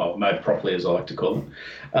only mode properly as I like to call it.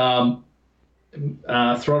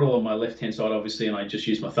 Throttle on my left-hand side, obviously, and I just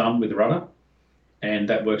use my thumb with the rudder, and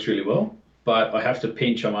that works really well. But I have to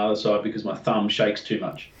pinch on my other side because my thumb shakes too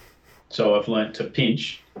much. So I've learnt to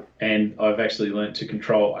pinch, and I've actually learnt to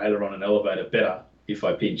control aileron and elevator better if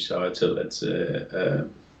I pinch. So it's a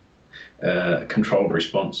controlled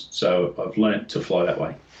response. So I've learnt to fly that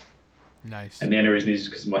way. Nice. And the only reason is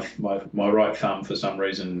because my right thumb, for some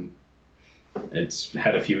reason, it's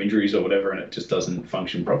had a few injuries or whatever, and it just doesn't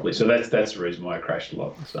function properly. So that's the reason why I crashed a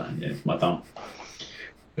lot. So yeah, it's my thumb.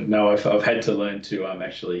 But no, I've had to learn to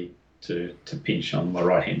actually to pinch on my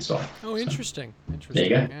right hand side. Oh, interesting. So, interesting.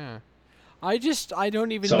 there you go. Yeah. I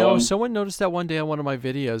don't even know. Someone noticed that one day on one of my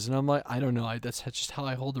videos, and I'm like, I don't know. That's just how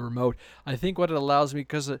I hold the remote. I think what it allows me,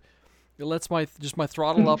 because it lets my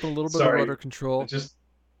throttle up and a little bit of rudder control.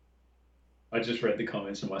 I just read the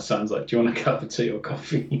comments, and my son's like, "Do you want a cup of tea or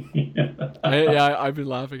coffee?" I've been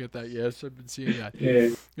laughing at that. Yes, I've been seeing that.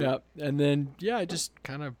 Yeah. And then I just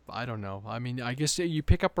kind of, I don't know. I mean, I guess you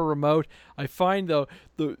pick up a remote. I find though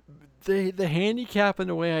the handicap in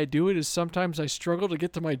the way I do it is sometimes I struggle to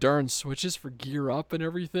get to my darn switches for gear up and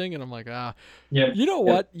everything, and I'm like, Yeah. You know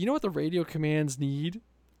what? You know what the radio commands need?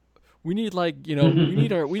 We need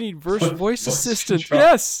we need voice assistant. Control.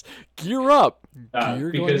 Yes, gear up,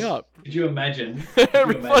 gear going up. Could you imagine?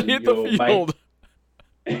 Everybody hit the field.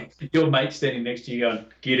 Your mate standing next to you going,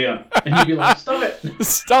 "Gear down," and you'd be like, "Stop it!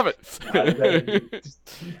 Stop it!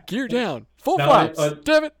 Gear down, full flaps."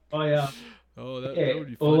 Damn it! That would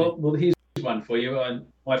be funny. Well, here's one for you.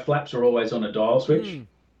 My flaps are always on a dial switch,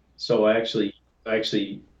 so I actually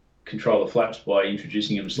control the flaps by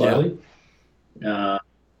introducing them slowly. Yeah.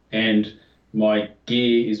 And my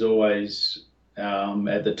gear is always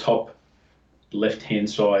at the top left-hand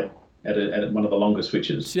side at one of the longer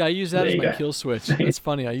switches. See, I use that as my kill switch. That's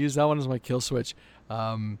funny. I use that one as my kill switch.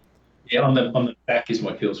 On the back is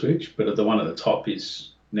my kill switch, but the one at the top is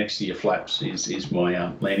next to your flaps is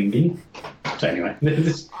my landing gear. So anyway,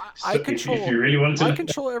 if you really want to know. I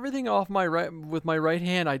control everything off with my right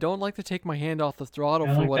hand. I don't like to take my hand off the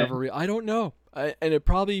throttle for whatever reason. I don't know. And it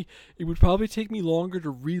would probably take me longer to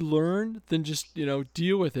relearn than just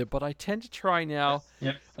deal with it. But I tend to try now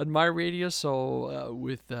on my radio. So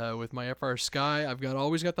with my FR Sky, I've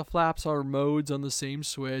always got the flaps or modes on the same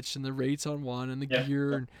switch and the rates on one and the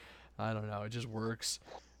gear. And I don't know, it just works.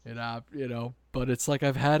 But it's like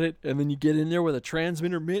I've had it, and then you get in there with a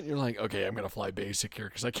transmitter mitt, and you're like, okay, I'm gonna fly basic here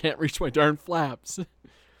because I can't reach my darn flaps.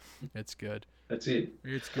 It's good. That's it.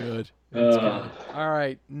 It's good. It's good. All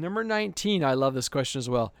right, number 19. I love this question as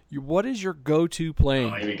well. What is your go-to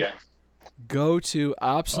plane? Oh, here we go. Go-to,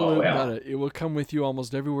 absolute. It will come with you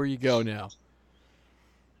almost everywhere you go now.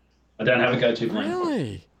 I don't have a go-to plane.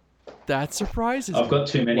 Really? That surprises me. I've got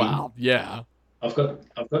too many. Wow. Yeah. I've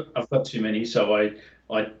got too many, so I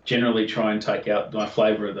generally try and take out my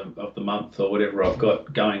flavour of the month or whatever I've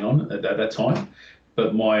got going on at that time.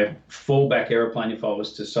 But my fallback aeroplane, if I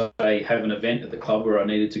was to say have an event at the club where I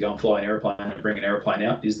needed to go and fly an aeroplane and bring an aeroplane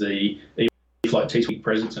out, is the E-Flight T-Suite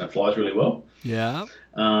Presence, and it flies really well. Yeah.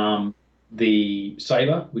 The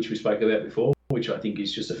Sabre, which we spoke about before, which I think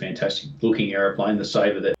is just a fantastic looking aeroplane. The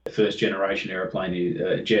Sabre, that first generation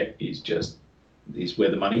aeroplane jet, is where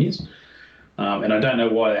the money is. And I don't know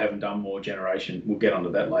why they haven't done more generation. We'll get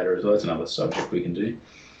onto that later as well. That's another subject we can do.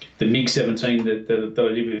 The MiG-17 that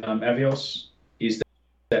I did with Avios is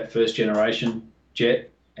that first generation jet,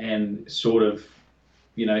 and sort of,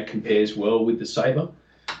 compares well with the Sabre.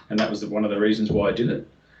 And that was one of the reasons why I did it.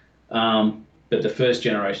 But the first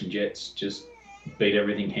generation jets just beat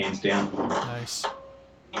everything hands down. Nice.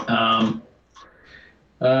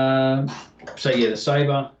 The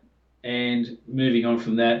Sabre. And moving on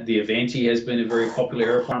from that, the Avanti has been a very popular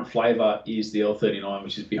aeroplane. Flavour is the L-39,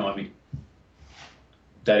 which is behind me.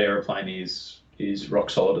 That aeroplane is rock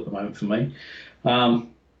solid at the moment for me.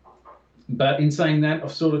 But in saying that,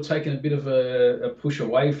 I've sort of taken a bit of a push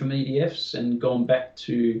away from EDFs and gone back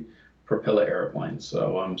to propeller aeroplanes.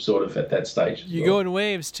 So I'm sort of at that stage. You go in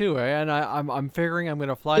waves too, eh? And I'm figuring I'm going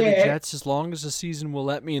to fly the jets as long as the season will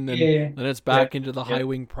let me, and then it's back into the high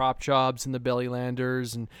wing prop jobs and the belly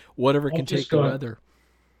landers and whatever can take the weather.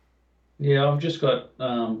 Yeah, I've just got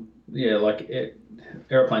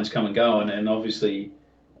airplanes come and go, and obviously,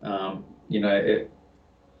 EDFs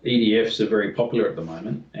are very popular at the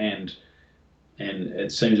moment, and And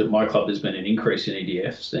it seems that my club there's been an increase in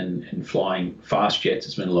EDFs and flying fast jets.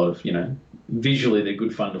 It's been a lot of, visually they're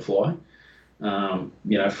good fun to fly.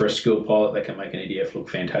 For a skilled pilot, they can make an EDF look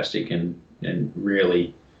fantastic and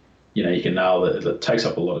really, you can nail it. It takes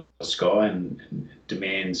up a lot of sky and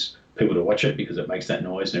demands people to watch it because it makes that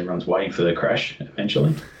noise and everyone's waiting for the crash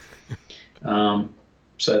eventually.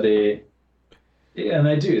 So and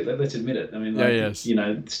they do. Let's admit it. I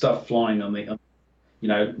mean, stuff flying on the,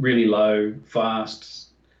 really low, fast.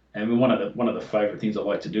 And one of the favourite things I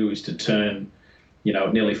like to do is to turn,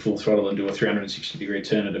 at nearly full throttle and do a 360-degree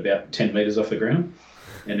turn at about 10 metres off the ground.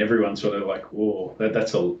 And everyone's sort of like, whoa,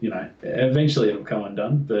 that's all, eventually it'll come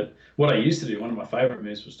undone. But what I used to do, one of my favourite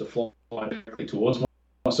moves was to fly directly towards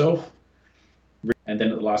myself and then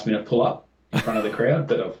at the last minute pull up in front of the crowd.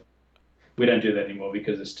 But we don't do that anymore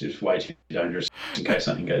because it's just way too dangerous in case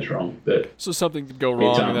something goes wrong. But so something could go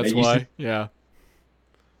wrong, and that's why. Yeah.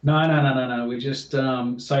 No. We just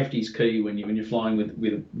safety's key when you're flying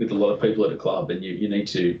with a lot of people at a club, and you need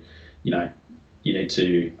to, you need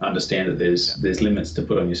to understand that there's limits to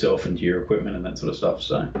put on yourself and to your equipment and that sort of stuff.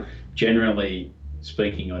 So, generally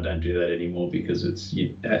speaking, I don't do that anymore because as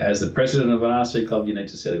the president of an RC club, you need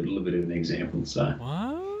to set a little bit of an example. So,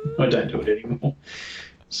 I don't do it anymore.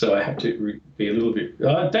 So I have to be a little bit.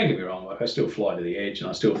 Don't get me wrong. Like I still fly to the edge, and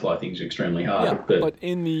I still fly things extremely hard. Yeah, but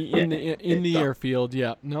in the airfield,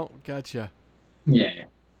 yeah. No, gotcha. Yeah.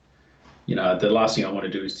 The last thing I want to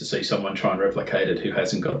do is to see someone try and replicate it who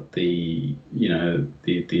hasn't got the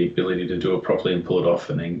the ability to do it properly and pull it off,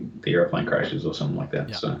 and then the airplane crashes or something like that.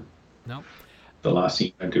 Yeah. So. No. The last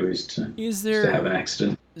thing I do is to have an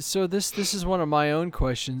accident. So this is one of my own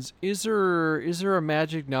questions. Is there a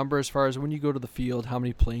magic number as far as when you go to the field, how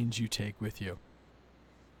many planes you take with you?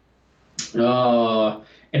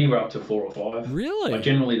 Anywhere up to 4 or 5. Really? I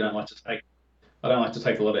generally don't like to take. I don't like to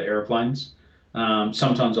take a lot of airplanes.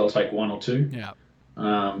 Sometimes I'll take 1 or 2. Yeah.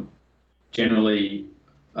 Generally,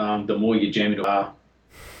 the more you jam into I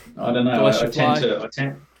don't know. I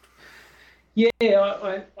tend. Yeah,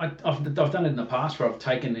 I've done it in the past where I've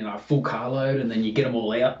taken a full carload and then you get them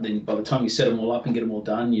all out. And then by the time you set them all up and get them all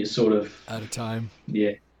done, you're sort of out of time.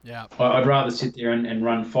 Yeah. I'd rather sit there and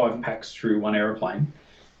run 5 packs through one aeroplane,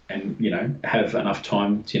 and have enough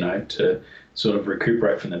time to sort of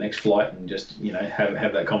recuperate from the next flight and just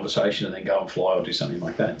have that conversation and then go and fly or do something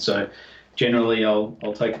like that. So generally I'll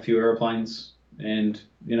take a few aeroplanes and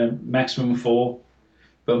maximum 4.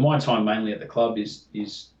 But my time mainly at the club is.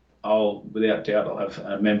 Without doubt, I'll have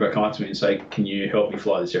a member come up to me and say, can you help me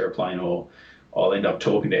fly this aeroplane? Or I'll end up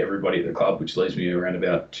talking to everybody at the club, which leaves me around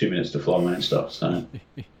about 2 minutes to fly my own stuff. So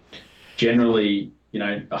generally,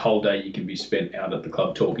 a whole day you can be spent out at the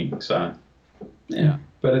club talking. So, yeah.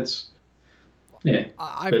 But it's, yeah.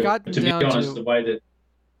 I've gotten to be honest, the way that,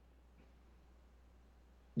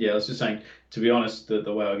 I was just saying, to be honest,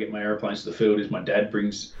 the way I get my aeroplanes to the field is my dad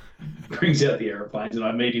brings out the aeroplanes and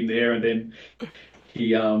I meet him there, and then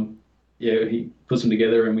he puts them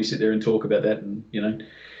together and we sit there and talk about that, and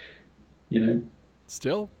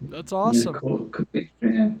still that's awesome. It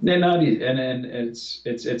is. And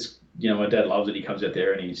it's my dad loves it. He comes out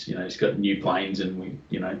there and he's got new planes, and we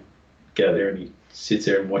get out there and he sits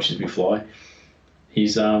there and watches me fly.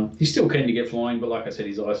 He's still keen to get flying, but like I said,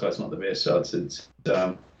 his eyesight's not the best, so it's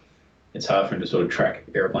hard for him to sort of track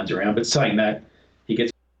airplanes around. But saying that, he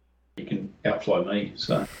can outfly me,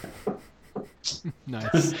 so.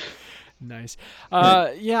 Nice.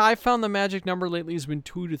 I found the magic number lately has been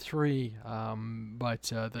 2 to 3, but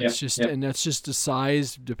that's just the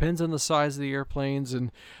size. Depends on the size of the airplanes,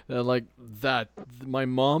 and like that. My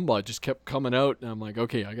Mamba just kept coming out, and I'm like,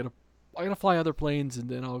 okay, I gotta fly other planes, and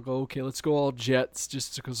then I'll go, okay, let's go all jets,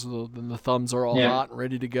 just because then the thumbs are all hot and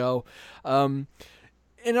ready to go. And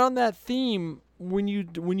on that theme, when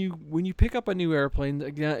you pick up a new airplane,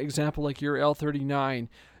 example like your L-39.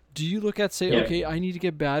 Do you look at, okay, I need to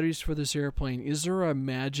get batteries for this airplane. Is there a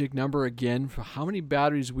magic number again for how many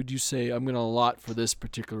batteries would you say I'm going to allot for this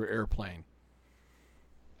particular airplane?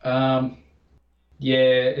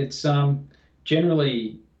 It's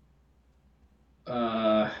generally,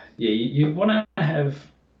 you want to have,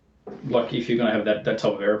 like if you're going to have that type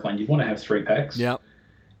of airplane, you want to have 3 packs. Yeah.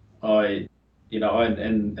 And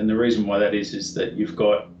the reason why that is that you've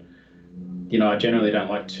got, I generally don't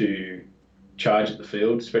like to charge at the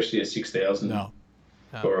field, especially a 6000 no.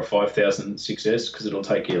 or a 5000 6S, because it'll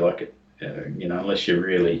take you unless you're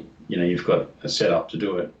really, you've got a setup to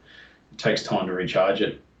do it. It takes time to recharge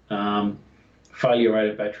it. Failure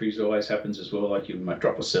rate of batteries always happens as well. Like you might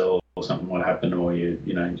drop a cell or something might happen, or you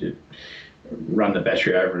run the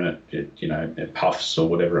battery over and it puffs or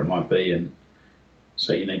whatever it might be, and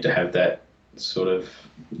so you need to have that sort of,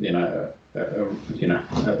 a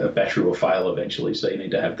battery will fail eventually, so you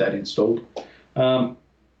need to have that installed. Um,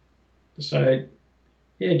 so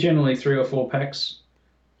yeah, generally 3 or 4 packs.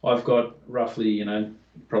 I've got roughly,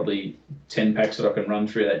 probably 10 packs that I can run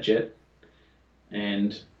through that jet,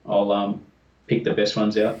 and I'll pick the best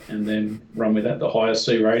ones out and then run with that, the highest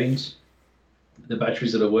C ratings, the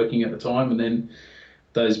batteries that are working at the time, and then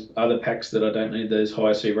those other packs that I don't need those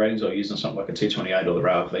higher C ratings, I'll use on something like a T28 or the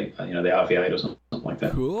RV, the RV8 or something like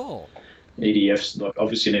that. Cool. EDFs like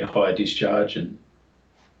obviously need a higher discharge, and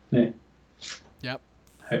yeah. Yep.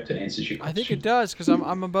 Hope that answers your question. I think it does, because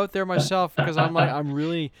I'm about there myself, because I'm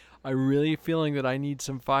really feeling that I need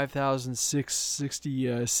some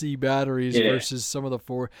 5660 C batteries versus some of the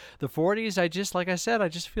 40s. I just, like I said, I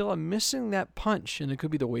just feel I'm missing that punch, and it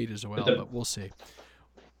could be the weight as well, but we'll see.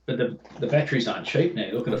 But the batteries aren't cheap now.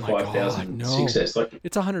 You look at a 5000 6S, like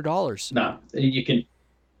it's $100. No, you can.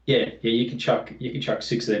 Yeah, you can chuck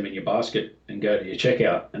 6 of them in your basket and go to your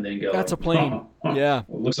checkout, and then go. That's a plane. Yeah.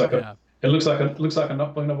 Well, it looks like I'm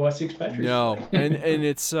not going to buy 6 batteries. No, and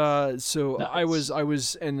it's so No, I was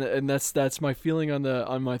and that's my feeling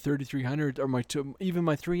on my 3300 or even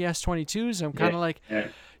my 3S22s. I'm kind of like,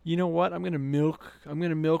 you know what? I'm gonna milk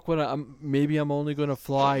what maybe I'm only gonna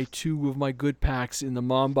fly 2 of my good packs in the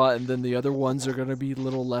Mamba, and then the other ones are gonna be a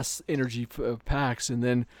little less energy packs, and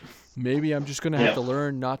then maybe I'm just gonna have to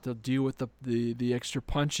learn not to deal with the extra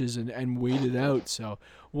punches and wait it out. So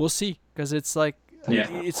we'll see, because it's like.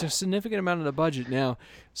 It's a significant amount of the budget now.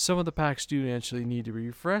 Some of the packs do actually need to be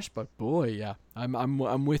refreshed, but boy, yeah,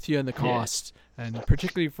 I'm with you on the cost, and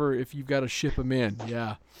particularly for if you've got to ship them in,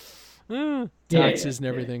 taxes and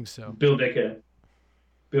everything. So Bill Decker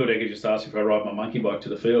just asked if I ride my monkey bike to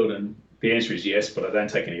the field, and the answer is yes, but I don't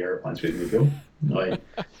take any aeroplanes with me, Bill.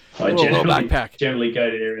 I generally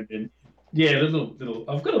go there, and then little.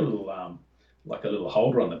 I've got a little like a little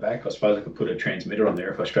holder on the back. I suppose I could put a transmitter on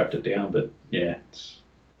there if I strapped it down, but yeah,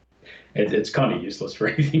 it's kind of useless for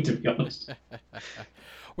anything, to be honest.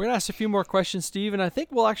 We're gonna ask a few more questions, Steve, and I think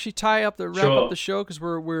we'll actually wrap up the show, because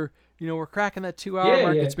we're cracking that 2-hour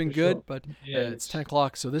mark. It's been good, but it's 10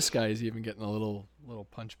 o'clock, so this guy is even getting a little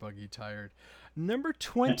punch buggy tired. Number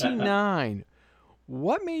 29.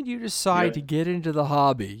 What made you decide to get into the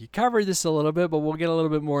hobby? You covered this a little bit, but we'll get a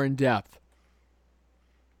little bit more in depth.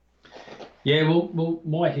 Yeah, well,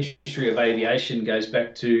 my history of aviation goes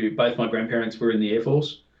back to both my grandparents were in the Air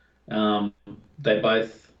Force. They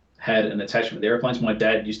both had an attachment with airplanes. My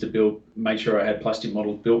dad used to make sure I had plastic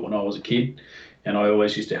models built when I was a kid, and I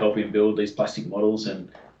always used to help him build these plastic models, and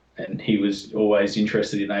he was always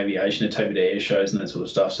interested in aviation and take me to air shows and that sort of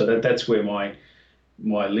stuff. So that's where my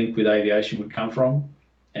link with aviation would come from,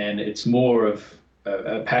 and it's more of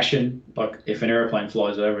a passion. Like if an airplane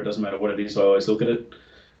flies over, it doesn't matter what it is, I always look at it.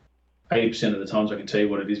 80% of the times I can tell you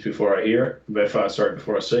what it is before I hear it,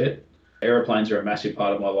 before I see it. Airplanes are a massive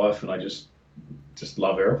part of my life, and I just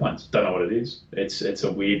love airplanes. Don't know what it is. It's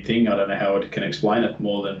a weird thing. I don't know how I can explain it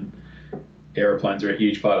more than airplanes are a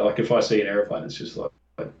huge part. Like if I see an airplane, it's just like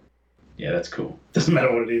yeah, that's cool. Doesn't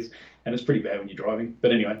matter what it is, and it's pretty bad when you're driving.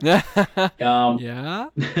 But anyway, yeah.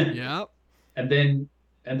 And then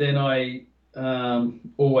I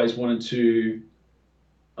always wanted to,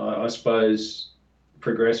 I suppose,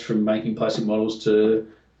 progress from making plastic models to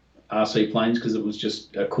RC planes, because it was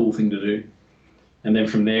just a cool thing to do. And then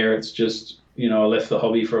from there, it's just, I left the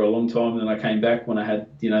hobby for a long time, and then I came back when I had,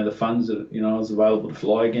 the funds that, I was available to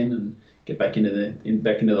fly again and get back into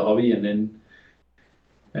the hobby. And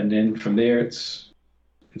then from there, it's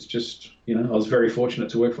just, I was very fortunate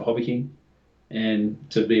to work for Hobby King and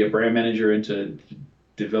to be a brand manager and to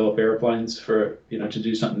develop airplanes for, to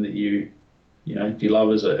do something that you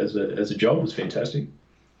love as a job was fantastic.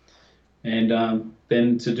 And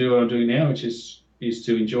then to do what I'm doing now, which is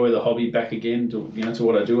to enjoy the hobby back again to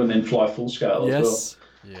what I do, and then fly full scale as well.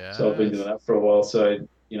 Yeah. So I've been doing that for a while. So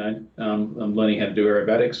I'm learning how to do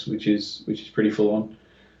aerobatics, which is pretty full on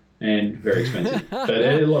and very expensive, but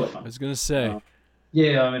a lot of fun. I was gonna say.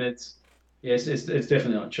 Yeah, I mean it's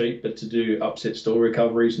definitely not cheap, but to do upset stall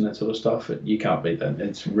recoveries and that sort of stuff, you can't beat that.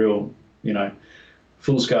 It's real,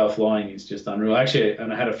 full scale flying is just unreal. Actually,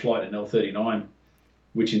 and I had a flight in L39,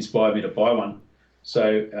 which inspired me to buy one.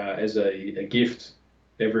 So as a gift,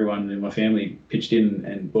 everyone in my family pitched in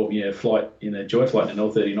and bought me a flight in a Joy flight in an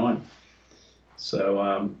L39. So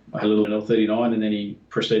I had a little L39, and then he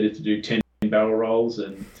proceeded to do 10 barrel rolls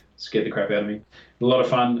and scared the crap out of me. A lot of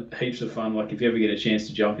fun, heaps of fun. Like if you ever get a chance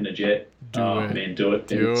to jump in a jet, do it. Do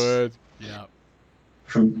it. Yeah.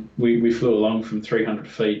 We flew along from 300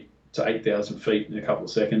 feet to 8,000 feet in a couple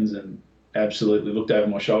of seconds, and absolutely looked over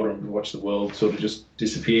my shoulder and watched the world sort of just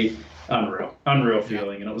disappear. Unreal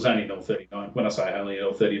feeling. And it was only an L39. When I say only an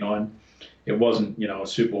L39, it wasn't, a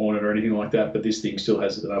Super Hornet or anything like that, but this thing still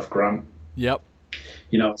has enough grunt. Yep.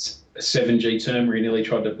 It's a 7G term where he nearly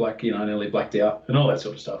tried to nearly blacked out and all that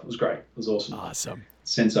sort of stuff. It was great. It was awesome. Awesome.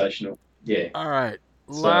 Sensational. Yeah. All right.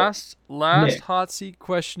 Last hot seat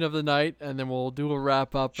question of the night, and then we'll do a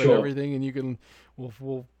wrap up and everything, and you can,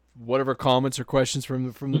 we'll whatever comments or questions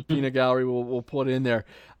from the peanut gallery we'll put in there.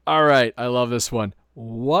 All right. I love this one.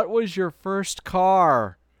 What was your first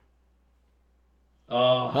car?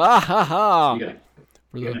 For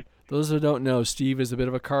those who don't know, Steve is a bit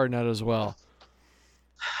of a car nut as well.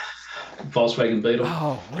 Volkswagen Beetle.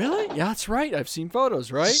 Oh, really? Yeah, that's right. I've seen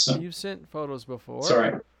photos, right? You've sent photos before.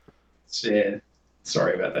 Sorry. Yeah.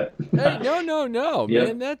 Sorry about that. Hey, no, yep.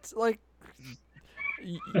 Man. That's like,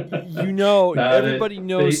 everybody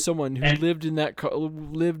knows someone who lived in that car,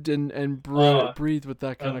 lived and breathed with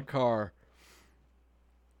that kind of car.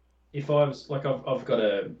 If I was like, I've got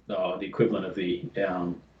the equivalent of the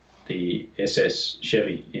SS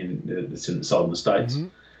Chevy that's sold in the States,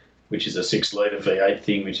 which is a 6-litre V8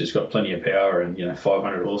 thing, which has got plenty of power and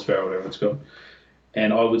 500 horsepower, whatever it's got.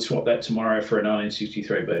 And I would swap that tomorrow for a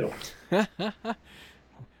 1963 Beetle.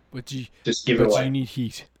 But you just give it away. You need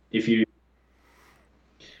heat. If you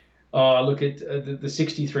look at the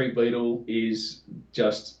 63 Beetle is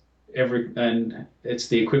just and it's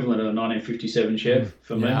the equivalent of a 1957 Chev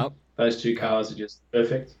for me. Those two cars are just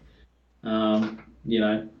perfect. I've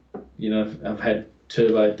had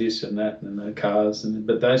turbo this and that and the cars,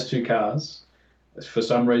 but those two cars, for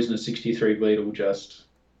some reason, a 63 Beetle just,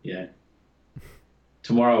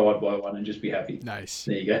 Tomorrow I'd buy one and just be happy. Nice.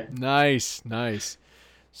 There you go. Nice.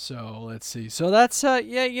 So let's see. So that's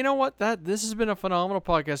you know what? This has been a phenomenal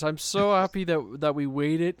podcast. I'm so happy that we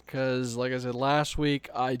waited because, like I said last week,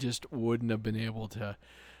 I just wouldn't have been able to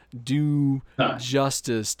do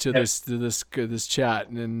justice to this chat.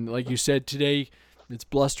 And like you said today, it's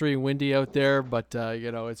blustery and windy out there, but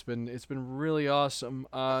it's been really awesome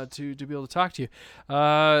to be able to talk to you.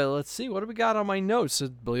 Let's see, what do we got on my notes?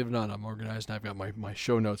 Believe it or not, I'm organized and I've got my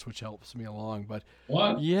show notes, which helps me along. But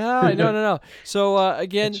what? Yeah, no. So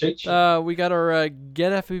again, we got our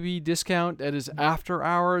Get FAB discount that is after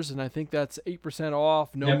hours, and I think that's 8%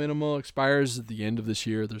 off. No minimal, expires at the end of this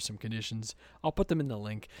year. There's some conditions. I'll put them in the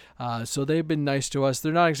link. So they've been nice to us.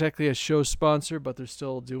 They're not exactly a show sponsor, but they're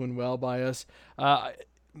still doing well by us.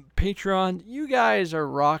 Patreon, you guys are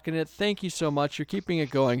rocking it. Thank you so much. You're keeping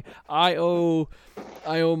it going. I owe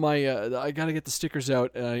my I gotta get the stickers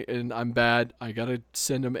out, and I'm bad. I gotta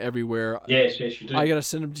send them everywhere. Yes, you do. I gotta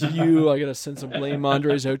send them to you. I gotta send some Blame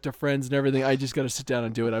Andres out to friends and everything. I just gotta sit down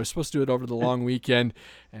and do it. I was supposed to do it over the long weekend,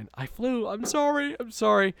 and I flew. I'm sorry.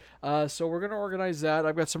 So we're gonna organize that.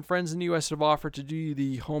 I've got some friends in the U.S. that have offered to do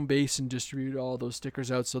the home base and distribute all those stickers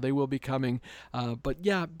out, so they will be coming. But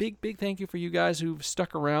yeah, big thank you for you guys who've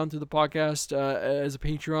stuck around through the podcast as a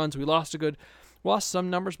Patreons. We lost some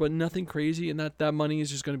numbers, but nothing crazy, and that money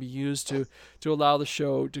is just going to be used to allow the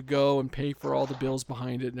show to go and pay for all the bills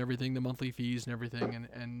behind it and everything, the monthly fees and everything,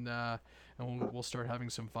 and we'll start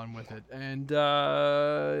having some fun with it. And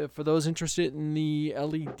for those interested in the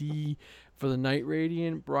LED for the Night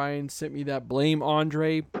Radiant, Brian sent me that Blame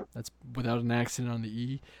Andre. That's without an accent on the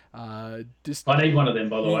E. I need one of them,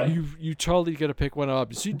 by the way. You totally got to pick one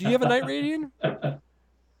up. So, do you have a Night Radiant?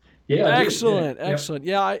 Yeah, excellent.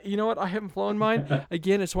 Yeah, you know what? I haven't flown mine.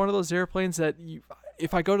 Again, it's one of those airplanes that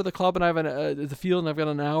if I go to the club and I have the field and I've got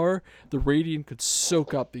an hour, the Radiant could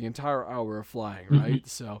soak up the entire hour of flying, right?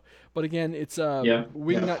 So, but again, it's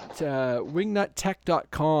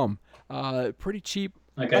wingnuttech.com. Pretty cheap.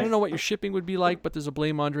 Okay. I don't know what your shipping would be like, but there's a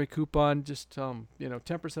Blame Andre coupon. Just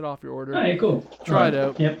 10% off your order. Hey, cool. Try it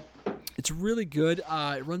out. Yep. It's really good.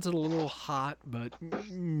 It runs it a little hot, but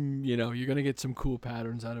you're gonna get some cool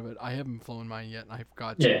patterns out of it. I haven't flown mine yet, and I've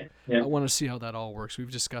got to. I want to see how that all works.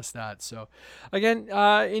 We've discussed that. So, again,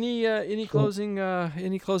 any closing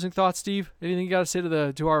thoughts, Steve? Anything you got to say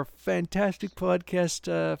to our fantastic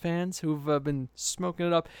podcast fans who've been smoking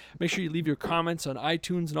it up? Make sure you leave your comments on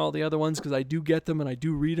iTunes and all the other ones because I do get them and I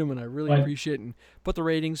do read them and I really appreciate it. And put the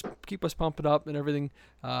ratings, keep us pumping up and everything.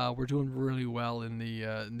 We're doing really well in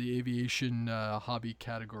the aviation hobby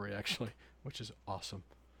category, actually, which is awesome.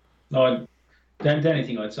 No, the only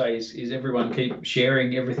thing I'd say is everyone keep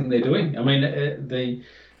sharing everything they're doing. I mean,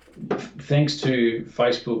 thanks to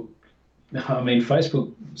Facebook. I mean,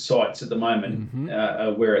 Facebook sites at the moment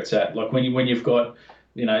are where it's at. Like when you've got,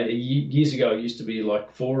 years ago it used to be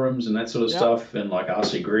like forums and that sort of stuff, and like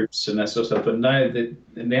RC groups and that sort of stuff. But now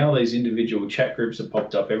these individual chat groups have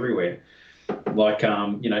popped up everywhere. Like,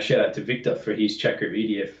 shout out to Victor for his Chakra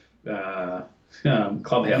EDF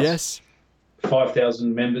clubhouse. Yes.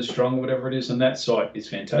 5,000 members strong, whatever it is, and that site is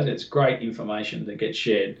fantastic. It's great information that gets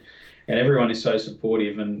shared, and everyone is so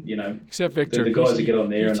supportive. And except Victor, the guys that get on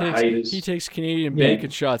there and the haters. He takes Canadian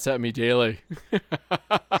bacon shots at me daily. But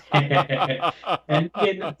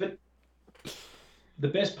the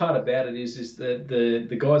best part about it is that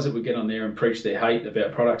the guys that would get on there and preach their hate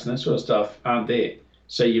about products and that sort of stuff aren't there.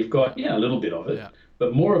 So you've got a little bit of it,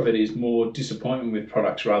 but more of it is more disappointment with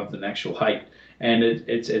products rather than actual hate. And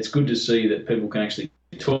it's good to see that people can actually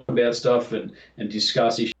talk about stuff and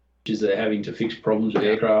discuss issues they're having to fix problems with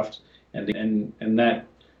aircraft and that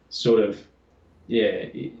sort of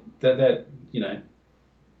Hang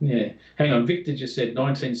on, Victor just said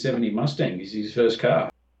 1970 Mustang is his first car.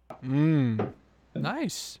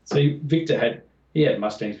 Nice. See, Victor had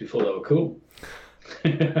Mustangs before they were cool.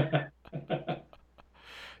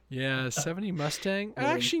 Yeah, 70 Mustang.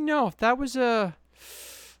 Actually, no. That was a.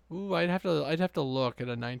 Ooh, I'd have to look at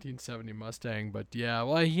a 1970 Mustang, but yeah.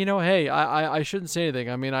 Well, hey, I shouldn't say anything.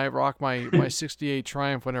 I mean, I rock my 68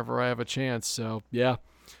 Triumph whenever I have a chance. So yeah.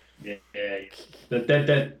 Yeah.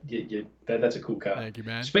 That's a cool car. Thank you,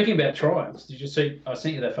 man. Speaking about Triumphs, did you see? I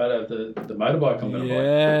sent you that photo of the motorbike I'm going to buy.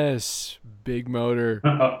 Yes, big motor,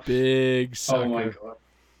 big sucker. Oh my god.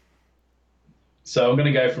 So I'm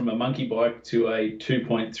going to go from a monkey bike to a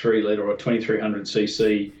 2.3 litre or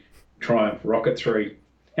 2300cc Triumph Rocket 3.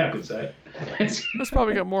 How good's that? That's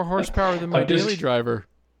probably got more horsepower than my daily driver.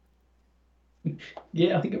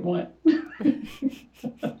 Yeah, I think it might.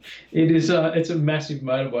 It is. It's a massive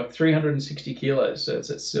motorbike, 360 kilos, so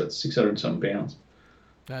it's 600 something pounds.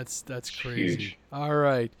 That's crazy. Huge. All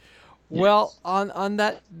right. Well, on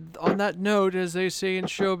that note, as they say in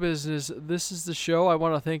show business, this is the show. I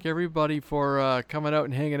want to thank everybody for coming out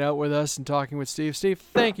and hanging out with us and talking with Steve. Steve,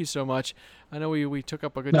 thank you so much. I know we took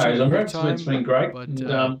up a good chunk of your time. It's been great. But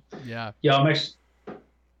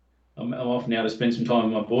I'm off now to spend some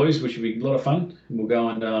time with my boys, which will be a lot of fun. And we'll go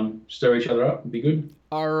and stir each other up. It'll be good.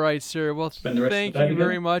 All right, sir. Well, thank you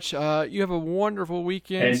very much. You have a wonderful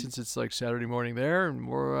weekend since it's like Saturday morning there, and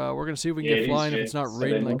we're going to see if we can get flying if it's not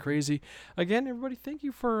raining like crazy. Again, everybody, thank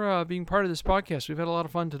you for being part of this podcast. We've had a lot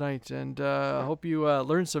of fun tonight, and I hope you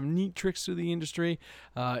learned some neat tricks through the industry.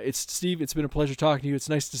 Steve, it's been a pleasure talking to you. It's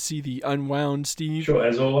nice to see the unwound Steve. Sure,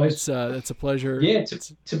 as always. It's a pleasure. Yeah,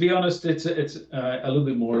 to be honest, it's a little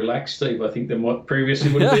bit more relaxed, Steve, I think, than what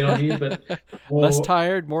previously would have been on here, but less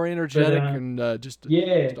tired, more energetic, and just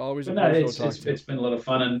always a pleasure to talk to you. It's been a lot of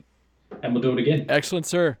fun, and we'll do it again. Excellent,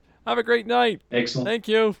 sir. Have a great night. Excellent. Thank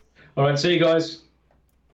you. All right, see you guys.